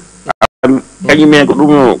yahata kañumen ko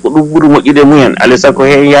ɗum ɓuuri moƴƴude mumen alay saago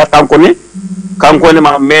hen yaha kanko ne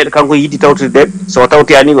ma meeɗa kanko yiɗi tawtodeɓe so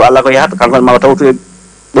tawtoyani ko Allah ko yahata kanko ne ma tawtoyde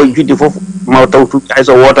ɗo juddi fof ma tawtude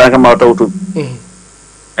hayso wotaka ma tawtude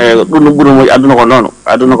ɗum ɗum ɓuuri moƴƴi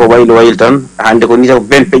aduna ko waylo tan hande ko ni tan ko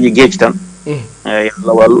ben peeje geeci tan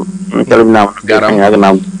Allah wallu calminama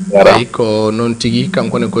jarama ay ko noon tigi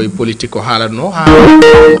kankone koye politique o haalatno ha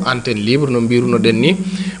antenne libre no mbirunoɗen ni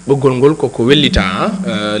ɓoggol ngol koko wellita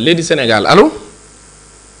leydi sénégal allo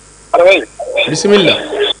bisimilla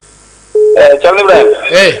ceerno ibrahima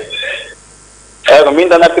eyyi ko min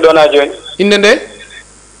tan hakkiɗona joni inde nde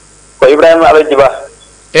ko ibrahima alaji ba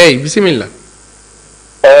eyyi bisimilla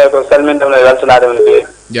ko salmindem no weltanadema no feewi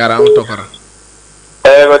jarama tokora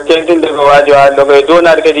ko tentinde ko waaji haalde koye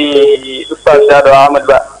donade kadi ustad saɗo amadou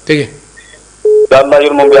ba tigi yo allah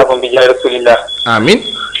yurmo mbiya ko mbijayi rasulillah amin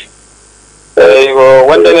eyi ko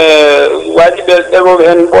wondene wajiɓe ɗegoɓe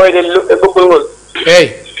hen ɓoyde e ɓoggol ngol eyyi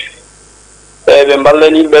eyi ɓe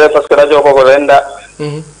mballani yimɓe par ce que radio koko renda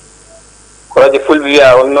ko radio fulɓe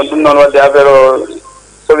wiya on noon ɗum noon wadde affaire o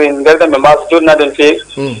soɓe garɗen ɓe mbasa jotnade no feewi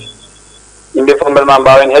yimɓe fof beele ma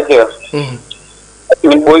mbawa hen hedde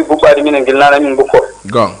min ɓooyi buɓɓade minen guilnane amin bukko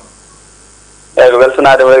gon eyyi ko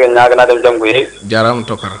weltanade mo rek ñaganademo janggo yeewi jarama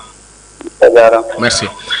tokara jarama merci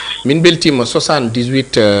min beltima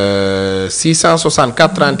 78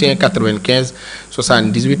 664 31 95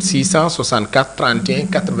 78 664 31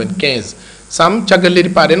 95 sam caggal leydi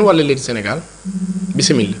paaɗen walla leydi sénégal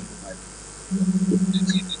bisimilla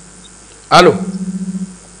allo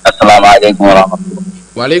assalamu aleykum wa rahmatullah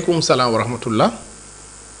waaleykum salam wa rahmatullah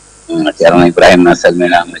ceerno ibrahima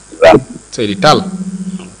salminama Ibrahima seydi tall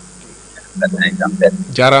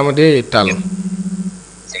jarama de tall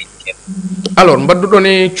alors mbadduɗon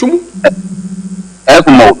e cumu eyyi ko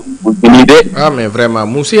mawɗum ɓuɗɗini de mais vraiment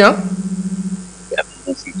muusi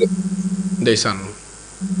ndeysan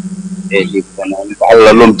eyyi kono ko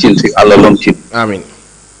Allah lomtinto Allah lomtin amin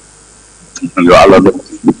yo Allah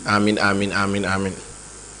lomtin amin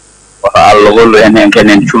woto Allah gollu en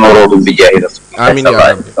kenen cunoro ɗum mbi jeeyi rasul amin ya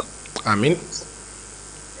rabbi amin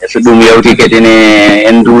so ɗum yawti kadi ne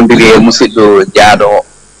en ndundiri e musidɗo jaaɗo o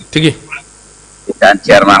tigi tan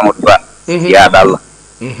ceerno amadou ba yaaɗo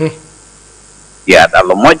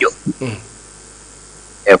Allah moƴƴo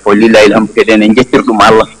e fo lillahi alhamdu kadi enen jettir ɗum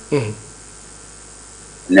Allah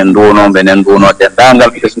enen nduwonoɓe enen nduwono dendagal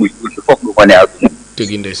ɓesmuji ɓurɗi fof ɗum woni aduna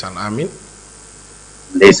tigi ndeysan amin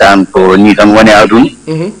ndeysan ko ni tan woni aduna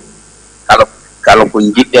kala ko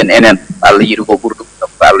jiɗɗen enen Allah yiɗi ko ɓurɗo ko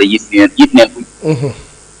Allah yiɗnen ɗum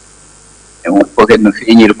e won fof kadi no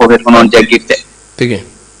feeñiri fof kadi ko noon jaggirte tigi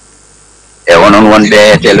e onon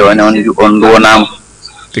wonɓe télé on nduwonama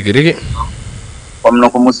tigi rigi comme no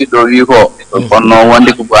ko musidɗo wi ko fonno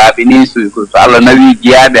wonde ko baaɓi ni so Allah nawi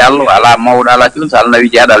jeyaɓe Allah ala mawɗo ala tun so Allah nawi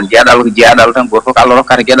jeyaɗal ko jeyaɗal tan goto fof ko Allah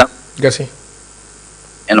rokkata gueɗal gasi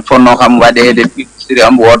en fonno kam waɗede siri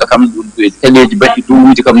am wooda kam téléji baɗɗi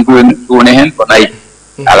duuji kam duune hen kono ayi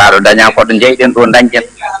ala ɗo daña koɗo jeyɗen ɗo dañƴen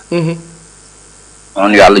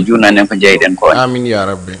noon yo Allah junnan en ko jeyɗen ko amin ya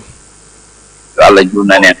rabbi yo Allah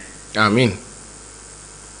junnan en amin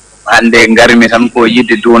hande garmi tan ko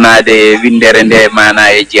yidde dunade windere nde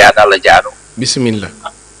mana e jeyaɗo Allah jaaɗo bisimilla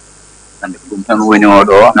hande ɗum tan woni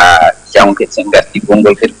oɗo ha jam kadi sen garti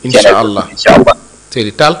gongol kadi inchallah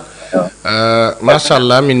seydi tall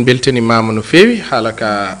machallah min beltanimama no feewi haala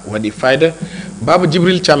ka waɗi fayida baba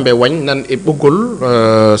djibril thiambe wagne nan e ɓoggol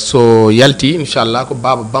so yalti inchallah ko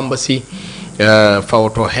baba bamba sy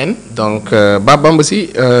fawoto hen donc baba bamba sy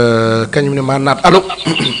kañumne ma naat allo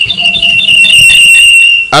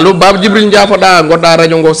allo baba djibril jaafoɗa goɗɗa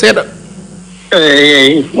radio ngo seeɗa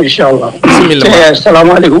eyyi inchallah bisimilla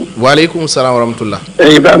assalamu aleykum waaleykum salam wa rahmatullah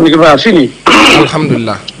eyyi ba fini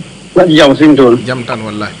alhamdulillah waɗi jaam fini toon jaam tan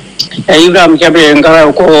wallahi Ibrahima Kebe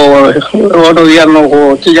ngara ko odo yanno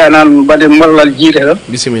ko tijanan bade mollal jiite tan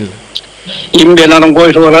bismillah yimɓe nan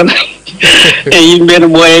goyto tan e yimɓe no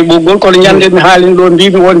ɓooye ɓoggol kono ñande mi haalin ɗo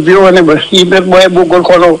mbimi won biwone ɓe yimɓe ɓooye ɓoggol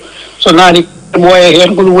kono so naati ɓooye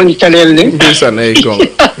heen ko ɗum woni caɗele ɗe ndeysaan eyi gonga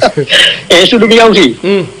eyyi so ɗum yawti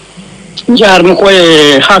jarmi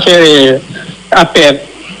koye affaire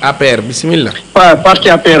APR bismillah parti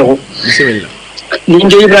APR ko bismillah min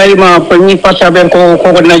de Ibrahima premier parti APR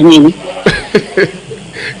koko naññimi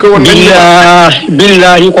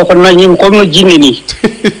billahi koko naññimi comme no jinni ni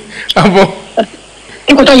ah bon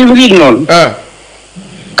iko tagi ɗum wiide noon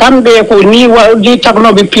kamɓe ko ni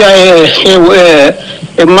tagnoɓe piya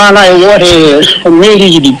e mana e woote mairie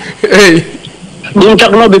ji ɗi eyi ɗum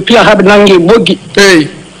tagnoɓe piya haaɓe nangue ɓoggi eyi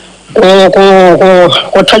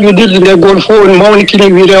ko taƴodirde nde goto fof on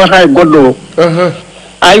mawnikini wi rewata e goɗɗo o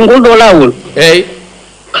ay ngol ɗo lawol eyi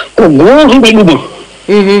ko gotuɓe ɗuma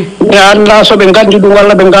ɓe anda soɓe gandi ɗum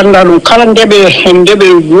walla ɓe ganda ɗum kala ndeɓe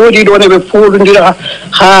woodi ɗon eɓe poɗodira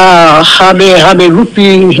haɓe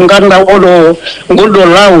luppi ganda oɗo ngol ɗo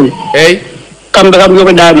lawol eyi kamɓe kam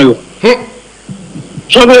yoɓe ɗanoyo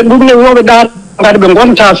soɓe ɗum ne yoɓe ɗano gadi ɓe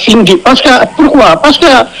gonta finde par ce que pourquoi par ce que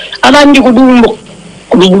aɗa andi ko ɗum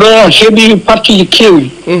ɗum ɗo heeɓi parti ji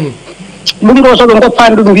kewɗi ɗum ɗo soɓe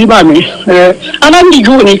goppani ɗum mbimami aɗa andi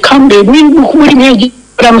joni kamɓe min ɓuri meji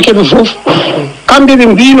Ibrahima Kebe fof kamɓe ɓe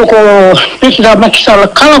mbino ko président Macky Sall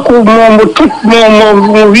kala ko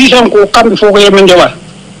mo wi tan ko kamɓe fof ko yemen ndewat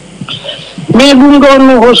mais ɗum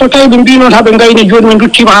ɗon so tawi ɓe mbinoon haɓe gayni joni min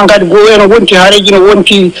duttima ha gadi goo eno wonti haareji no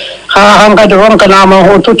wonti ha gadi ronkanama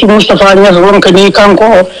o totti Moustapha Niass ronkani kanko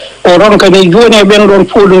o ronkani joni e ɓen ɗon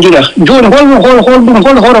poɗodira joni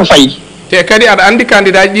hol hoto fayi te kadi aɗa andi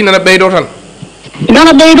candidat ji ɗi nana ɓeydo tan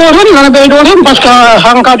nana ɓeydo tan par ce que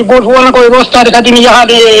hankadi goto wona koye rostade kadi ne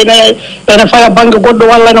yahade ene faya banggue goɗɗo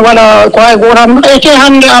walla ne waɗa ko hay goto tan ete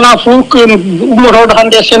hande ala fof ummotoɗo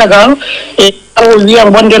hande e Sénégal e o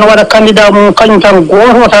wiyam wonde ne waɗa candidat mum kañum tan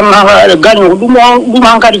goto tan gagne ɗum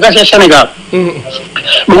hankadi gase Sénégal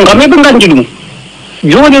ɗum kam eɓe gandi ɗum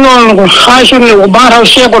joni noon ha sonne ko mataw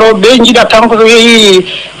segoro ɓe jiiɗa tan ko so yeehi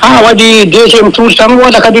ha waɗi deuxiéme tour tan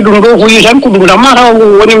waɗa kadi ɗum ɗo ko yi tan ko ɗum tan mataw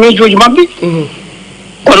woni miijoji mabɓe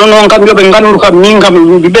kono noon kam yoɓe gandu kam min kam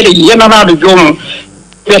ɓeɗe yenanaɗo joomum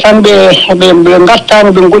ɓe tan ɓe gartani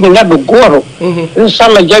ɓe goni neɗɗo goto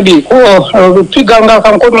sallah jaaɓi ko piggal ngal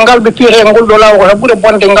kam koɓe ngal ɓe piyete ngol ɗo law ko tan ɓuuri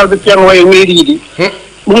bonde ngal ɓe piyano waye mairie ji ɗi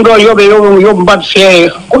ɗum ɗo yoɓe mbaɗ feere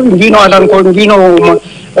koɓe mbino tan koɓe mbino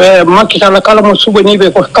Macky Sall kala mo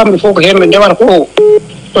suɓaniɓe ko kamɓe fof ko hemɓe ndewata ko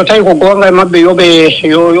so tawi ko gonga e mabɓe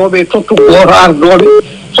yoɓe tottu goto ardoɓe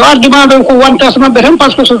so ardima ɓe ko wantas mabɓe tan par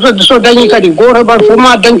ce que so dañi kadi goto ɓan fof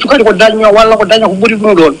ma dañcu kadi ko daño walla ko daña ko ɓuuri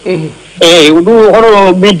ɗum ɗon eyyi ɗum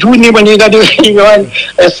hono mi junnima ni kadi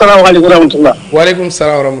assalamu aleykum rahmatullah waleykum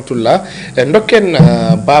salam wa rahmatullah dokken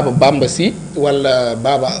baba Bamba Sy walla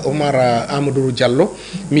baba Oumar Amadou Diallo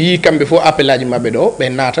mi yi kamɓe fof appel aji mabɓe ɗo ɓe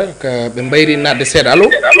naata ɓe mbayri natde seeɗa allo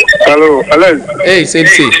Alaji eyyi seydi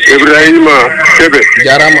Sy Ibrahima Kebe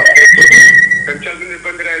jarama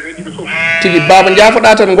tigi baba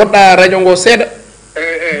jaafoɗa tan goɗɗa radio ngo seeɗa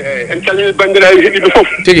en calmini bandiraɓe heeɗiɓe fof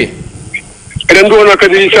tigi eɗen duwono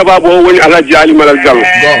kadi sababu o woni Alhaji Ali Malal Diallo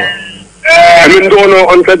gonga emin duwono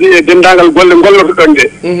on kadi e dendagal golle gollotoɗon ɗe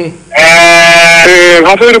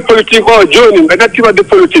affaire politique o joni ɓe natti wadde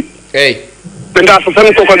politique eyyi ɓe darta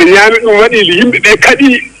tan kokoɓe ñaami ɗum waɗi yimɓeɓe kaaɗi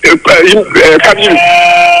kaɓyim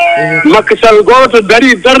Macky Sall goto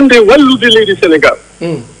dari darde wallude leydi Sénégal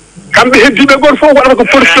kamɓe heddiɓe goto fof waɗata ko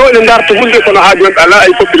poti ɗo ene darta hunde kono haaji wonɓe ala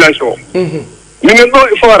e population o minen ɗo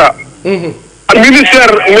e fora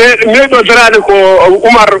ministére meeɗo darade ko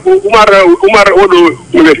Oumar oɗo no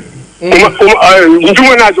wiyete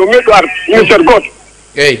jumanaji o meeɗo arde ministére goto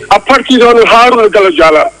à partir de on Harouna Gallo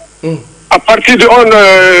Dialal à partir de on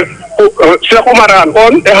Cheikh Oumar Anne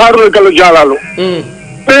on e Harouna Gallo Dialal o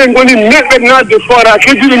ɓe goni meɗɓe nadde fora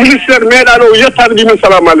heddiɓe ministére meeɗano o yettade mbimen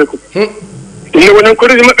salamu aleykum ɗum ne wonen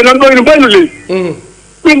koreji maɓɓe nan ɗo ene mbayno leydi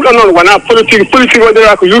ɗum ɗon noon wona politique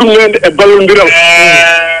waɗira ko yurmede e ballodiral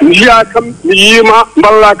mi jiya kam mi yiima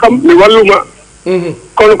mballa kam mi walluma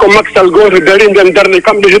kono ko Macky Sall goto dari nden darde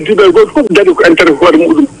kamɓe heddiɓe goto fof daɗi ko intérêt hoore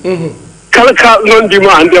muɗum kala kalɗo noon mbima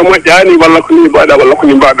hande moƴƴani walla ko ni mbaɗa walla ko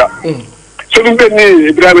ni mbaɗa so ɗum ɓenni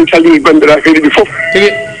Ibrahima en calmini bandiraɓe heeɗiɓe fof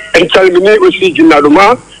en calmini aussi jinnaɗo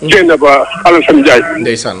ma Dieynaba Alassane Ndiaye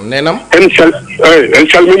ndeysan nenam en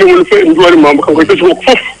calmini woni fof en juwanimamo kanko e ɓesmo ko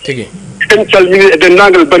fof tigi en calmini e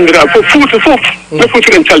dendagal bandiraɓe fof Fouta fof no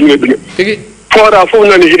foti en calmini ɗumen tigi fora fof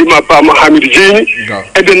nani hiɗima bama Hamidou Dieyni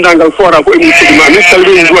e dendagal fora fof e musidɗima min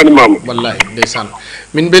salmini duwanimama wallahi ndeysan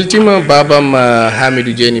min beltima babam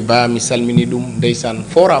Hamidou Dieyni ba mi salmini ɗum ndeysan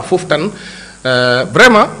fora fof tan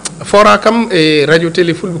vraiment fora kam e radio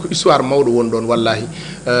télé Fulbe ko histoire mawɗo won ɗon wallahi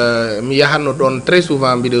mi yahanno ɗon très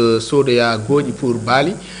souvent mbiɗa sodoya gooƴi pour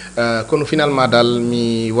baali kono finalement dal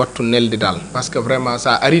mi wattu nelde dal parce que vraiment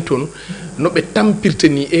ça ari toon no ɓe tampirta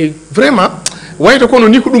ni e vraiment wayto kono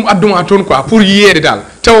ni ko ɗum adduma toon quoi pour yiyede dal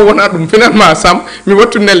tawa wona ɗum finalement sam mi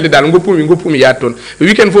wattu nelde dal goppumi yaade toon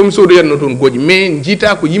weekend fof mi sodoyanno toon gooƴi mais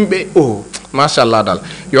jiita ko yimɓe o machallah dal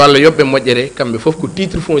yo Allah yoɓɓe moƴƴere kamɓe fof ko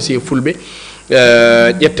titre foncier Fulbe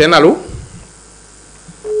ƴetten allo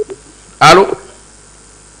allo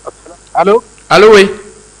allo allo oui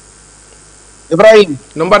Ibrahima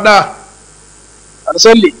no mbaɗɗa aɗa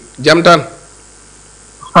selli jam tan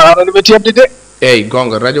aɗa ɓe tebde de eyyi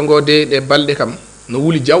gonga radio ngo de ɗe balɗe kam no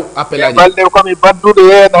wuli jaw appel aji balɗe komi badduɗo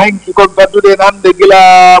hen hanki komi badduɗo hen hande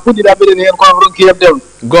gila puɗɗiɗa mbiɗen hen kono ronki hebdema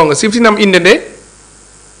gonga siftinam inde nde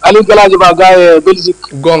Aliou Galaji Ba ga e Belgique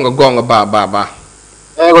gonga ba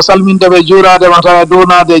eyyi ko salmindeɓe juuradema taw e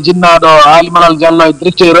downade jinnaɗo Alimanal Diallo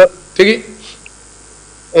directeur tigi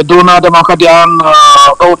e downadema kadi an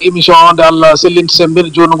ɗowɗo émission o nde Allah sellinta sembir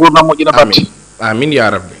joni gurdam moƴƴina batte amin ya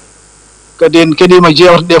rabbi kadi en keɗima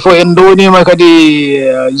jewte ɗe fof en donima kadi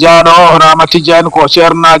jaaɗo o Rama Tidiani ko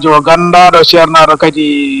ceernajo gandaɗo ceernaɗo kadi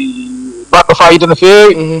baɗɗo fayida no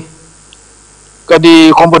feewi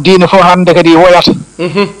kadi kombo diine fof hande kadi woyata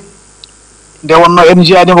nde wonno en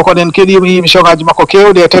jiyanimo kono en keɗima émission ngaji makko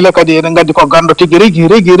kewɗe e télé kadi eɗen gandi ko gando tigui rigui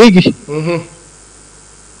eyyi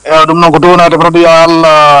ɗum noon ko downade tan yo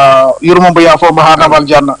Allah yurmo mbo yaafo ha nabal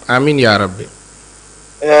janna amin ya rabbi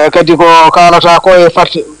kadi ko kalata ko e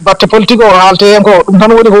batte politique o haalte hen ko ɗum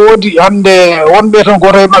tan woni ko woodi hande wonɓe tan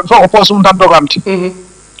goto e mabɓe fof ko poste mum tan dogante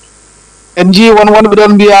en jii wonɓe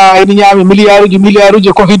ɗon mbiya ene ñaami milliard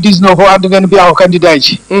uji covid 19 fof hande nden mbiya ko candidat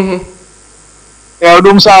ji eyyi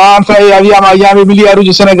ɗum sa an fayi a wiyama a ñaami milliard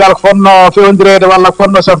uji Sénégal ko fonno fewnodirede walla ko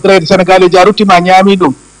fonno safdirede Sénégal eji a ruttima ñaami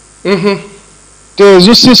ɗum te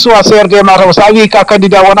justice soit CRD ma taw sa wi ka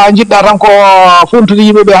candidat wona jiɗɗa tan ko funtude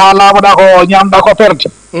yimɓeɓe ha laamoɗa ko ñamɗa ko perde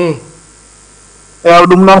eyyi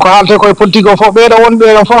ɗum noon ko haalte koye politique o fof ɓeeɗo wonɓe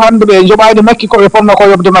ɗon fof hande ɓe joɓani makki koɓe ponno ko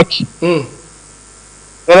yobde makki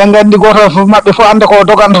eɗen gandi goto fof mabɓe fof anda ko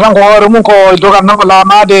doganta tan ko hoore mum ko doganta tan ko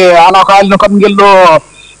laamade ala ko haalino kam ngel ɗo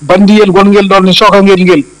bandiyel gonngel ɗon coka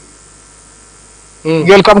ngel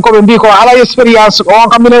ngel kam koɓe mbi ko ala expérience on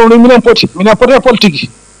kam minen poti e politique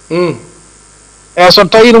eyyi so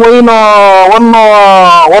tawi no wayno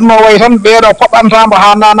wonno way tan ɓeeɗo poɓɓantamo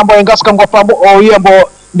ha nanambo e gaska goppambo o wiya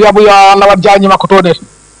mbiya mbo yo Allah wat jañi makko toɗen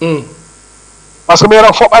par ce que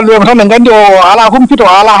ɓeeɗo foɓɓanɓema tan ne gandi o ala humpito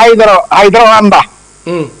ala haydara o anda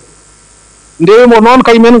ndewimo noon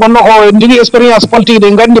kañumen gonno ko jogui expérience politique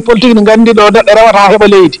ɗe gandi politique ne gandi ɗo neɗɗo rewata ha heeɓa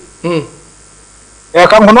leydi eyyi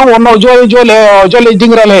kanko noon wonno joole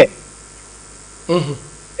dingiral he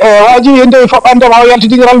waji hende foɓɓandema o yalti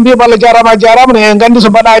dingiral mbiyamo Allah jarama ne gandi so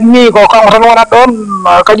mbaɗani ni ko kanko tan wonat ɗon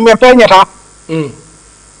kañumen peñata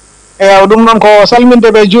eyyi ɗum noon ko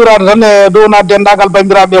salmindeɓe juurade tan e downade dendagal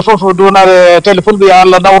bandiraɓe foof downade télé Fulbe yo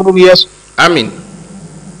Allah dawra ɗum yeeso amin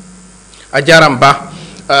a jarama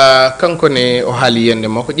ba kanko ne o haali yende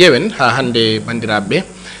makko ƴeewen ha hande bandiraɓe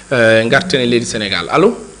garten e leydi Sénégal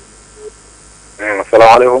allo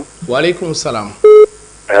assalamu aleykum wa aleykum salam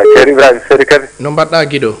ceerno Ibrahima seedi Kebe no mbaɗɗa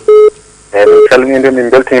guiɗo eyyi min calminide min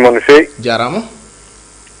beltinima no fewi jarama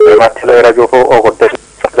ma télé e radio fof o ko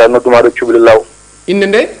da noddumaɗo cuɓali law inde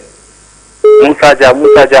nde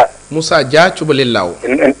Moussa Dia cuɓalel law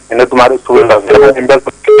en noddumaɗo cuɓali law vraiment min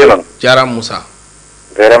beltoke noon jarama Moussa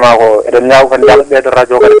vraiment ko eɗen ñaago kadi Allah ɓeyda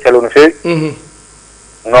radio kadi télé no fewi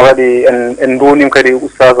no kadi en duunim kadi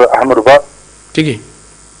oustaz Ahmadou Ba tigi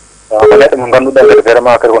ko neɗɗo mo ngannduɗaa kadi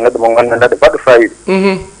vraiment kadi ko neɗɗo mo ngannduɗaa neɗɗo baɗɗo fayida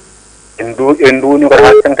en duuni kadi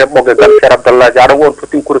haa sengte ɓogge gal Ceerno Abdallah Dia aɗa won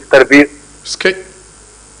totti course tarbiya skey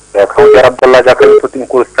eyi kaw Ceerno Abdallah Dia kadi totti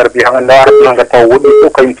course tarbiya han annda arata kadi taw woɗɗi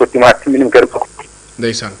fof kañum tottima ha timminim kadi ko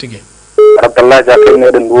ndeysan tigi Ceerno Abdallah Dia kadi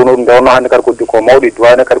eɗen duuno ɗum ndewno hannde kadi ko mawɗo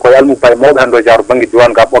diwane kadi koye almum paye mawɓe hannde o jaaru baŋnge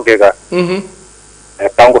diwan ga ɓogge ga eyi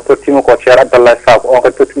kanko tottima ko Ceerno Abdallah Sakho on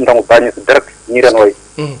kadi tottima tan ko bañi so direct ñiren wayi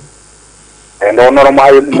eyi nde wonnono mo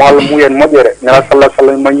Allah muyen moƴƴere nela sallah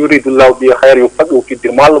sallam man yuridullahu bi hayre yo faɗi o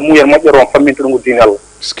fiddir mo Allah muyen moƴƴere on famminta ɗum ko diine Allah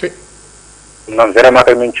ɗum noon vraiment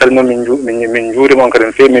kadi min calmimo min juurima on kadi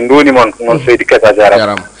no fewi min duunima on noon Seydi Kebe a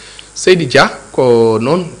jarama Seydi Dia ko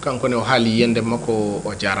noon kanko ne o haali yende makko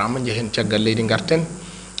o jarama jehen caggal leydi garten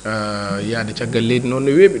yaade caggal leydi noon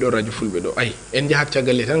no weeɓi ɗo radio Fulbe ɗo ayi en jahat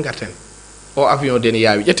caggal leydi tan garten o avion den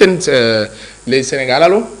yaawi ƴetten les Sénégal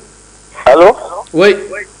allo allo oui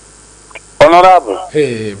honorable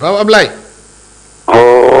Baba Ablaye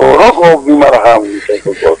roko Ibrahima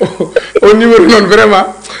o numéro non vraiment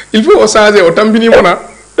il faut o changer o tambini mona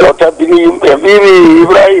o tabbini yimɓe mbimi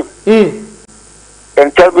Ibrahima en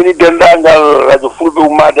calmini dendagal radio fulɓe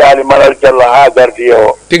ummade ali malal diallo ha gardi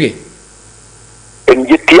o tigi en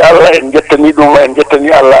jetti Allah en jettani ɗum en jettani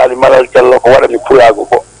Allah ali malal diallo ko waɗani pulaagu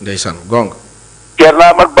ko ndeysan gonga ceerno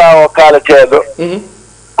Amadou Ba o kaaleteɗo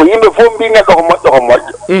ko yimɓe fof mbi neɗɗo ko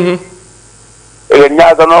moƴƴo eɗen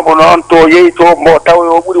ñaganomo noon to yeeyi to mo taw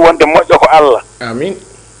o ɓuuri wonde moƴƴo ko Allah amin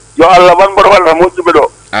yo Allah wan mboɗo walla moƴƴuɓe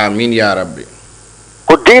ɗo amin ya rabbi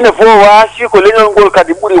ko diine fof waasi ko leñol ngol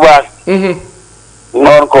kadi ɓuuri waasde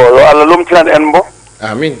noon ko yo Allah lomtinan en mbo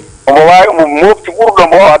amin omo wawi omo mofti ɓurɗo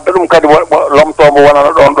mbo o adda ɗum kadi lomtomo wonana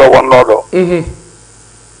ɗon ɗo wonno ɗo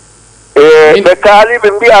ɓe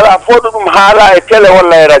kaaliɓe mbi ala fooɗo ɗum haala e télé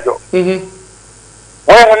walla e radio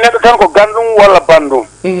wayata neɗɗo tan ko gandum walla bandum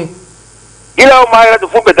gila o maayi radio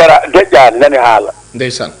fof ɓe dara deƴƴani nani haala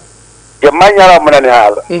ndeysan jemma ñalawma nani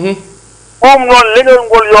haala ɗum noon leñol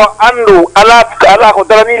ngol yo andu ala ko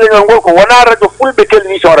darani leñol ngol ko wona radio fulɓe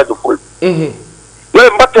télévision radio fulɓe yo ɓe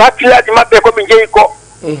mbattu hakkillaji maɓɓe koɓe jeeyi ko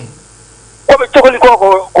koɓe cohli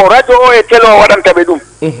ko radio o e télé o waɗantaɓe ɗum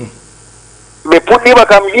ɓe puɗɗima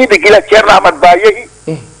kam yiide gila ceerno Amadou Ba yeehi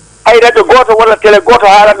hay radio goto walla télé goto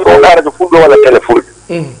haalani ɗoɗa radio fulɓe walla télé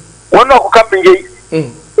fulɓe wonno ko kamɓe jeeyi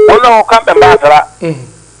wonno ko kamɓe mbatara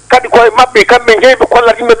kadi koye maɓɓe kamɓe jeeyi ɓe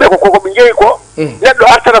kollat yimɓe ɓe kokoɓe jeeyi ko neɗɗo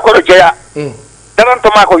artata koɗo jeeya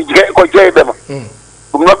darantoma ko jeeyɓema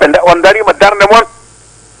ɗum noon on darima darde moon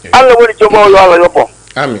Allah woni jogowo yo Allah yoɓɓo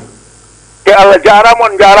amin te Allah jarama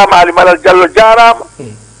on jarama Ali Malal Diallo jarama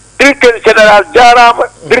directeur général jarama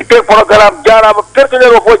directeur programme jarama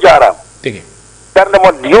personnel o fof jarama tigi darde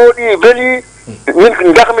moon yooɗi weeli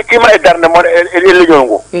min gahmitima e darde moon e leñol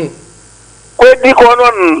ngo ko heddi ko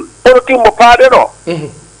noon politique mo paaɗen o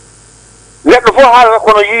neɗɗo fof haalata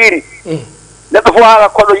kono yiiri neɗɗo fof haalata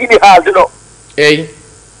kono yiɗi haalde ɗo eyi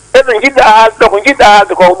neɗɗo jiɗɗa haalde ɗo ko jiɗɗa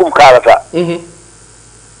haalde ko ɗum kaalata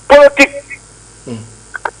politique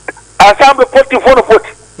ensemble politique fof no foti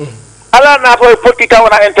ala naato e politique taw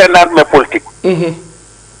wona internat mais politique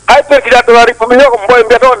hay président de la république ko mboye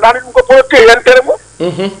mbiyata o nani ɗum ko politique yentere mo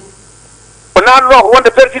ko nanno ko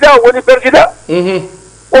wonde président o woni président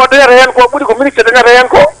o dañata hen ko ɓuuri ko ministre dañata hen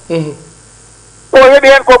ko o heeɓi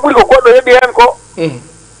hen ko ɓuuri ko goɗɗo heeɓi hen ko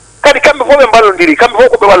kadi kamɓe fof ɓe mballodiri kamɓe fof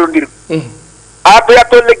koɓe wallodiri addo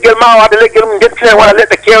yatto leggel ma o adda leggel mum dentinen wona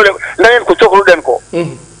leɗɗe kewɗe dañen ko cohluɗen ko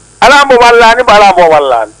ala mbo wallani mbo ala mbo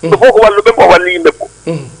wallani ɓe fof ko walluɓe mbo walli yimɓe ko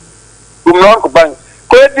ɗum noon ko bange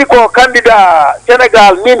ko heddi ko candidat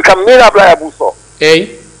Sénégal min kam min Ablaye Abou Sow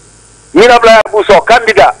eyi min Ablaye Abou Sow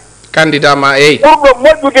candidat ma eyi ɓurɗo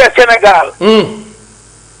moƴƴude e Sénégal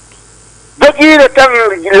jogiiɗo tan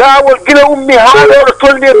laawol gila ummi haa ɗoɗo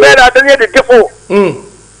tolni e meeɗa dañede défaut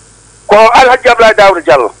ko Alhaji Ablaye Daouda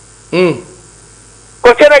Diallo ko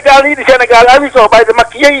Sénégal yiɗi Sénégal awi so ɓayde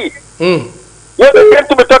makko yeeyi yoɓe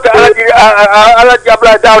tentuɓe totta Alhaji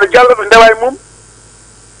Ablaye Daouda Diallo ɓe ndewa e mum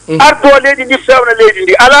ardo leydi ndi fewna leydi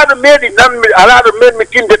ndi alaa ɗo meeɗi nanmi alaa ɗo meɗmi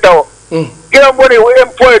tinde taw gila woni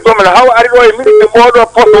impôt e domaine haw ari ɗo e ministre mboɗo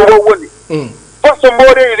poste ngo woni poste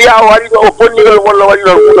mboɗe wiya o waɗi ɗo o bonnigal walla waɗi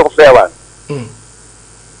ɗon huuɗo ko feewani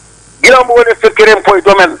gila mbo woni secrétaire impôt e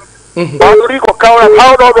domaine wawɗori ko kawra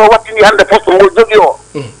hawɗo ɗo wattini hannde poste ngo jogii o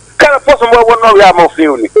kala poste mbo wonno wiyama o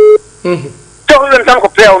fewni cohluɗen tan ko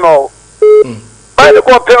pewnowo ɓayde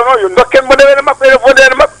ko pewno yo dokken mo ndewene makko ene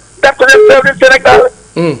fondene makko dartoɗen fewɗen Sénégal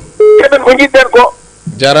keɓen ko jiɗɗen ko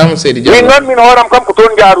jarama seydi Diallo min noon min hooram kam ko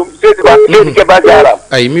toon jaarum seydi ba leydi Keba jarama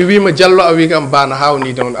ayi mi wima Diallo a wi kam bana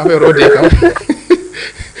hawni toon affaire o de kam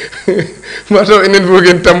mataw enen fof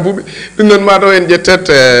gen tampuɓe ɗum noon mataw en ƴettat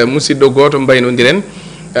musidɗo goto mbaynodiren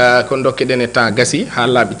ko dokkeɗen e temps gasi ha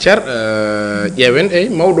laaɓi ceer ƴeewen eyyi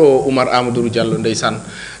mawɗo Oumar Amadou Diallo ndeysan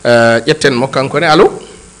ƴetten mo kankone allo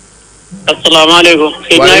assalamu aleykum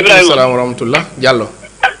seydina Ibrahima salam wa rahmatullah Diallo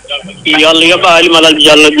yo Allah yoɓa Ali Malal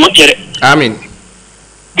Diallo moƴƴere amin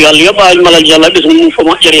yo Allah yoɓa Ali Malal Diallo ɓesgu mum fo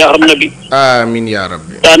moƴƴere ya rabnabi amin ya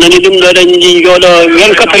rabbi sa nani ɗum ɗo eɗen jooɗo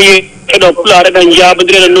 24 heures eɗo Pulaar eɗen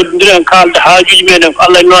jaabodiri eɗen noddodiri en kaalda haajuji meɗen ko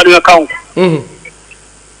Allah en waɗum e kanko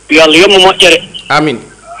yo Allah yoɓmo moƴƴere amin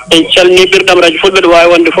en calni ɓirɗam radio fulɓe ɗo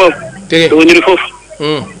wawi wonde fof ɗo woniri fof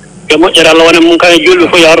yo moƴƴere Allah wona mum kane julɓe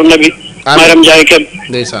fof ya rabnabi Mariam Ndiaye Kebe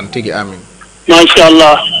ndeysan tigi amin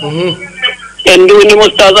machallah en duwni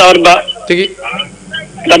Moustage Awar Ba tigi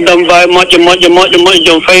gaddam bawi moƴƴe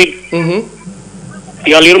joom fayida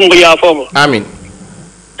yo Allah yurmo ko yaafomo amin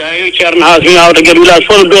tawi ceerno hasmi awta gueɗe village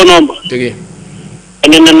fof no do nomba tigi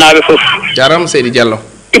enen nannaɓe fof jaram Seydi Diallo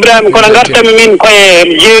Ibrahima kono gartami min koye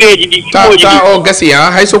jeereji ɗi ta o gasi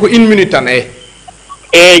ha hay soko 1 minute tan enen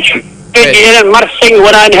marché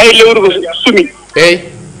wonani hay lewru ko sumi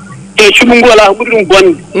cumu ngu ala ɓuuri ɗum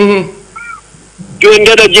bonde joni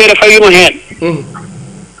ndeɗo jeere fawima hen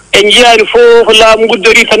en jiyani fof laamu ngu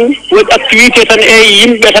dari tan waɗi activité tan e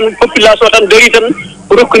yimɓe tan population tan dari tan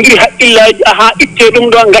rokkodiri haqqillaji aha itte ɗum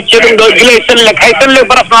ɗo gacce ɗum ɗo guila e sellek hay sellek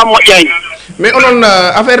barasma moƴƴani mais onon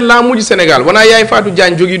affaire laamuji Sénégal wona Yaye Fatou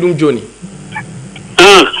Diagne jogui ɗum joni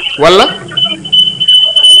walla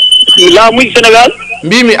laamuji Sénégal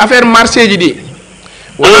mbimi affaire marché ji ɗi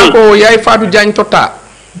wona ko Yaye Fatou Diagne totta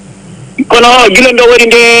kono guila ndo waɗi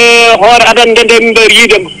nde hoore adande nde min mbawri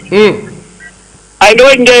yiidema ay ndo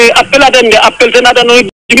waɗi nde appel adande appel tan adano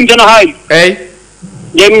jibin tan o haali eyyi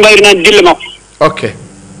nde min mbawri nande dille makko ok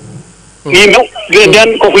yimɓe guila nden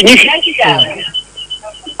koko ñifi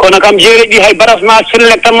kono kam jeereji ɗi hay barasma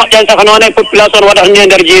sellek tan moƴƴani saka noon e population waɗata nde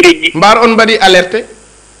nder jeereji ɗi mbar on mbaɗi alerte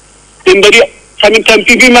ɓe mbaɗi samin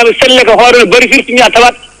tampi wimaɓe selle ko hoore no bari firtini a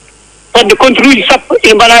tawat fodde contre uji sappo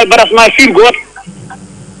ene mbaɗa e barasma fir goto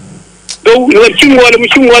dow ne waɗi cimmole mo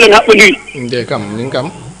cimmole ne haɓɓodiri nde kam min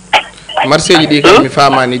kam marché ji ɗi kam mi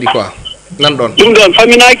famani ɗi quoi nan ɗon ɗum ɗon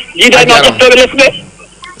faminaji jiidani o deftoɓe lesɓe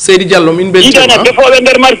Seydi Diallo min beltima jiidani defoɓe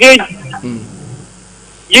nder marché ji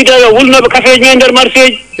jiidani o wulnoɓe café ji men nder marché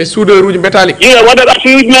ji e soudeur uji métallique jiida waɗoɓe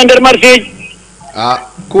arsuji uji men nder marché ji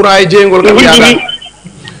courant e jeygol kam yaɗa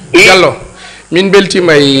Diallo min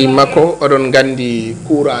beltima e makko oɗon gandi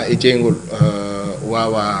courant e jeygol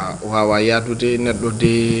wawa yadude neɗɗo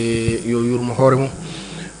de yo yurmo hoore mum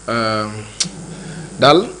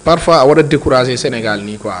dal parfois a waɗat découragé Sénégal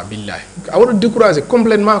ni quoi billahi a waɗat découragé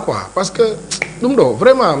complètement quoi parce que ɗum ɗo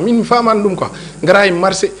vraiment min famani ɗum quoi gara e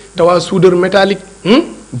marché tawa soudeur métallique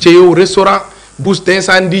jeeyow restaurant bouche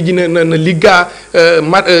d'incendie ji no ligga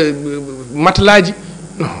matelaji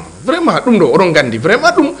non vraiment ɗum ɗo oɗon gandi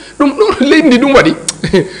vraiment ɗum leydi ndi ɗum waɗi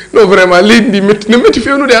non vraiment leydi ndi no metti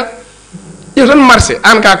fewnude ha yo tan marché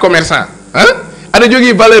an ka commerçant aɗa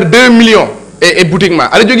jogui valeur 2 millions e boutique ma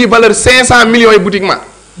aɗa jogui valeur 500 millions e boutique ma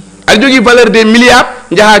aɗa jogui valeur des milliards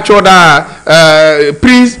jaaha cooda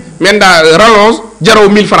prise menda rallonge jaraw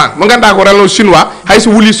 1000 francs mo ganduɗa ko rallonge chinois hayso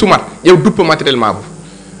wuli sumat ƴew duppa matériel ma fof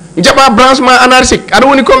jaɓa branchement anarchique aɗa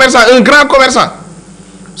woni commerçant un grand commerçant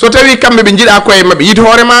so tawi kamɓe ɓe jiiɗa koye mabɓe yide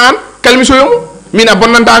hoorema an kalmisoyomo min a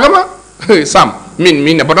bonnantagama sam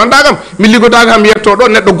min a bonnantagam min liggotaka kam yetto ɗo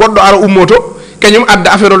neɗɗo goɗɗo ara ummoto kañum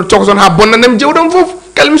adda affaire o cokoson ha bonnanem jewɗam foof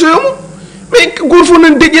kalmisoyomo mais goto fof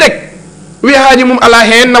nan deƴƴi rek wiya haaji mum ala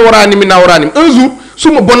hen naworanimi naworanimi un jour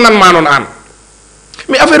sumo bonnanma noon an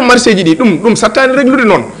mais affaire marché ji ɗi ɗum sattani réglude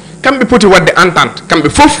noon kamɓe poti wadde entente kamɓe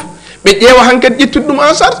fof ɓe ƴeewa hankkadi ƴettude ɗum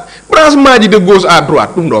en charge branchement ji de gauche à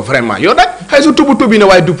droite ɗum ɗo vraiment yoɗat hayso toɓi ne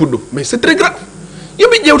wawi duppude ɗum mais c'est très grave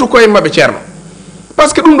yoɓe ƴewta koye mabɓe ceerno par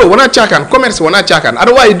ce que ɗum ɗo wona cakan commerce wona cakan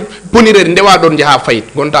aɗa wawi bonirede ndewa ɗon jaaha fayit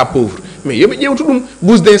gonta pauvre mais yoɓe ƴewta ɗum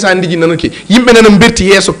bouche d'incendie ji nanoki yimɓe nana berti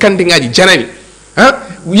yesso kantin ngaji janani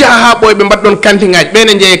yaha ha ɓoye ɓe mbaɗa ɗon kantin ngaji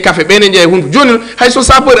ɓene jeeye café ɓene jeeye hunde joni hayso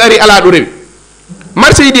sapeur ari ala ɗo rewi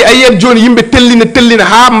marché ji ɗi a yiyat joni yimɓe tellina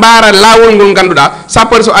ha mbara lawol ngol ganduɗa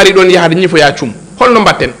sapeur so ari ɗon yahade ñifoya cum holno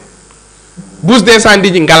mbatten bouche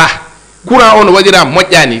d'incendie ji ngala courant o no waɗira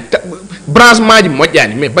moƴƴani branchement ji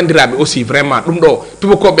moƴƴani mais bandiraɓe aussi vraiment ɗum ɗo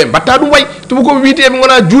tubakoɓe mbatta ɗum way tubakoɓe wiiteɓe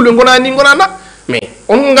gona juulɓe gona ni gona na mais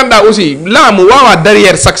on ganduɗa aussi laamu wawa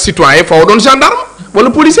derrière chaque citoyen fawa ɗon gendarme walla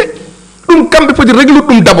policier ɗum kamɓe poti réglude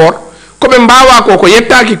ɗum d' abord koɓe mbawa ko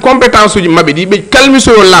yettaki compétence uji mabɓe ɗi ɓe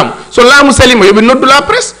calmisoyo laamu so laamu salima yoɓe noddu la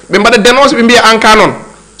presse ɓe mbaɗa dénonce ɓe mbiya en cas noon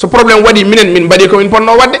so probléme waɗi minen min mbaɗi komin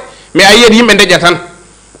ponno wadde mais a yiyat yimɓe deƴƴa tan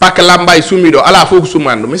par que lamba e summiɗo ala fof ko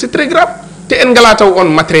summani ɗum mais c'est très grave te en ngala taw on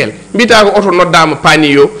matériel mbiyata ko oto noddama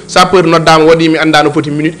pani yo sapeur noddama waɗi mi anda no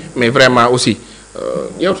foti minute mais vraiment aussi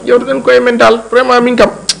ƴewtuɗen koye men dal vraiment min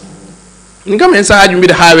kam hen sahaji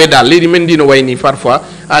mbiɗa haawe dal leydi men ndi no wayni parfois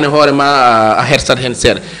ane hoorema a hersat hen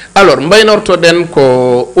seeɗa alors mbaynortoɗen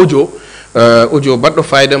ko audio baɗɗo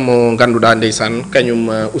fayida mo ganduɗa ndeysan kañum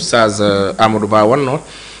oustage Amadou Ba wonno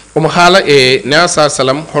omo haala e ne'a sa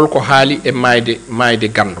salam holko haali e mayde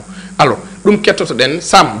gando alors ɗum kettotoɗen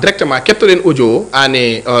sam directement kettoɗen audio o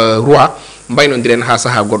ane roi mbaynodiren ha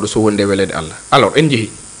saaha goɗɗo so wonde welede Allah alors en jeehi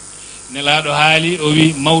nelaɗo haali o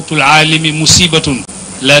wi mawtul alimi musibatun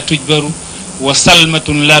la tujbaru wa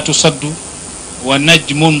salmatun la tusaddu wa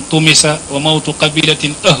najmun tumisa wa mawtu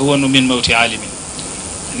qabilatin ahwanu min mawti alimin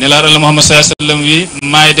nelaɗo Allah Muhammad sallallahu alaihi wasallam wi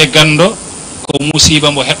mayde gando ko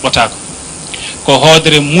musiba mo heɓɓotako ko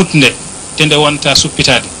hoodere mutnde te nde wonta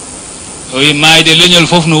suppitade o wi maayde leñol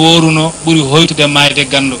fof no woruno ɓuri hoytude maayde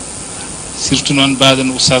gando surtout noon baɗen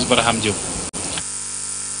oustaz baraham diom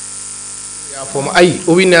ya fomo ayi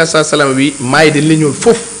o winni asa salam wi maayde leñol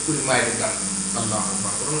fof ɓuri maayde gando allahu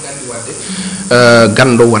akbar oɗon gandi wadde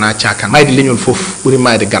gando wona cakan maayde leñol fof ɓuri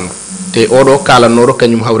maayde gando te oɗo kalannoɗo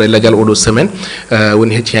kañum hawre ladial oɗo semaine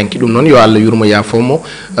woni hecci hanki ɗum noon yo Allah yurmo yafomo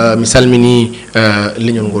mi salmini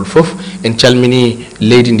leñol ngol fof en calmini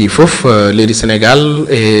leydi ndi fof leydi Sénégal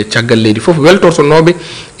e caggal leydi fof weltortonoɓe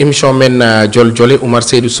émission men Jole Oumar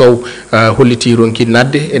Seydou Sow holliti ronki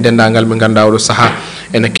nadde e dendagal ɓe ganduɗa oɗo saaha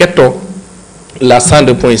ene ketto la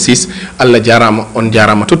 102.6 Allah jarama on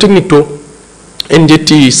jarama to technique to en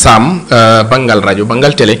jetti Sam banggal radio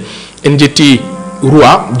banggal télé en jetti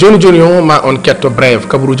Roi joni o ma on ketto brève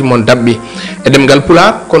kabaruji mon dabbi e demgal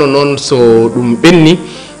pulaar kono non so dum benni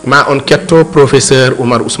ma on ketto professeur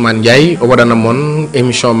Oumar Ousmane Ndiaye o wadana mon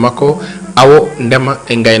émission makko awo ndema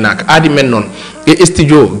e gaynaka adi men non e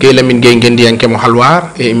studio geylamin gey gendiyanke mo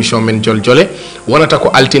halwar e émission men Jole wonata ko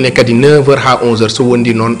altine kadi 9h ha 11h so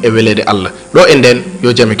wondi non e welede Allah do e den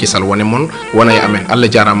yo jame kisal wone mon wona e amen Allah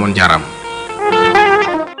jarama on jarama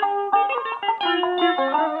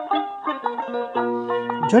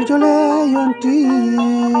Jole yonti